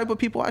 these are the type of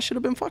people I should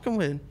have been fucking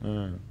with.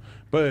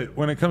 But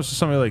when it comes to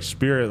somebody like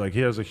Spirit, like he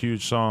has a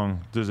huge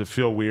song, does it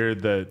feel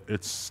weird that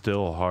it's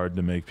still hard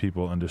to make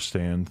people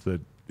understand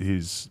that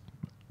he's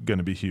going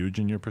to be huge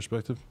in your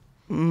perspective?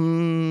 Because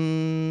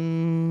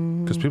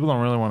people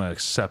don't really want to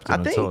accept it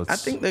until it's... I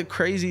think the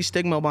crazy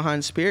stigma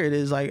behind Spirit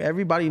is like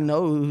everybody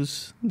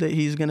knows that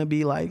he's going to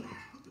be like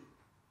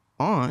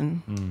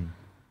on.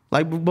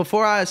 Like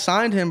before I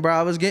signed him,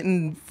 bro, he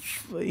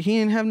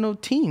didn't have no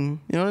team.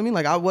 You know what I mean?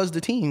 Like I was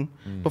the team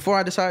before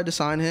I decided to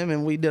sign him,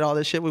 and we did all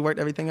this shit. We worked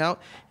everything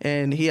out,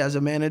 and he has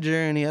a manager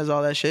and he has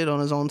all that shit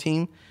on his own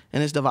team,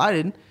 and it's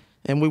divided,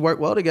 and we work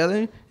well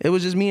together. It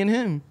was just me and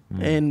him.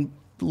 And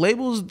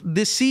labels,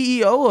 the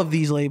CEO of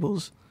these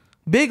labels,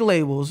 big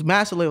labels,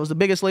 massive labels, the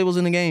biggest labels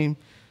in the game,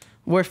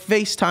 were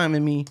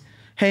FaceTiming me.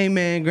 Hey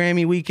man,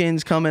 Grammy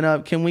weekend's coming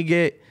up. Can we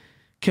get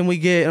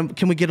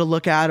a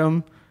look at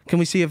him? Can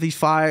we see if he's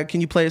fired?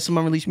 Can you play some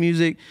unreleased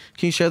music?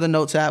 Can you share the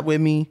notes app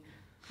with me?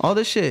 All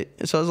this shit.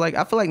 And so it's like,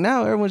 I feel like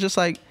now everyone's just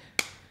like,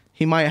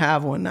 he might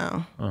have one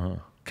now.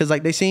 Cause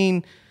like they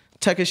seen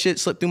Tecca shit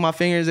slip through my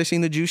fingers. They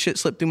seen the Juice shit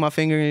slip through my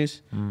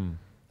fingers.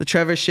 The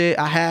Trevor shit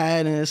I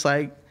had, and it's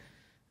like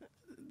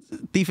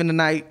thief in the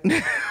night.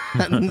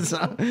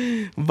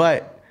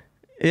 But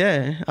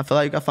yeah, I feel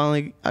like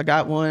I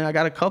got one. I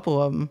got a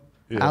couple of them.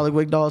 Yeah. Alec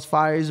Wigdall's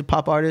fire. He's a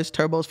pop artist.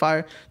 Turbo's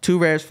fire. Too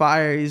Rare's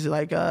fire. He's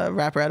like a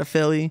rapper out of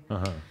Philly.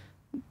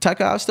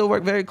 Tecca, I still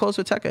work very close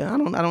with Tecca.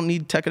 I don't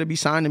need Tecca to be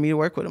signed to me to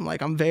work with him.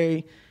 Like I'm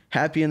very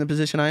happy in the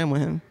position I am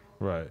with him.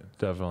 Right,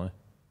 definitely.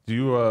 Do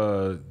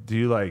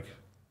you like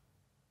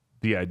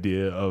the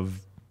idea of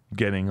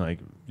getting like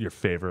your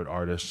favorite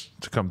artists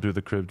to come through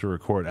the crib to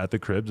record at the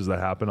crib? Does that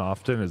happen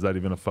often? Is that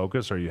even a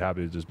focus? Or are you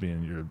happy to just be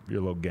in your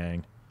little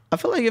gang? I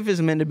feel like if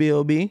it's meant to be,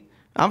 it'll be.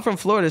 I'm from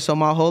Florida, so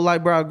my whole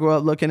life, bro, I grew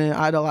up looking and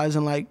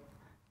idolizing like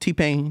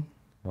T-Pain.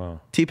 Wow.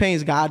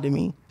 T-Pain's God to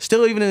me.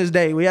 Still, even in this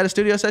day, we had a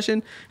studio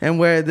session and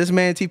where this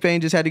man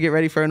T-Pain just had to get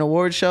ready for an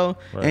award show,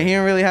 and he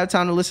didn't really have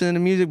time to listen to the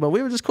music, but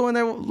we were just cool in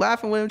there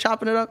laughing with him,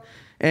 chopping it up.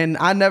 And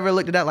I never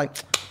looked at that like,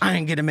 I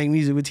ain't get to make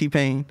music with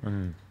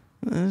T-Pain.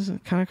 It's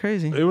kind of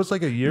crazy. It was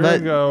like a year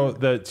ago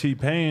that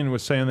T-Pain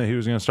was saying that he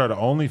was going to start an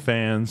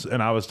OnlyFans,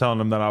 and I was telling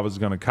him that I was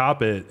going to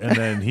cop it, and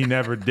then he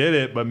never did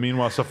it. But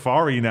meanwhile,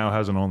 Safari now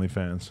has an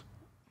OnlyFans,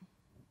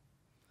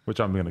 which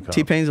I'm going to cop.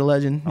 T-Pain's a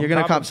legend. You're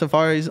going to cop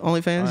Safari's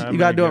OnlyFans? You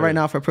got to do it right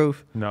now for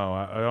proof. No,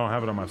 I don't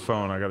have it on my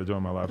phone. I got to do it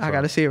on my laptop. I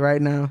got to see it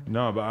right now.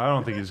 No, but I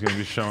don't think he's going to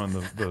be showing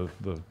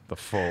the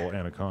full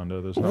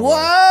anaconda. There's no way.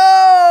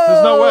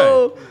 There's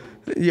no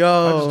way.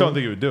 Yo. I just don't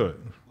think he would do it.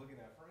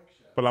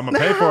 But I'm going to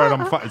pay for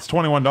it. It's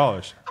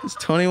 $21. It's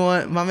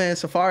 $21. My man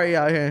Safari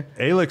out here.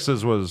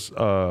 Alex's was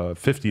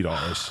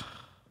 $50.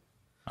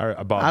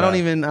 I bought that. I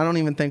don't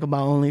even think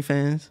about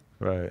OnlyFans.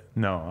 Right.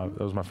 No,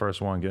 that was my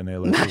first one getting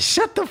Alex. Nah,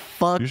 shut the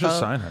fuck up. You should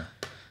sign her.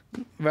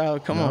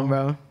 Bro, come on,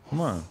 bro.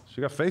 Come on. She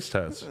got face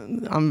tats.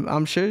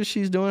 I'm sure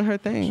she's doing her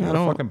thing. She got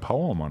a fucking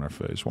poem on her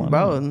face. Why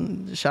bro,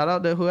 not? Shout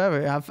out to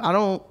whoever. I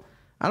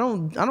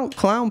don't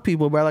clown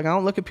people, bro. Like I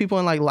don't look at people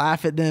and like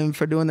laugh at them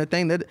for doing their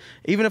thing. That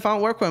even if I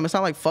don't work with them, it's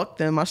not like fuck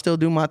them. I still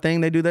do my thing.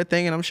 They do their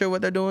thing, and I'm sure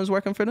what they're doing is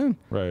working for them.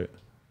 Right.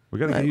 We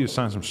gotta get you to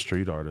sign some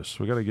street artists.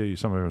 We gotta get you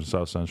somebody from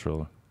South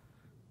Central.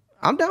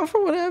 I'm down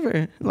for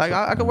whatever. Like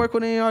I could work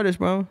with any artist,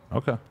 bro.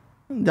 Okay.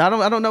 I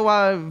don't know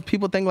why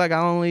people think like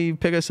I only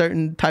pick a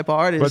certain type of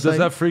artist. But does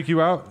that freak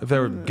you out if they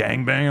were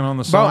gangbanging on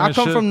the song? Bro, I and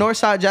come shit? from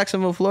Northside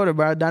Jacksonville, Florida,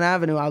 bro. Dunn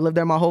Avenue. I lived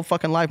there my whole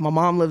fucking life. My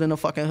mom lived in the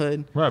fucking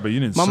hood. Right, but you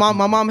didn't. My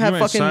mom had you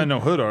ain't fucking signed no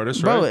hood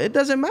artist, bro. right? It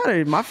doesn't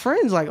matter. My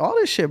friends like all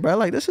this shit, bro.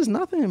 Like this is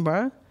nothing,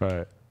 bro.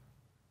 Right.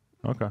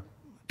 Okay.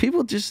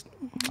 People just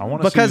I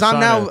want to because see you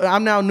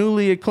I'm now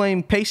newly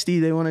acclaimed pasty.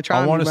 They want to try.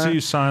 I want to me, see bro.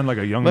 you sign like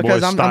a young because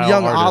boy I'm style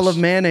young artist. olive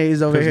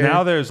mayonnaise over here.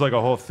 Now there's like a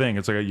whole thing.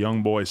 It's like a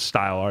young boy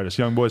style artist.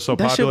 Young boy's so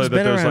That shit popular was that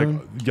been there's around.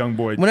 like young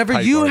boy. Whenever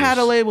type you had a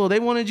artists. label, they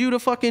wanted you to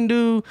fucking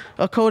do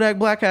a Kodak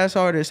Black ass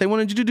artist. They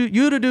wanted you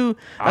to do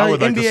I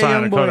would like NBA to sign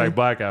young a boy. Kodak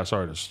Black ass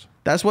artist.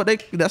 That's what they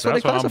what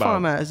I'm classify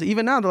them as.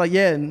 Even now, they're like,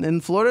 yeah,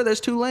 in Florida, there's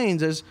 2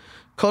 lanes. There's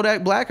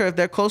Kodak Black, or if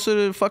they're closer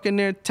to fucking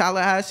near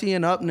Tallahassee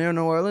and up near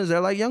New Orleans,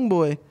 they're like young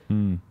boy.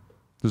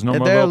 There's no If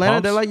more they're Lil Atlanta,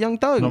 Pumps. they're like young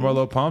thug. No more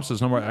Lil Pumps.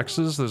 There's no more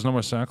X's. There's no more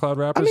SoundCloud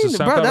rappers. I mean, Is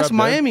bro, SoundCloud that's rap dead?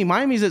 Miami.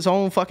 Miami's its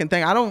own fucking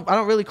thing. I don't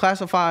really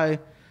classify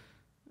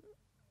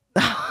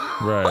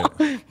Right.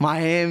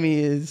 Miami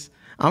is.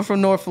 I'm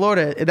from North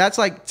Florida. That's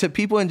like to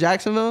people in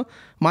Jacksonville.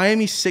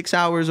 Miami's 6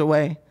 hours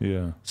away.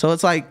 Yeah. So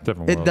it's like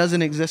Different it world.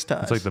 doesn't exist to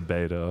us. It's like the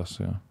Bay to us.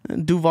 Yeah.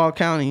 Duval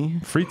County,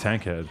 Free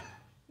Tankhead.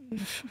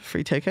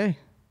 free TK.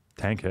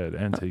 Tankhead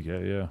and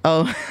TK. Yeah.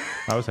 Oh,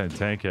 I was saying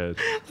Tankhead.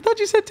 I thought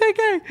you said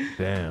TK.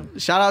 Damn.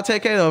 Shout out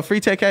TK though, free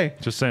TK.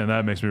 Just saying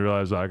that makes me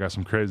realize that I got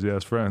some crazy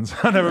ass friends.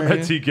 I never met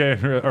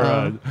TK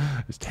or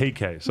it's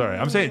TK. Sorry,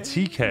 I'm saying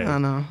TK. I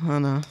know.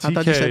 I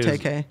thought you said is-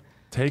 TK.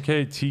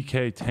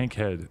 TK,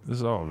 Tankhead. This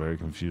is all very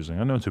confusing.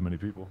 I know too many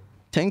people.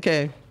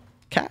 10K.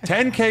 Cash.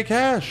 10K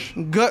Cash.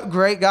 Good,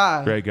 great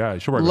guy. Great guy. You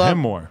should work Love- with him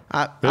more.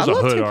 I There's a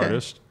love hood 10K.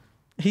 artist.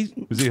 He's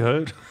Is he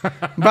hood?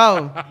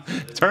 bro.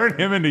 Turn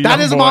him into That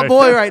young is boy. my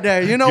boy right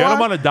there. You know Get what?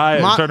 him on a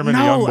diet and turn him into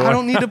young boy. I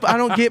don't need to. I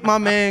don't get my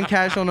man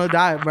Cash on no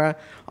diet, bro.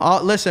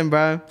 Listen,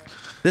 bro.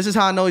 This is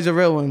how I know he's a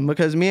real one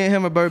because me and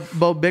him are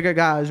both bigger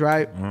guys,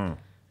 right? And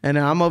then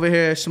I'm over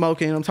here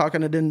smoking. I'm talking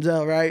to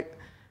Denzel, right?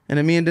 And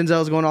then me and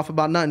Denzel's going off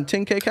about nothing.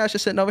 10K Cash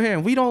is sitting over here,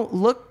 and we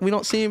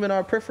don't see him in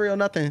our periphery or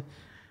nothing.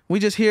 We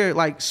just hear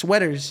like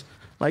sweaters,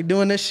 like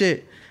doing this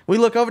shit. We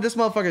look over this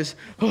motherfucker's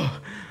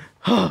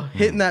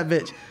hitting that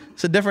bitch.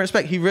 It's a different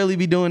respect. He really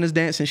be doing his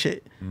dancing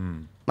shit.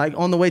 Like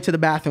on the way to the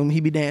bathroom, he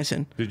be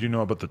dancing. Did you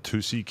know about the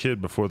Tootsie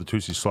Kid before the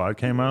Tootsie Slide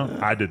came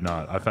out? I did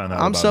not. I found out.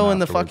 I'm about so him in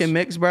the afterwards. fucking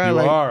mix, bro. You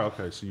like, are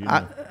okay. So you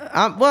know.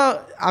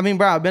 Well, I mean,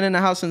 bro, I've been in the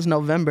house since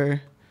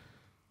November.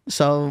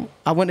 So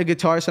I went to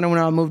Guitar Center when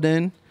I moved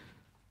in.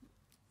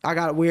 I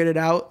got weirded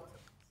out.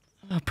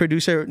 A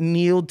producer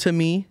kneeled to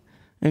me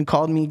and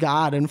called me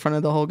God in front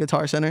of the whole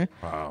Guitar Center.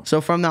 Wow.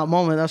 So from that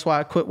moment, that's why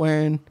I quit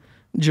wearing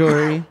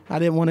jewelry. I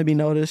didn't want to be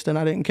noticed and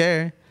I didn't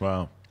care.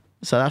 Wow.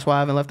 So that's why I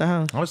haven't left the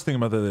house. I was thinking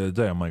about that the other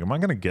day. I'm like, am I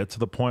going to get to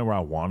the point where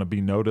I want to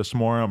be noticed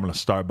more? I'm going to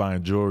start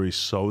buying jewelry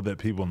so that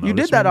people notice You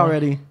did that me more?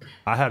 already.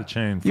 I had a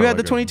chain. For You had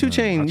like the 22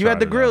 chain. You had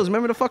the grills.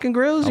 Remember the fucking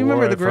grills? You I wore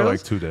remember the it for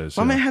grills? like 2 days.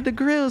 My yeah. man had the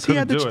grills. He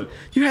had Couldn't the. do it.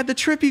 You had the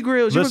trippy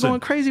grills. You Listen, were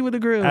going crazy with the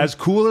grills. As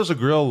cool as a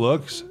grill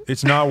looks,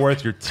 it's not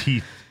worth your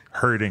teeth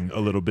hurting a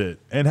little bit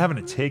and having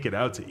to take it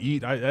out to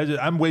eat.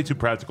 I'm way too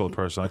practical a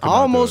person. I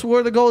almost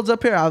wore the golds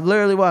up here. I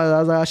literally was. I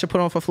was like, I should put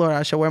on for Florida.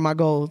 I should wear my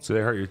golds. Do they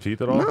hurt your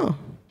teeth at all? No,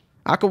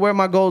 I could wear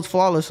my golds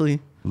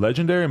flawlessly.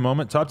 Legendary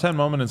moment, top 10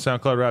 moment in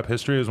SoundCloud rap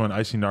history is when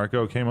Icy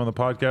Narco came on the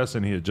podcast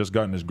and he had just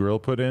gotten his grill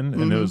put in,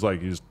 and it was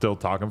like he was still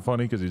talking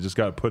funny because he just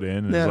got put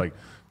in, and it was like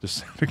just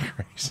sounded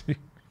crazy.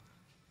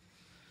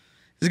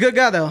 He's a good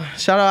guy though.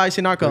 Shout out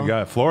Icy Narco. Good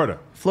guy, Florida.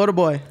 Florida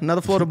boy,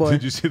 another Florida boy.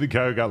 Did you see the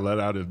guy who got let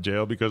out of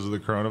jail because of the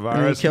coronavirus?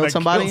 And he killed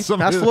somebody.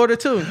 That's Florida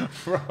too.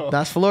 Bro.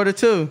 That's Florida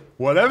too.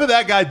 Whatever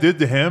that guy did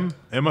to him,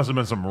 it must have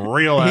been some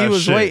real ass shit. He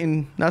was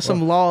waiting. That's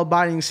some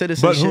law-abiding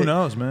citizen But shit. who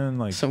knows, man?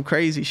 Like Some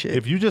crazy shit.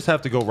 if you just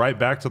have to go right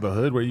back to the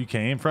hood where you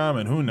came from,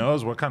 and who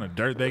knows what kind of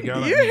dirt they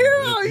got. You hear?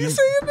 Are you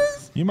seeing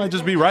this? You might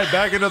just be right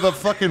back into the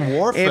fucking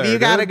warfare. If you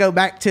gotta dude. go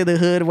back to the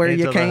hood where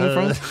Into you the came hood.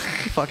 from,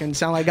 you fucking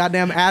sound like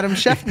goddamn Adam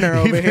Scheffner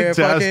over Even here.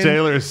 Taz Fucking.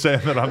 Taylor is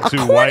saying that I'm too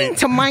According white.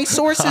 to my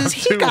sources,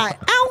 he too got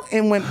out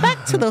and went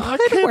back to the I hood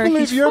can't where believe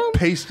he's your from.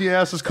 pasty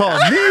ass is calling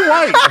me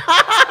white.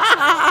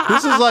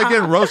 This is like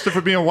getting roasted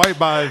for being white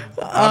by. I'm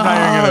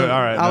not even gonna.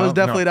 All right, I was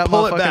definitely that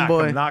pull it motherfucking back.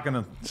 boy. I'm not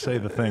gonna say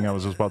the thing I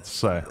was just about to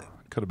say.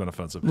 Could have been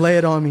offensive. Lay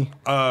it on me.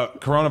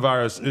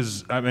 Coronavirus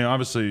is. I mean,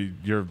 obviously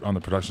you're on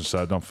the production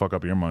side. Don't fuck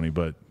up your money,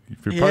 but you're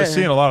probably Yeah.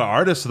 seeing a lot of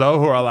artists though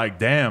who are like,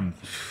 damn,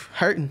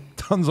 Hurting.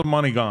 tons of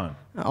money gone.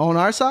 On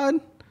our side,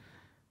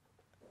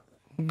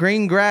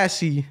 green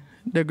grassy,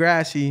 the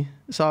grassy.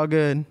 It's all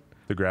good.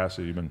 The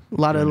grassy, you've been A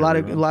lot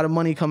of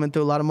money coming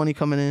through. A lot of money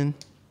coming in.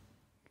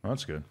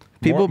 That's good.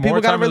 People more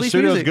gotta time in the release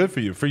studio is music. good for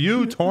you. For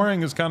you,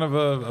 touring is kind of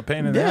a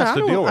pain in the Yeah, ass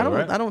to deal with,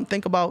 right? I don't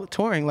think about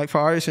touring. Like for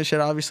artists and shit,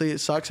 obviously it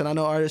sucks. And I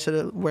know artists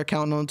that we're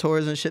counting on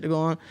tours and shit to go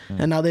on,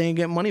 and now they ain't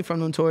getting money from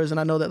them tours. And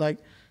I know that like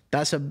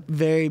that's a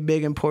very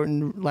big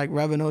important like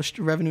revenue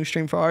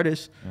stream for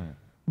artists.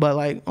 But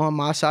like on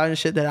my side and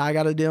shit that I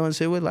got to deal and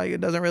sit with, like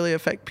it doesn't really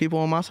affect people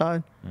on my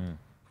side.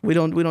 We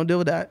don't deal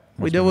with that.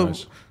 We deal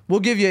with. We'll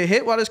give you a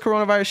hit while this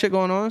coronavirus shit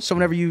going on. So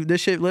whenever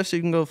this shit lifts,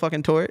 you can go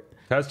fucking tour it.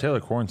 Taz Taylor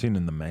quarantined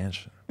in the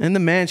mansion. In the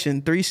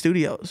mansion, 3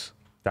 studios.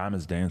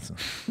 Diamonds dancing.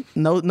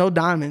 No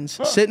diamonds.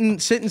 Sitting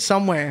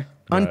somewhere.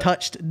 Right.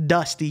 Untouched,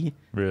 dusty.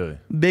 Really?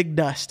 Big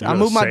dust. I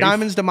moved my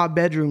diamonds to my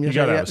bedroom. You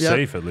gotta have a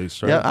safe at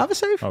least, right? Yeah, I have a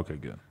safe. Okay,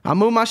 good. I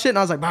moved my shit and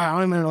I was like, I don't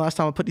even remember the last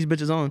time I put these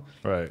bitches on.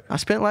 Right. I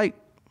spent like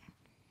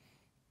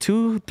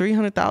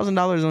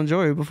 $200,000-$300,000 on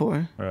jewelry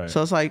before. Right.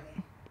 So it's like,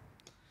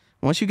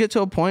 once you get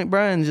to a point,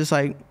 bro, and just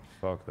like,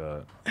 fuck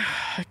that.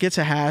 It gets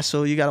a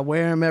hassle. You gotta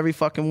wear them every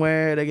fucking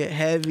wear. They get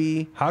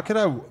heavy. How could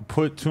I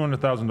put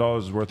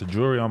 $200,000 worth of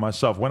jewelry on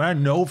myself when I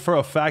know for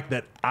a fact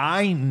that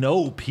I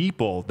know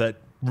people that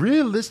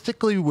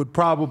realistically would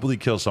probably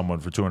kill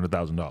someone for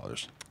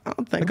 $200,000? I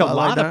don't think like about a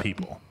lot like of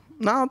people.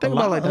 No, I don't think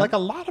about like that. Like a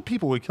lot of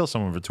people would kill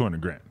someone for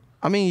 $200,000.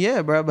 I mean,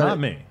 yeah, bro, but not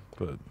me,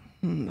 but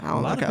I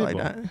don't look at it like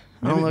that.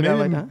 I don't look at it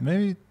like that.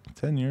 Maybe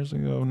 10 years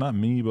ago, not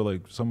me, but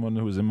like someone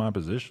who was in my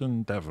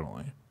position,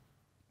 definitely.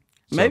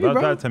 So maybe,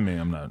 bro. That to me, I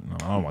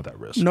don't want that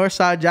risk.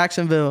 Northside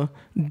Jacksonville,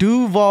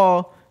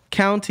 Duval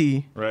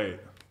County. Right.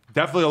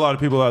 Definitely a lot of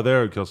people out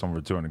there would kill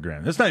someone for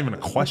 $200,000. It's not even a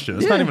question.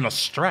 It's not even a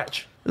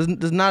stretch.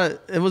 There's not.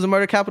 It was a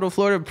murder capital of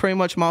Florida pretty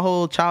much my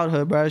whole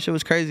childhood, bro. Shit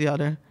was crazy out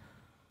there.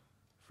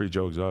 Free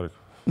Joe Exotic.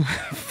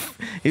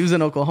 He was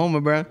in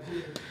Oklahoma, bro.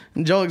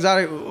 And Joe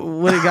Exotic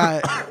would have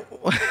got.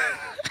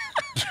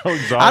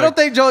 I don't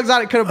think Joe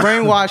Exotic could have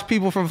brainwashed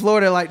people from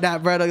Florida like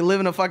that, bro. Like live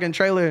in a fucking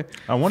trailer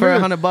for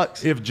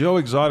 $100. If Joe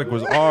Exotic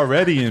was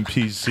already in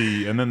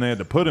PC and then they had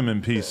to put him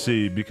in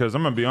PC, because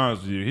I'm gonna be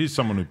honest with you, he's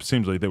someone who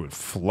seems like they would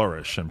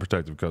flourish in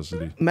protective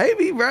custody.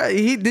 Maybe, bro.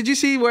 Did you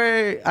see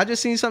where I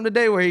just seen something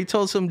today where he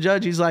told some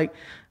judge, he's like,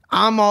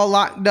 I'm all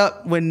locked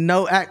up with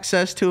no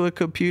access to a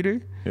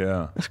computer.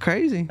 Yeah. That's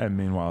crazy. And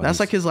meanwhile, that's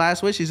like his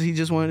last wishes. He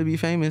just wanted to be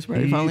famous, bro.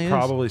 He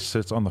probably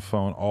sits on the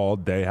phone all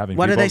day having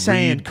what people are they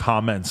saying? Read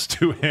comments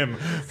to him.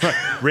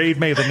 Read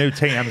me the new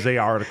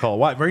TMZ article.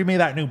 What? Read me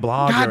that new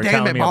blog. God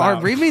damn it,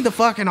 Barb. Read me the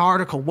fucking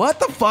article.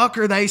 What the fuck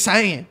are they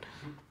saying?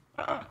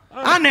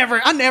 I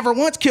never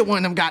once killed one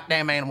of them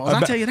goddamn animals.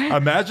 I'll tell you that.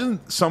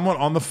 Imagine someone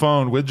on the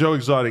phone with Joe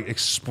Exotic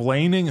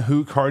explaining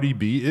who Cardi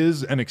B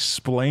is and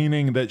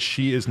explaining that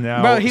she is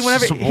now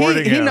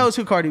supporting him. He knows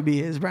who Cardi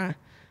B is, bro.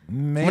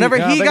 Maybe. Whenever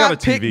he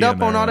got picked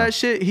up on all that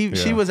shit,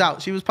 she was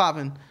out. She was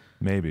popping.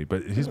 Maybe,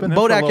 but he's been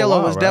Bodak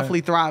Yellow was definitely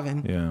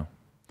thriving. Yeah.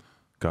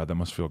 God, that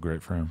must feel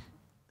great for him.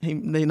 He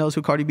knows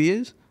who Cardi B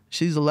is.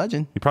 She's a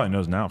legend. He probably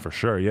knows now for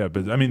sure. Yeah,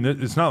 but I mean,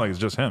 it's not like it's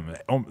just him.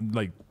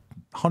 Like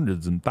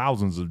hundreds and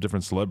thousands of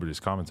different celebrities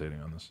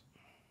commentating on this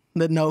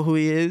that know who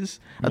he is.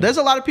 Yeah. There's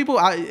a lot of people.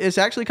 It's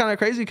actually kind of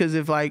crazy because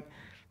if like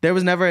there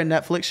was never a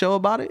Netflix show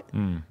about it,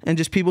 and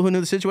just people who knew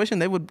the situation,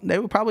 they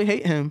would probably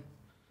hate him.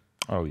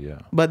 Oh yeah,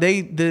 but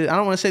I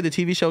don't want to say the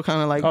TV show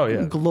kind of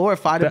like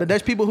glorified it, but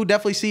there's people who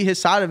definitely see his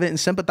side of it and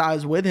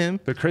sympathize with him.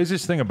 The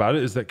craziest thing about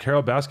it is that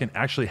Carole Baskin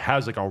actually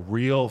has like a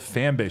real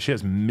fan base. She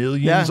has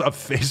millions of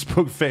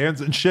Facebook fans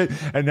and shit.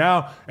 And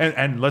now,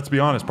 and let's be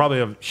honest, probably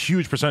a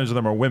huge percentage of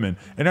them are women.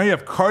 And now you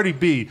have Cardi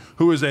B,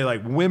 who is a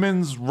like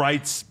women's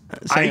rights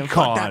icon.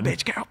 Fuck that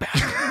bitch, Carole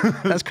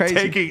Baskin. That's crazy.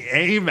 Taking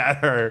aim at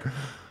her.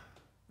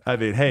 I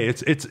mean, hey,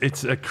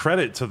 it's a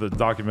credit to the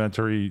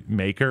documentary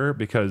maker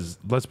because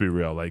let's be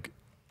real, like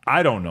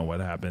I don't know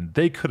what happened.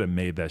 They could have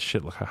made that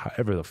shit look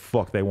however the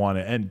fuck they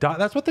wanted, and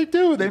that's what they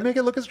do. They make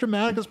it look as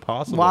dramatic as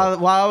possible.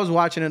 While I was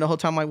watching it the whole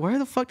time, like, where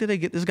the fuck did they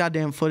get this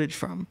goddamn footage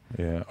from?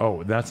 Yeah.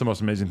 Oh, that's the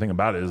most amazing thing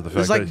about it is the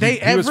fact like that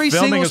he was every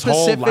filming single his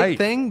whole specific life.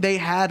 thing they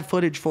had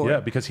footage for. Yeah,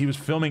 because he was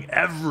filming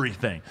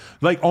everything.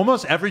 Like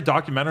almost every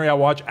documentary I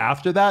watch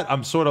after that,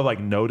 I'm sort of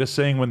like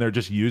noticing when they're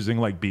just using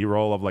like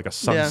B-roll of like a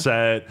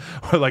sunset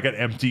or like an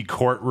empty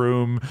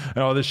courtroom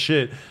and all this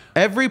shit.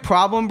 Every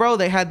problem, bro,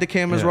 they had the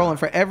cameras rolling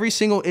for every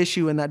single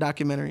issue in that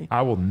documentary.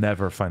 I will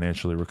never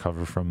financially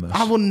recover from this.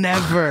 I will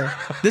never.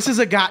 This is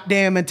a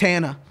goddamn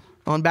antenna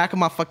on back of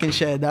my fucking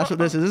shed. That's what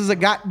this is. This is a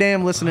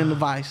goddamn listening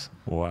device.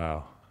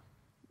 Wow.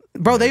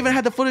 Bro, they even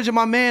had the footage of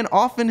my man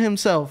offing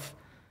himself.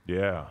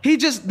 Yeah.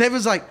 They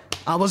was like,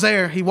 I was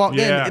there. He walked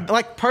in.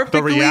 Like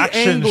perfectly the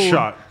reaction angled.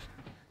 Shot.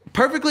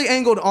 Perfectly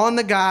angled on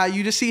the guy.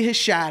 You just see his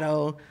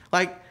shadow.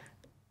 Like,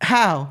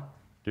 how?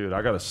 Dude,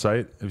 I got a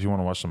site if you want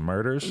to watch some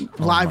murders.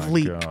 Live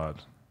leak.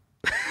 God.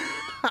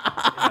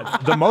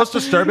 The most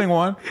disturbing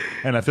one,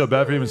 and I feel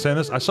bad for even saying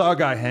this, I saw a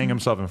guy hang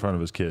himself in front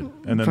of his kid,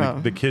 and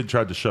then the kid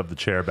tried to shove the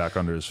chair back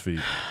under his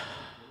feet.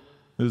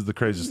 This is the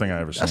craziest thing I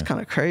ever seen. That's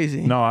kind of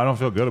crazy. No, I don't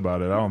feel good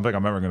about it. I don't think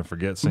I'm ever going to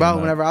forget seeing Bro,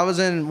 that. whenever I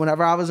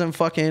was in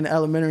fucking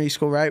elementary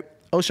school, right?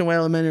 Ocean Way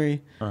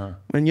Elementary.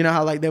 And you know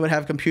how like they would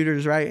have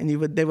computers, right? And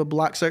they would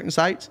block certain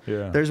sites.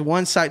 Yeah. There's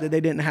one site that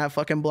they didn't have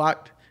fucking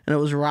blocked. And it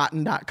was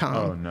rotten.com.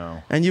 Oh,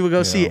 no. And you would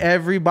go see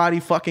everybody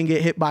fucking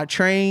get hit by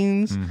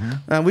trains.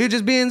 And we would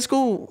just be in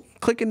school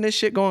clicking this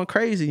shit going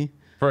crazy.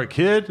 For a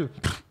kid?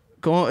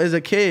 As a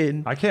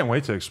kid. I can't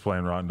wait to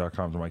explain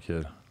rotten.com to my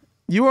kid.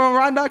 You were on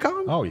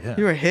rotten.com? Oh, yeah.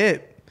 You were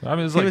hip. I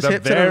mean, it's like the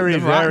very,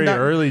 very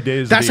early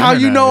days. That's of the how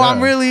internet, you know yeah.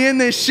 I'm really in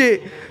this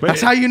shit. But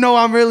that's how you know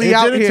I'm really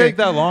out here. It didn't take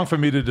that long for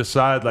me to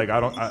decide. Like, I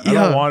don't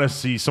want to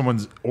see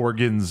someone's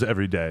organs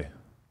every day.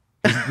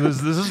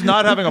 This is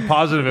not having a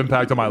positive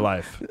impact on my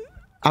life.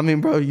 I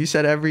mean, bro, you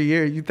said every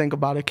year you think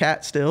about a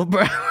cat still,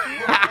 bro.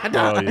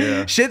 Oh,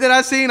 yeah. Shit that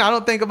I seen, I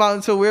don't think about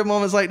until weird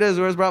moments like this,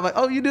 where it's bro, like,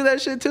 oh, you do that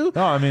shit too?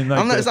 No, I mean,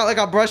 like it's not like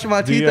I brush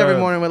my teeth every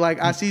morning with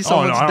like I see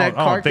someone's dead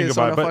carcass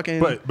on a fucking.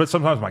 But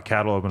sometimes my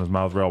cat will open his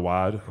mouth real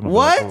wide.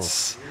 What? Like,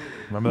 oh,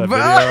 remember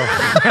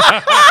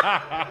that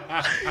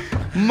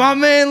video? My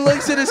man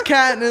looks at his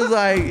cat and is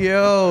like,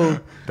 yo,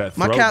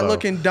 my cat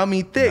looking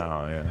dummy thick.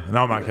 No, yeah.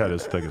 No, my cat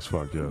is thick as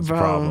fuck. Yeah, it's a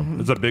problem.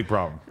 It's a big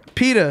problem.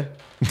 Peter,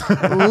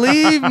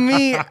 leave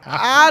me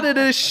out of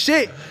this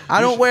shit. I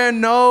don't wear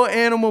no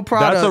animal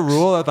products. That's a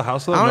rule at the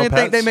house. I don't even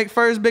think they make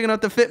furs big enough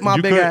to fit my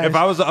big ass. If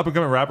I was an up and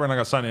coming rapper and I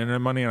got signed internet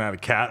money and I had a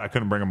cat, I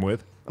couldn't bring him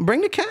with.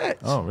 Bring the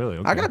cats. Oh, really?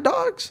 Okay. I got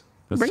dogs.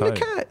 Bring the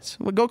cats.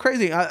 We'll go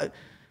crazy.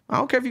 I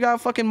don't care if you got a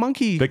fucking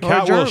monkey. The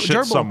cat will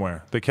shit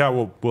somewhere. The cat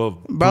will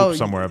poop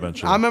somewhere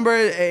eventually. I remember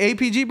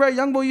APG, bro.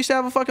 Youngboy used to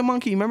have a fucking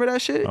monkey. Remember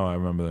that shit? Oh, I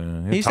remember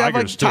that. He used to have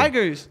like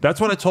tigers. That's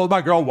what I told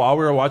my girl while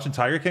we were watching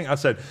Tiger King. I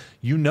said,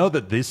 you know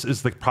that this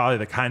is probably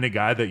the kind of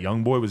guy that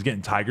Youngboy was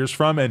getting tigers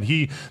from, and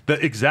the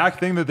exact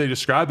thing that they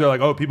described. They're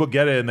like, oh, people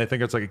get it and they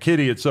think it's like a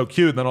kitty. It's so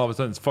cute. And then all of a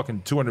sudden it's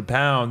fucking 200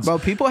 pounds. Bro,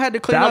 people had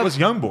to clean up. That was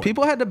Youngboy.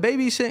 People had to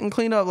babysit and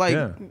clean up like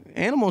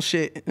animal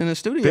shit in the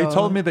studio. They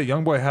told me that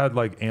Youngboy had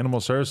like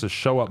animal services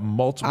show up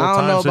multiple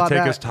times to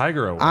take his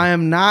tiger away. I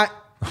am not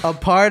a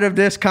part of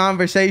this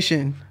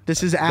conversation.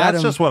 This is Adam.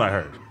 That's just what I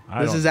heard.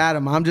 This is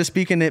Adam. I'm just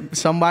speaking that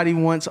somebody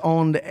once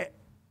owned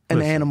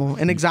an animal,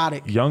 an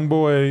exotic.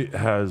 Youngboy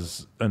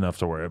has enough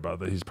to worry about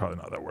that. He's probably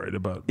not that worried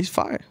about. He's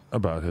fire.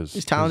 About his.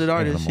 He's a talented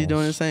artist. Animals. He's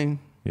doing his thing.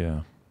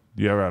 Yeah.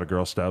 You ever had a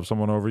girl stab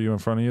someone over you in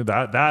front of you?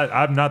 That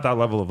I'm not that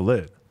level of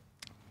lit.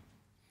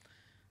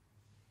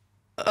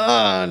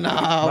 Oh no,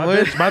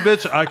 my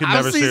bitch, I could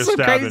never see her some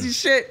stabbing. Crazy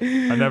shit.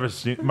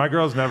 My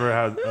girl's never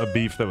had a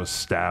beef that was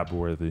stab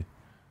worthy.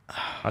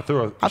 She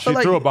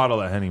threw a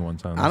bottle at Henny one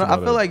time. I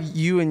feel like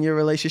you and your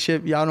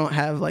relationship, y'all don't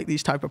have like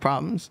these type of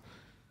problems.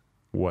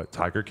 What,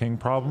 Tiger King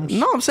problems?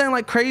 No, I'm saying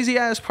like crazy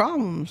ass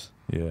problems.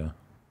 Yeah.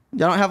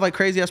 Y'all don't have like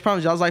crazy ass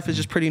problems. Y'all's life is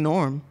just pretty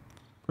norm.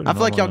 I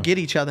feel like y'all get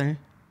each other.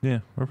 Yeah,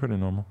 we're pretty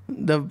normal.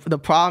 The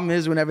problem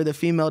is whenever the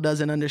female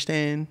doesn't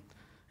understand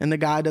and the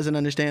guy doesn't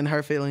understand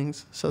her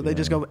feelings. So they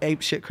just go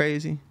ape shit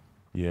crazy.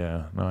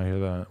 Yeah, no, I hear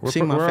that.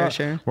 We're my fair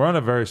share. We're on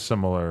a very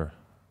similar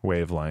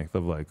wavelength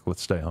of like,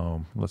 let's stay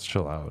home. Let's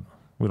chill out.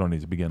 We don't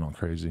need to be getting all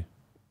crazy.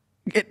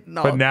 But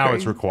now crazy.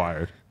 It's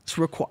required. It's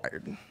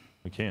required.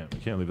 We can't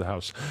leave the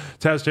house.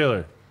 Taz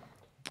Taylor.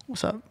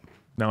 What's up?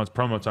 Now it's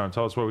promo time.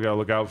 Tell us what we got to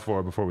look out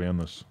for before we end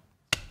this.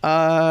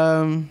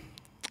 I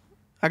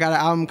got an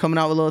album coming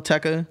out with Lil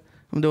Tecca.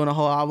 I'm doing a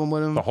whole album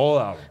with him. The whole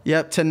album?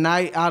 Yep.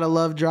 Tonight, Out of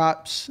Love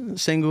drops.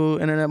 Single,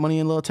 Internet Money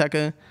and Lil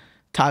Tecca.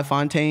 Ty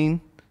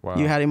Fontaine. Wow.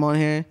 You had him on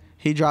here.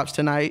 He drops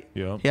tonight.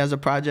 Yep. He has a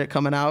project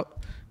coming out.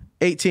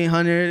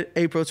 1800,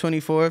 April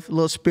 24th.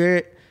 Lil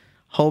Spirit.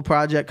 Whole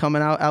project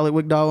coming out. Alec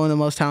Wigdahl, one of the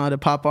most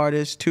talented pop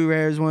artists. Two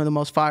Rares, one of the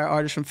most fire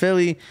artists from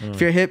Philly.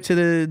 If you're hip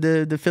to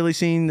the Philly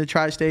scene, the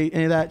tri-state,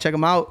 any of that, check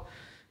them out.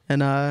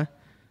 And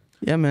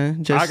yeah,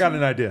 man. I got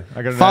an idea.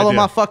 Follow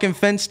my fucking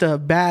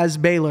Finsta, Baz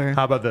Baylor.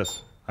 How about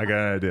this? I got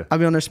an idea. I'll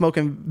be on there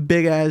smoking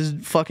big ass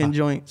fucking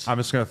joints. I'm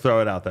just gonna throw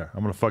it out there.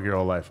 I'm gonna fuck your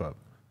whole life up.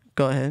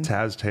 Go ahead.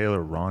 Taz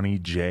Taylor, Ronnie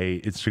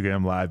J,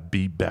 Instagram Live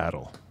beat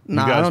battle.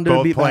 Nah, you guys I don't do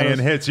both the beat playing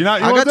battles. Hits. I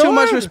got too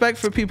much respect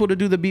for people to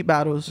do the beat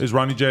battles. Is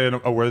Ronnie J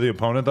a worthy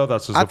opponent though?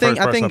 That's just the first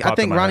person that popped in my head. I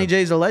think Ronnie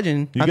J's a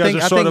legend. You guys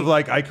are sort of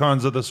like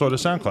icons of the sort of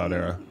SoundCloud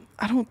era.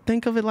 I don't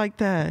think of it like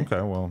that.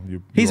 Okay, well,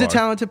 he's a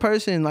talented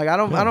person. Like I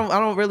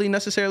don't really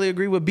necessarily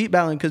agree with beat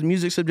battling because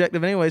music's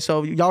subjective anyway.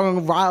 So y'all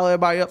gonna rile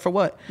everybody up for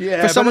what?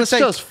 Yeah, for someone to say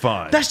just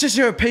fun. That's just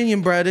your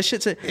opinion, bro. This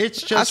shit's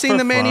it's just. I seen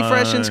the Manny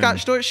Fresh and Scott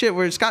Storch shit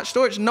where Scott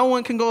Storch, no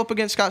one can go up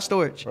against Scott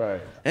Storch. Right.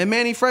 And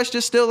Manny Fresh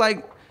just still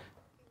like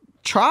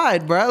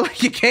tried, bro.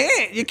 Like you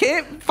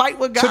can't fight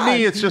with God. To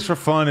me, it's just for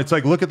fun. It's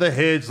like look at the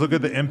hits, look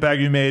at the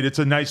impact you made. It's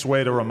a nice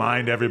way to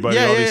remind everybody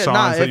all these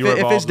songs that you were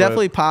involved if it's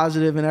definitely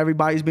positive and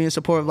everybody's being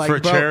supportive, like for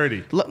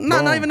charity.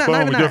 Not even that.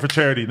 Not even we do it for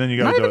charity. Then you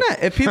got to do it. That.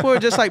 If people are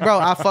just like, bro,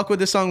 I fuck with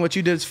this song. What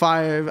you did is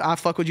fire. I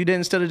fuck what you did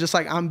instead of just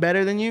like I'm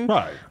better than you.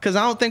 Right. Because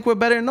I don't think we're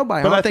better than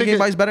nobody. I don't think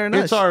anybody's better than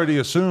us. It's already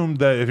assumed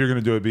that if you're going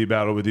to do a beat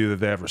battle with you, that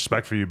they have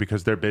respect for you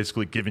because they're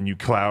basically giving you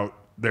clout.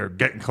 They're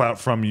getting clout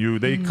from you.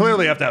 They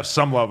clearly have to have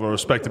some level of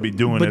respect to be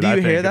doing it. But do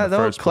you hear that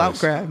though? Clout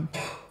grab.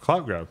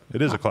 Clout grab.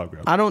 It is a clout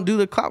grab. I don't do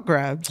the clout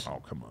grabs.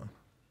 Oh, come on.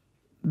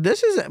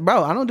 This is,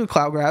 bro, I don't do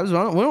clout grabs. We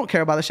don't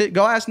care about the shit.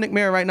 Go ask Nick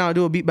Mirror right now and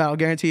do a beat battle.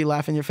 Guarantee you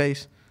laugh in your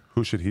face.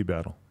 Who should he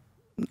battle?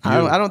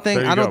 I don't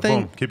think.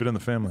 Boom. Keep it in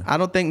the family. I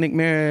don't think Nick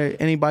Mirror,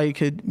 anybody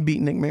could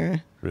beat Nick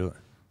Mirror. Really?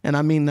 And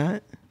I mean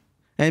that.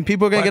 And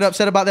people are going to get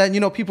upset about that. And, you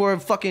know, people are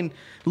fucking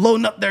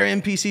loading up their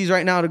NPCs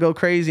right now to go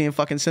crazy and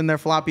fucking send their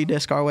floppy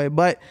disk our way.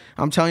 But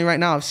I'm telling you right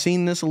now, I've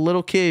seen this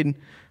little kid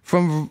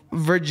from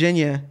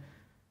Virginia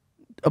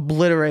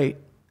obliterate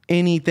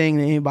anything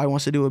that anybody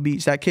wants to do with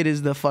beats. That kid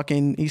is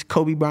he's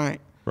Kobe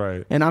Bryant.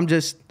 Right. And I'm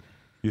just.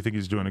 You think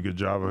he's doing a good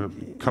job of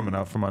coming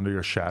out from under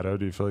your shadow?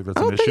 Do you feel like that's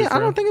an issue for him? I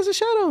don't think it's a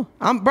shadow.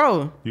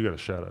 Bro. You got a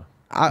shadow.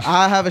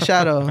 I have a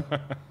shadow.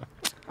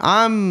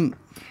 I'm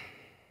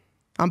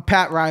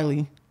Pat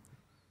Riley.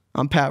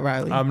 I'm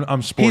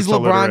sports. He's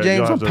LeBron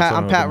James.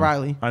 I'm Pat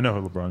Riley. I know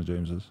who LeBron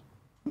James is.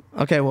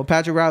 Okay, well,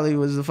 Patrick Riley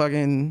was the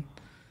GM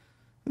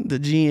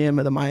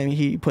of the Miami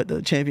Heat. Put the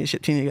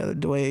championship team together.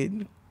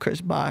 Dwayne,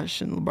 Chris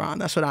Bosh, and LeBron.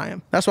 That's what I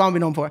am. That's what I'm be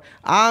known for.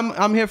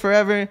 I'm here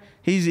forever.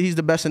 He's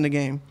the best in the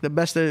game. The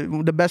best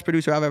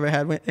producer I've ever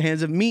had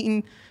hands of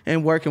meeting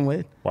and working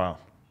with. Wow.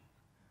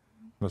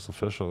 That's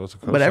official. That's a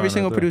cosign. But every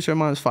single producer of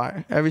mine is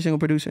fire. Every single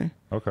producer.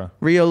 Okay.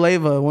 Rio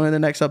Leyva, one of the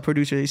next up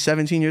producers. He's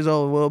 17 years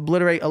old. Will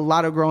obliterate a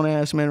lot of grown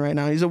ass men right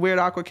now. He's a weird,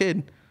 awkward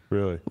kid.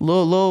 Really?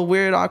 Little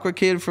weird, awkward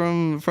kid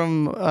from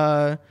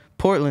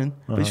Portland.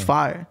 But he's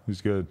fire.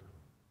 He's good.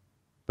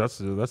 That's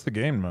the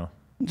game, though.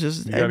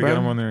 Just you gotta get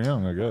them when they're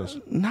young, I guess.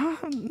 Nah,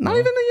 not even the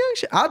young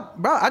shit.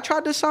 I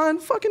tried to sign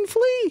fucking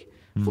Flea.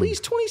 Flea's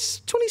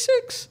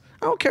 26.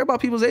 I don't care about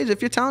people's age.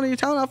 If you're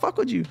talented, I'll fuck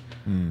with you.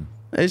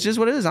 It's just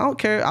what it is. I don't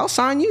care. I'll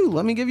sign you.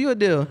 Let me give you a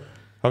deal.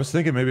 I was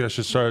thinking maybe I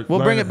should start. We'll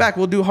bring it back.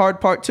 We'll do hard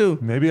part 2.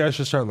 Maybe I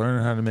should start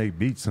learning how to make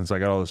beats since I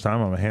got all this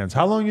time on my hands.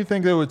 How long do you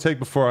think it would take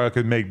before I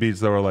could make beats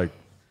that were like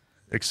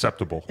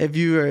acceptable? If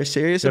you are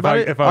serious about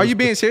it, are you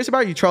being serious about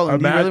it? Are you trolling?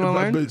 Do you really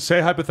want to learn?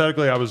 Say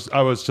hypothetically, I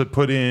was to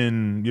put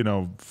in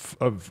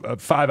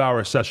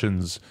 5-hour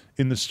sessions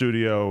in the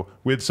studio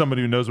with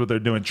somebody who knows what they're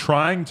doing,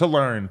 trying to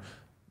learn.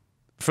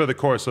 For the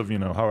course of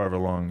however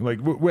long, like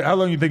how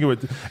long you think it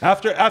would?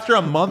 After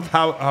a month,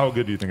 how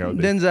good do you think I would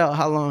be? Denzel,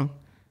 how long?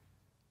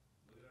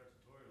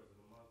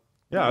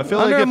 Yeah, I feel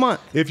under like a month.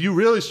 If you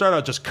really start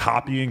out just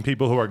copying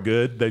people who are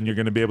good, then you're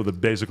going to be able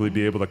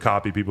to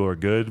copy people who are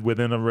good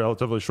within a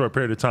relatively short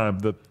period of time.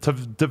 To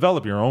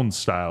develop your own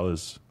style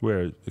is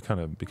where it kind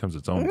of becomes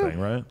its own thing,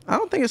 right? I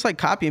don't think it's like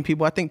copying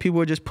people. I think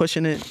people are just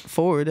pushing it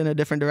forward in a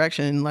different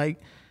direction,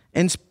 like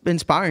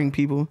inspiring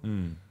people.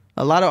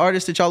 A lot of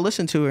artists that y'all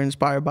listen to are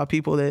inspired by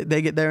people that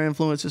they get their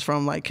influences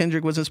from. Like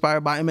Kendrick was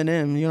inspired by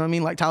Eminem, you know what I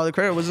mean? Like Tyler, the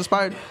Creator, was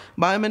inspired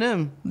by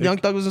Eminem. Young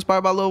Thug was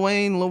inspired by Lil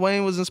Wayne. Lil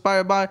Wayne was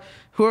inspired by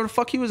whoever the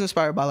fuck he was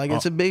inspired by. Like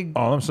it's a big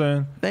all I'm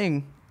saying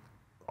thing.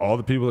 All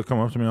the people that come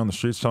up to me on the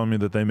streets telling me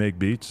that they make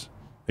beats,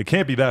 it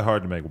can't be that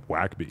hard to make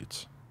whack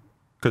beats.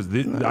 Because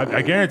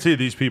I guarantee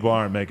these people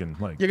aren't making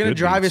like. You're gonna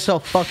drive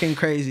yourself fucking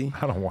crazy.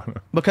 I don't want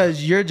to.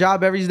 Because your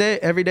job every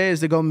day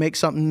is to go make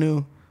something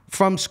new.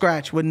 From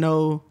scratch with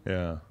no.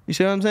 Yeah. You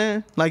see what I'm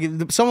saying? Like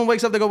if someone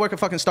wakes up to go work at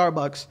fucking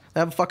Starbucks,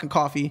 they have a fucking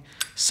coffee.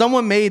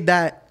 Someone made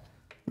that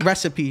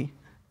recipe,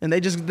 and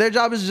their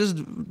job is just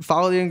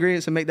follow the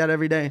ingredients and make that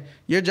every day.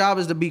 Your job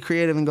is to be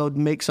creative and go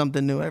make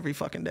something new every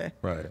fucking day.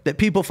 Right. That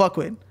people fuck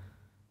with.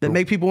 That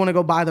make people want to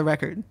go buy the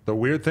record. The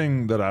weird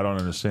thing that I don't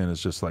understand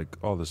is just like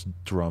all this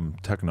drum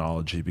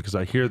technology, because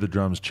I hear the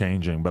drums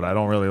changing, but I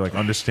don't really like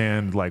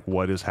understand like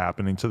what is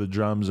happening to the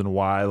drums and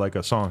why like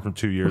a song from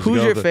 2 years ago.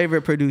 Who's your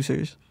favorite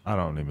producers? I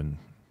don't even.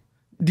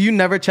 Do you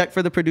never check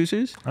for the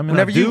producers? I mean,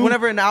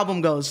 whenever an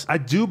album goes. I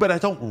do, but I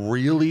don't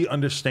really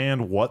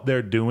understand what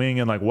they're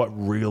doing and like what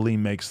really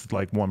makes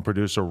like one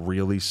producer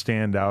really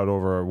stand out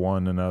over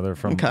one another.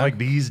 From like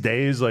these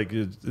days, like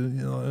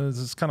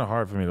it's kind of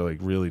hard for me to like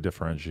really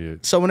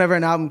differentiate. So whenever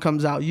an album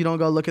comes out, you don't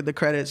go look at the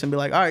credits and be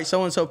like, all right,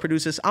 so and so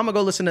produces. I'm gonna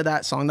go listen to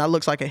that song. That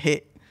looks like a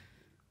hit.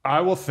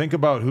 I will think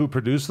about who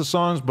produced the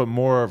songs, but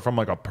more from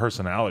like a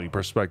personality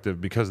perspective,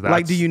 because that's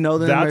like, do you know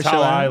them? That's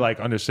how I like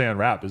understand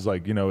rap. Is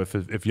like,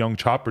 if Young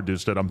Chop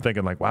produced it, I'm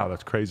thinking like, wow,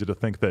 that's crazy to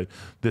think that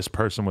this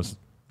person was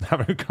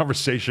having a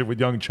conversation with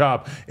Young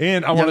Chop,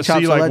 and I want to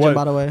see like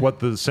what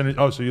the synergy.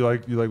 Oh, so you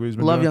like what he's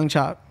been doing? Young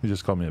Chop. He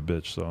just called me a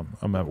bitch, so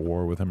I'm at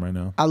war with him right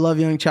now. I love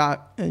Young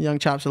Chop, and Young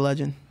Chop's a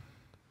legend.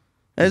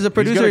 As a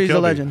producer, he's a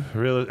legend.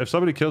 Really, if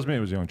somebody kills me, it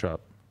was Young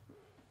Chop.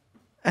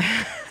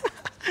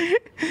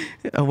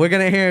 We're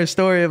gonna hear a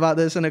story about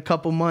this in a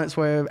couple months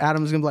where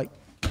Adam's gonna be like,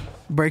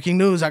 breaking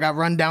news, I got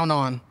run down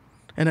on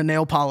in a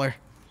nail parlor.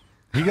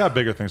 He got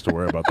bigger things to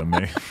worry about than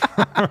me.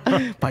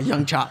 By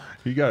Young Chop.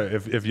 He got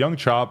if Young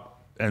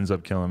Chop ends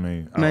up killing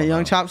me. Man,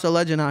 Young Chop's a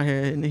legend out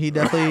here, and he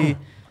definitely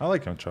I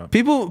like Young Chop.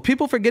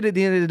 People forget at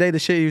the end of the day the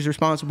shit he was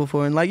responsible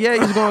for, and like,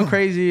 yeah, he's going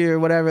crazy or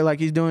whatever, like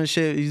he's doing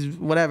shit, he's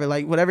whatever,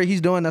 like whatever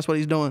he's doing, that's what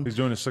he's doing. He's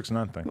doing a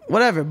 6ix9ine thing.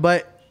 Whatever,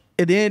 but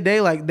at the end of the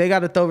day, like they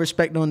gotta throw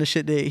respect on the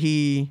shit that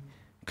he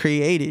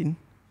created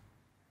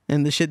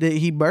and the shit that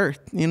he birthed.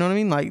 You know what I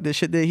mean? Like the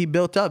shit that he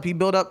built up. He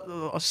built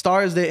up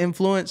stars that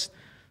influenced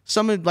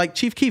some of like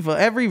Chief Keef.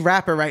 Every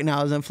rapper right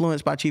now is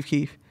influenced by Chief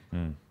Keef.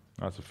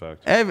 That's a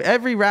fact.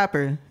 Every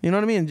rapper, you know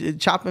what I mean?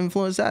 Chop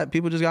influenced that.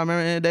 People just got to remember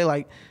at the end of the day,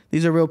 like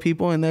these are real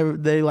people, and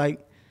they like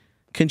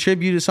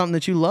contribute to something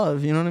that you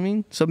love. You know what I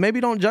mean? So maybe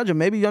don't judge them.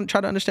 Maybe you don't try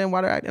to understand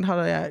why they're acting how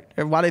they act,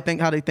 or why they think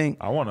how they think.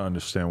 I want to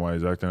understand why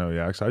he's acting how he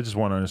acts. I just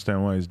want to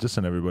understand why he's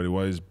dissing everybody.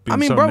 Why he's being I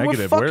mean, so bro,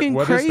 negative. we're fucking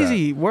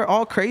crazy. We're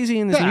all crazy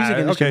in this music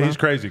industry. Okay, bro. he's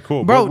crazy.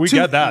 Cool, bro. But we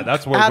get that.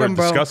 That's what Adam,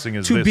 we're discussing.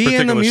 Is to this be in the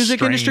particular music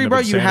strain industry, of bro?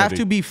 You have insanity.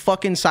 to be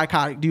fucking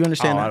psychotic. Do you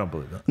understand that? I don't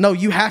believe that. No,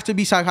 you have to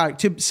be psychotic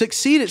to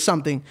succeed at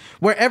something.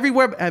 Where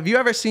everywhere, have you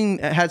ever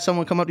had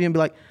someone come up to you and be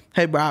like,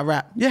 "Hey, bro, I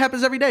rap." It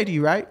happens every day to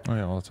you, right? Oh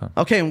yeah, all the time.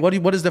 Okay, and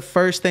what is the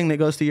first thing that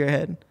goes through your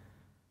head?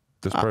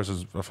 This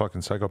person's a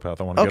fucking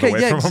psychopath. I want to get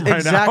away from him right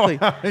exactly.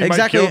 now.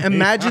 Exactly.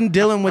 Imagine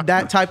dealing with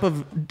that type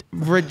of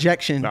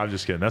rejection. No, I'm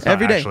just kidding. That's not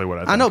every day. Actually what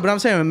I think. I know, but I'm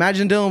saying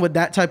imagine dealing with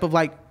that type of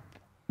like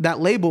that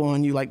label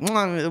on you. Like,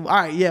 all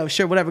right, yeah,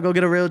 sure, whatever. Go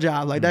get a real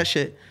job. Like that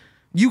shit.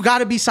 You got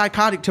to be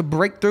psychotic to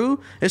break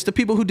through. It's the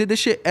people who did this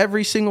shit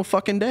every single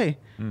fucking day.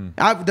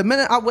 The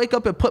minute I wake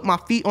up and put my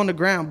feet on the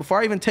ground, before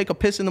I even take a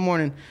piss in the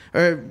morning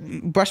or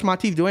brush my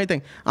teeth, do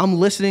anything, I'm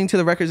listening to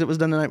the records that was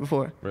done the night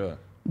before. Really?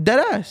 Dead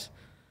ass.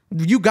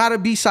 You got to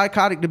be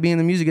psychotic to be in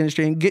the music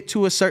industry and get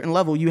to a certain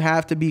level. You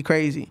have to be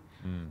crazy.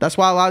 That's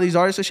why a lot of these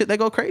artists and shit, they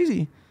go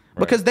crazy.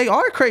 Because they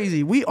are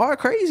crazy. We are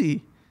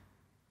crazy.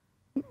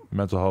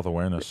 Mental health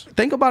awareness.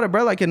 Think about it,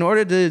 bro. Like, in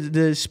order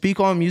to speak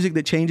on music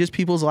that changes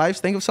people's lives,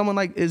 think of someone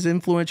like as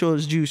influential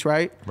as Juice,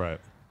 right? Right.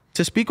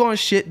 To speak on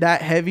shit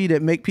that heavy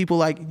that make people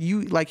like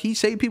you, like he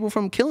saved people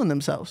from killing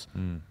themselves.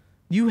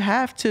 You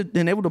have to,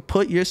 and able to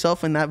put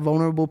yourself in that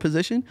vulnerable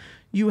position,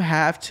 you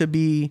have to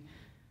be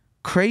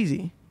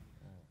crazy.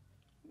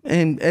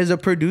 And as a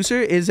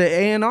producer, as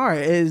an A&R,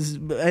 as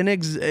an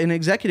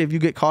executive, you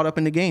get caught up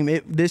in the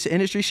game. This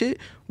industry shit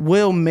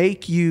will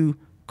make you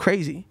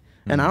crazy.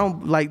 And I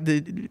don't like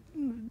the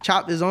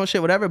chop his own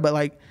shit, whatever, but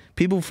like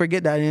people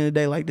forget that at the end of the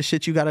day, like the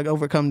shit you got to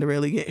overcome to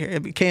really get here.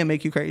 It can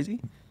make you crazy.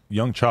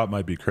 Young Chop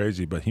might be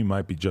crazy, but he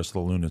might be just the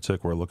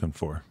lunatic we're looking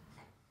for.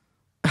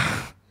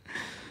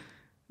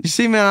 You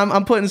see, man,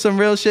 I'm putting some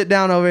real shit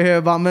down over here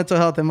about mental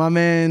health, and my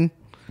man...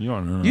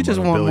 You just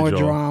want more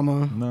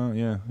drama. No,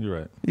 yeah, you're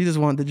right. You just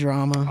want the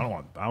drama.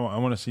 I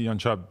want to see Young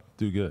Chop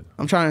do good.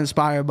 I'm trying to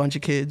inspire a bunch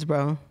of kids,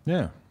 bro.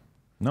 Yeah.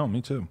 No,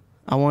 me too.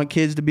 I want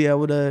kids to be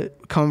able to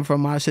come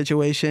from my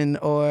situation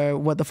or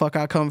what the fuck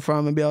I come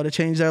from and be able to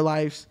change their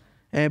lives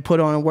and put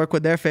on and work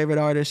with their favorite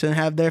artists and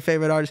have their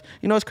favorite artists.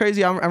 You know what's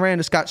crazy? I ran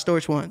into Scott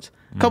Storch once.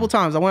 A couple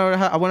times. I went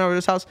over to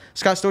his house.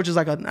 Scott Storch is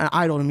like an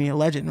idol to me, a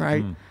legend,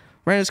 right?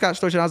 Ran into Scott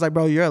Storch and I was like,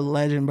 bro, you're a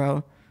legend,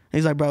 bro.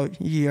 He's like, bro,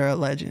 you're a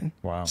legend.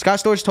 Wow. Scott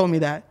Storch told me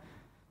that.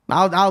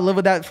 I'll live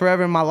with that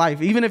forever in my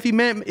life. Even if he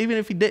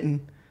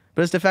didn't.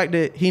 But it's the fact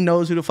that he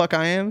knows who the fuck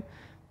I am.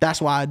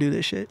 That's why I do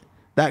this shit.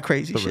 That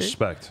crazy shit.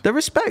 The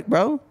respect,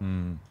 bro.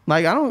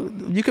 Like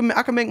I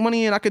can make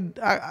money and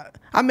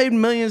I made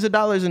millions of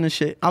dollars in this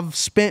shit. I've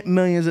spent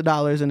millions of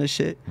dollars in this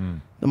shit.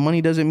 The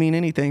money doesn't mean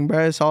anything,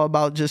 bro. It's all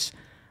about just,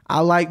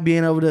 I like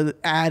being able to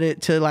add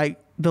it to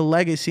like the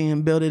legacy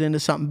and build it into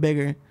something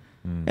bigger.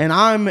 And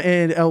I'm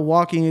a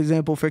walking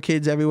example for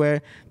kids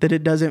everywhere that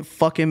it doesn't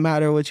fucking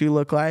matter what you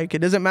look like. It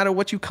doesn't matter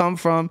what you come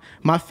from.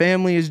 My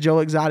family is Joe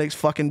Exotic's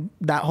fucking,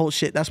 that whole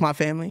shit. That's my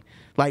family.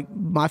 Like,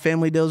 my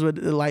family deals with,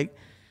 like,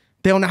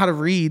 they don't know how to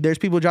read. There's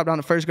people who drop down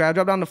to first grade. I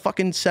dropped down to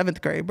fucking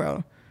 7th grade,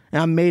 bro.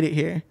 And I made it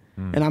here.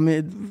 And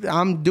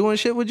I'm doing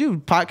shit with you,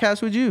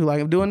 podcast with you. Like,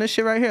 I'm doing this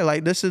shit right here.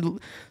 Like, this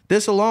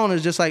alone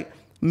is just like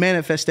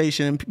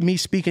manifestation and me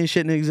speaking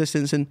shit into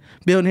existence and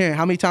building here.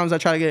 How many times I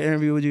try to get an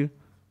interview with you?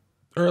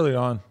 Early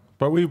on.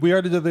 But we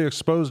already did the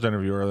Exposed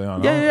interview early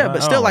on. Yeah,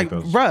 but still, like,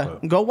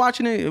 bruh, go watch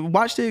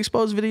the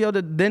Exposed video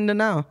then to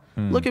now.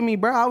 Look at me,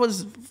 bruh. I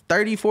was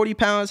 30, 40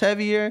 pounds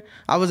heavier.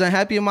 I was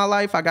unhappy in my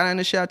life. I got in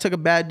the shit. I took a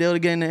bad deal to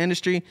get in the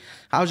industry.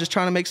 I was just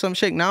trying to make something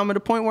shake. Now I'm at a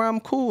point where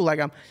I'm cool. Like,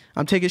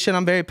 I'm taking shit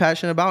I'm very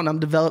passionate about, and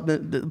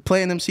I'm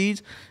planting them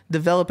seeds,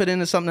 develop it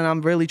into something that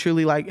I'm really,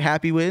 truly, like,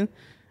 happy with.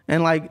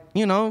 And, like,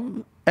 you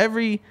know,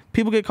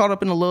 people get caught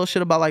up in the little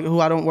shit about, like, who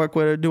I don't work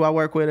with, or do I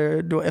work with,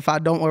 or if I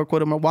don't work with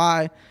them, or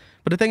why.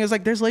 But the thing is,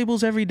 like, there's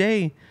labels every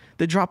day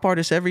that drop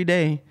artists every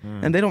day,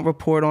 and they don't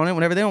report on it.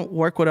 Whenever they don't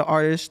work with an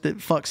artist that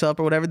fucks up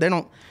or whatever, they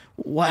don't,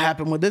 what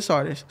happened with this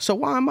artist? So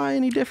why am I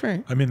any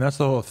different? I mean, that's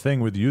the whole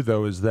thing with you,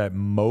 though, is that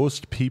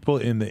most people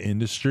in the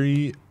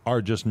industry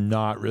are just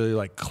not really,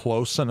 like,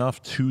 close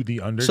enough to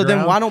the underground. So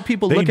then why don't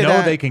people look at that? They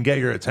know they can get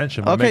your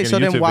attention by making a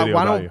YouTube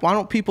video. Why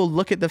don't people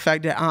look at the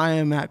fact that I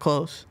am that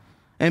close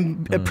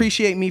and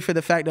appreciate me for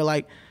the fact that,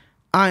 like,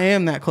 I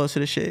am that close to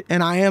the shit,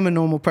 and I am a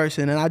normal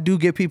person, and I do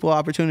give people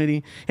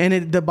opportunity. And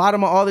at the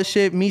bottom of all this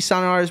shit, me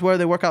signing artists, whether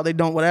they work out, they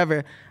don't,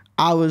 whatever,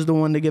 I was the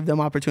one to give them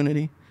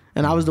opportunity.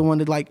 And I was the one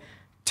to, like,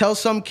 tell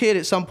some kid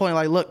at some point,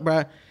 like, look,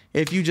 bruh,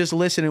 if you just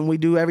listen and we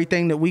do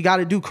everything that we got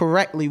to do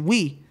correctly,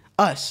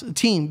 us, a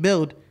team,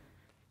 build,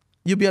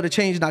 you'll be able to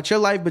change not your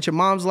life, but your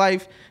mom's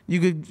life. You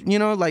could, you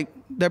know, like,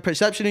 their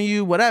perception of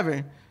you,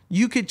 whatever.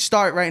 You could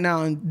start right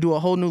now and do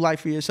a whole new life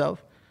for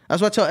yourself. That's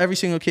what I tell every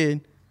single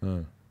kid.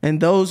 And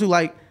those who,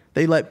 like,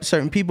 they let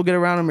certain people get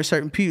around them, or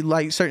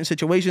certain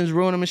situations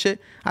ruin them and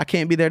shit, I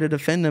can't be there to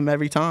defend them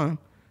every time.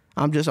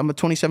 I'm a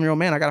 27-year-old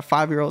man. I got a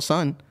 5-year-old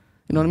son.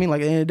 You know what I mean?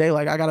 Like, at the end of the day,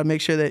 like, I got to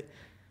make sure that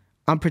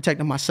I'm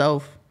protecting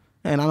myself,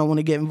 and I don't want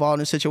to get involved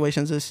in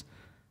situations that's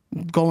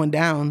going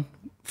down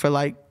for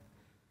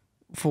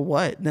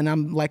what? Then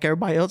I'm like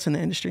everybody else in the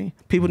industry.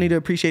 People need to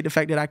appreciate the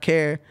fact that I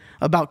care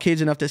about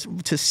kids enough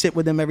to sit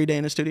with them every day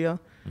in the studio.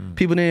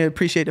 People need to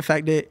appreciate the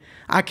fact that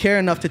I care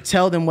enough to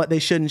tell them what they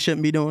should and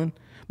shouldn't be doing.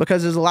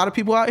 Because there's a lot of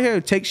people out here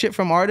who take shit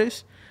from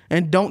artists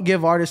and don't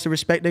give artists the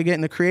respect they get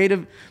in the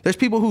creative. There's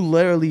people who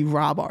literally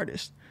rob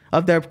artists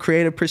of their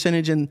creative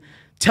percentage and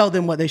tell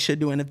them what they should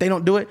do. And if they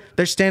don't do it,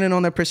 they're standing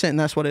on their percent, and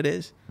that's what it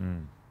is.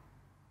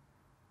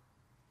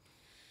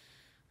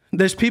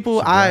 There's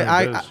people,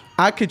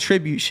 I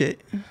contribute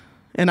shit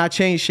and I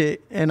change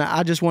shit, and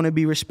I just want to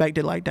be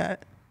respected like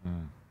that.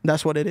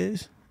 That's what it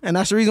is. And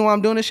that's the reason why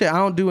I'm doing this shit. I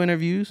don't do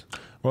interviews.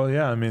 Well,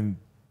 yeah, I mean,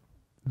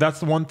 that's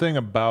the one thing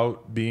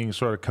about being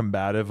sort of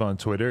combative on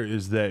Twitter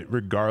is that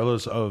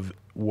regardless of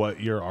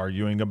what you're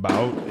arguing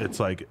about, it's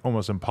like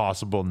almost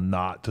impossible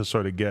not to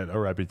sort of get a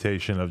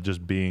reputation of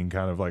just being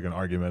kind of like an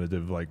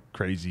argumentative, like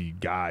crazy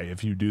guy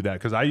if you do that.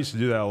 Because I used to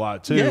do that a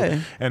lot too. Yeah.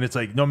 And it's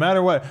like no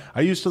matter what,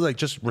 I used to like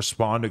just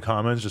respond to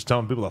comments, just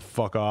telling people to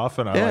fuck off,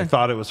 and I like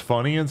thought it was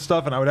funny and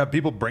stuff. And I would have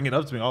people bring it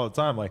up to me all the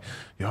time, like,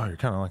 "Yo, you're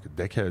kind of like a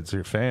dickhead to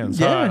your fans."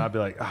 Huh? And I'd be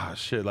like, "Ah,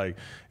 shit!" Like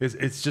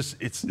it's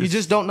just you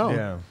just don't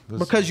know,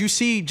 because you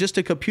see just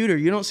a computer,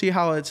 you don't see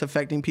how it's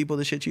affecting people.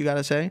 The shit you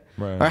gotta say,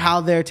 or how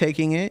they're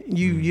taking it.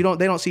 They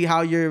don't see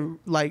how you're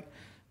like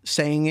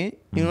saying it.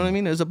 You know what I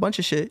mean? There's a bunch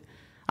of shit.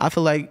 I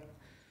feel like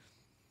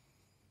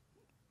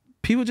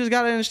people just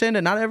gotta understand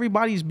that not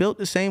everybody's built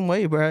the same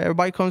way, bro.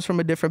 Everybody comes from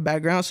a different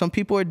background. Some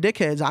people are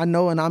dickheads. I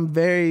know, and I'm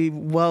very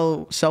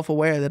well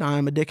self-aware that I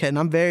am a dickhead, and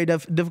I'm very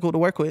difficult to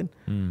work with.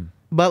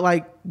 But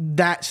like,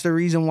 that's the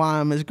reason why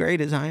I'm as great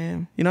as I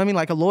am. You know what I mean?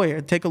 Like a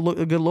lawyer, take a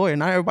good lawyer.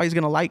 Not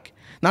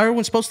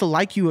everyone's supposed to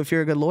like you if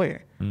you're a good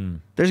lawyer.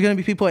 There's gonna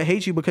be people that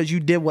hate you because you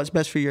did what's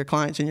best for your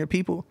clients and your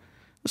people.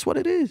 That's what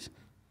it is.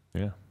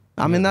 Yeah.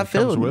 I'm in that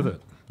field. With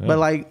it. Yeah. But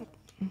like,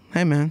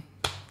 hey man,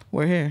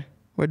 we're here.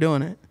 We're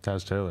doing it.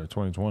 Taz Taylor,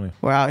 2020.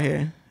 We're out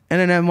here.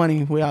 Internet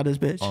money, we out this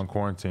bitch. On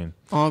quarantine.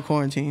 On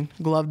quarantine.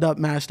 Gloved up,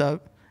 masked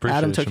up. Appreciate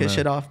Adam took his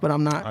shit off, but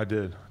I'm not. I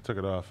did. Took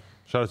it off.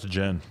 Shout out to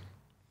Jen.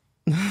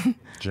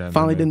 Jen.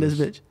 Finally did this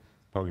bitch.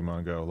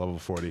 Pokemon Go, level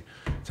 40.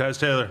 Taz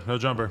Taylor, No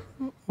Jumper.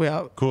 We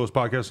out. Coolest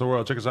podcast in the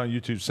world. Check us out on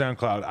YouTube,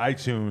 SoundCloud,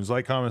 iTunes.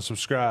 Like, comment,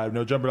 subscribe.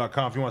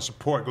 NoJumper.com. If you want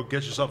support, go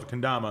get yourself a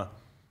kendama.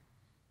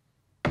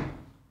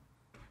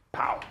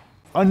 Pow.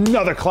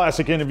 Another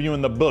classic interview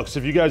in the books.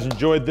 If you guys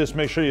enjoyed this,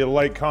 make sure you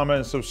like, comment,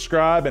 and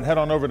subscribe, and head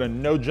on over to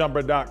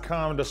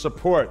NoJumper.com to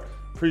support.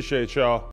 Appreciate y'all.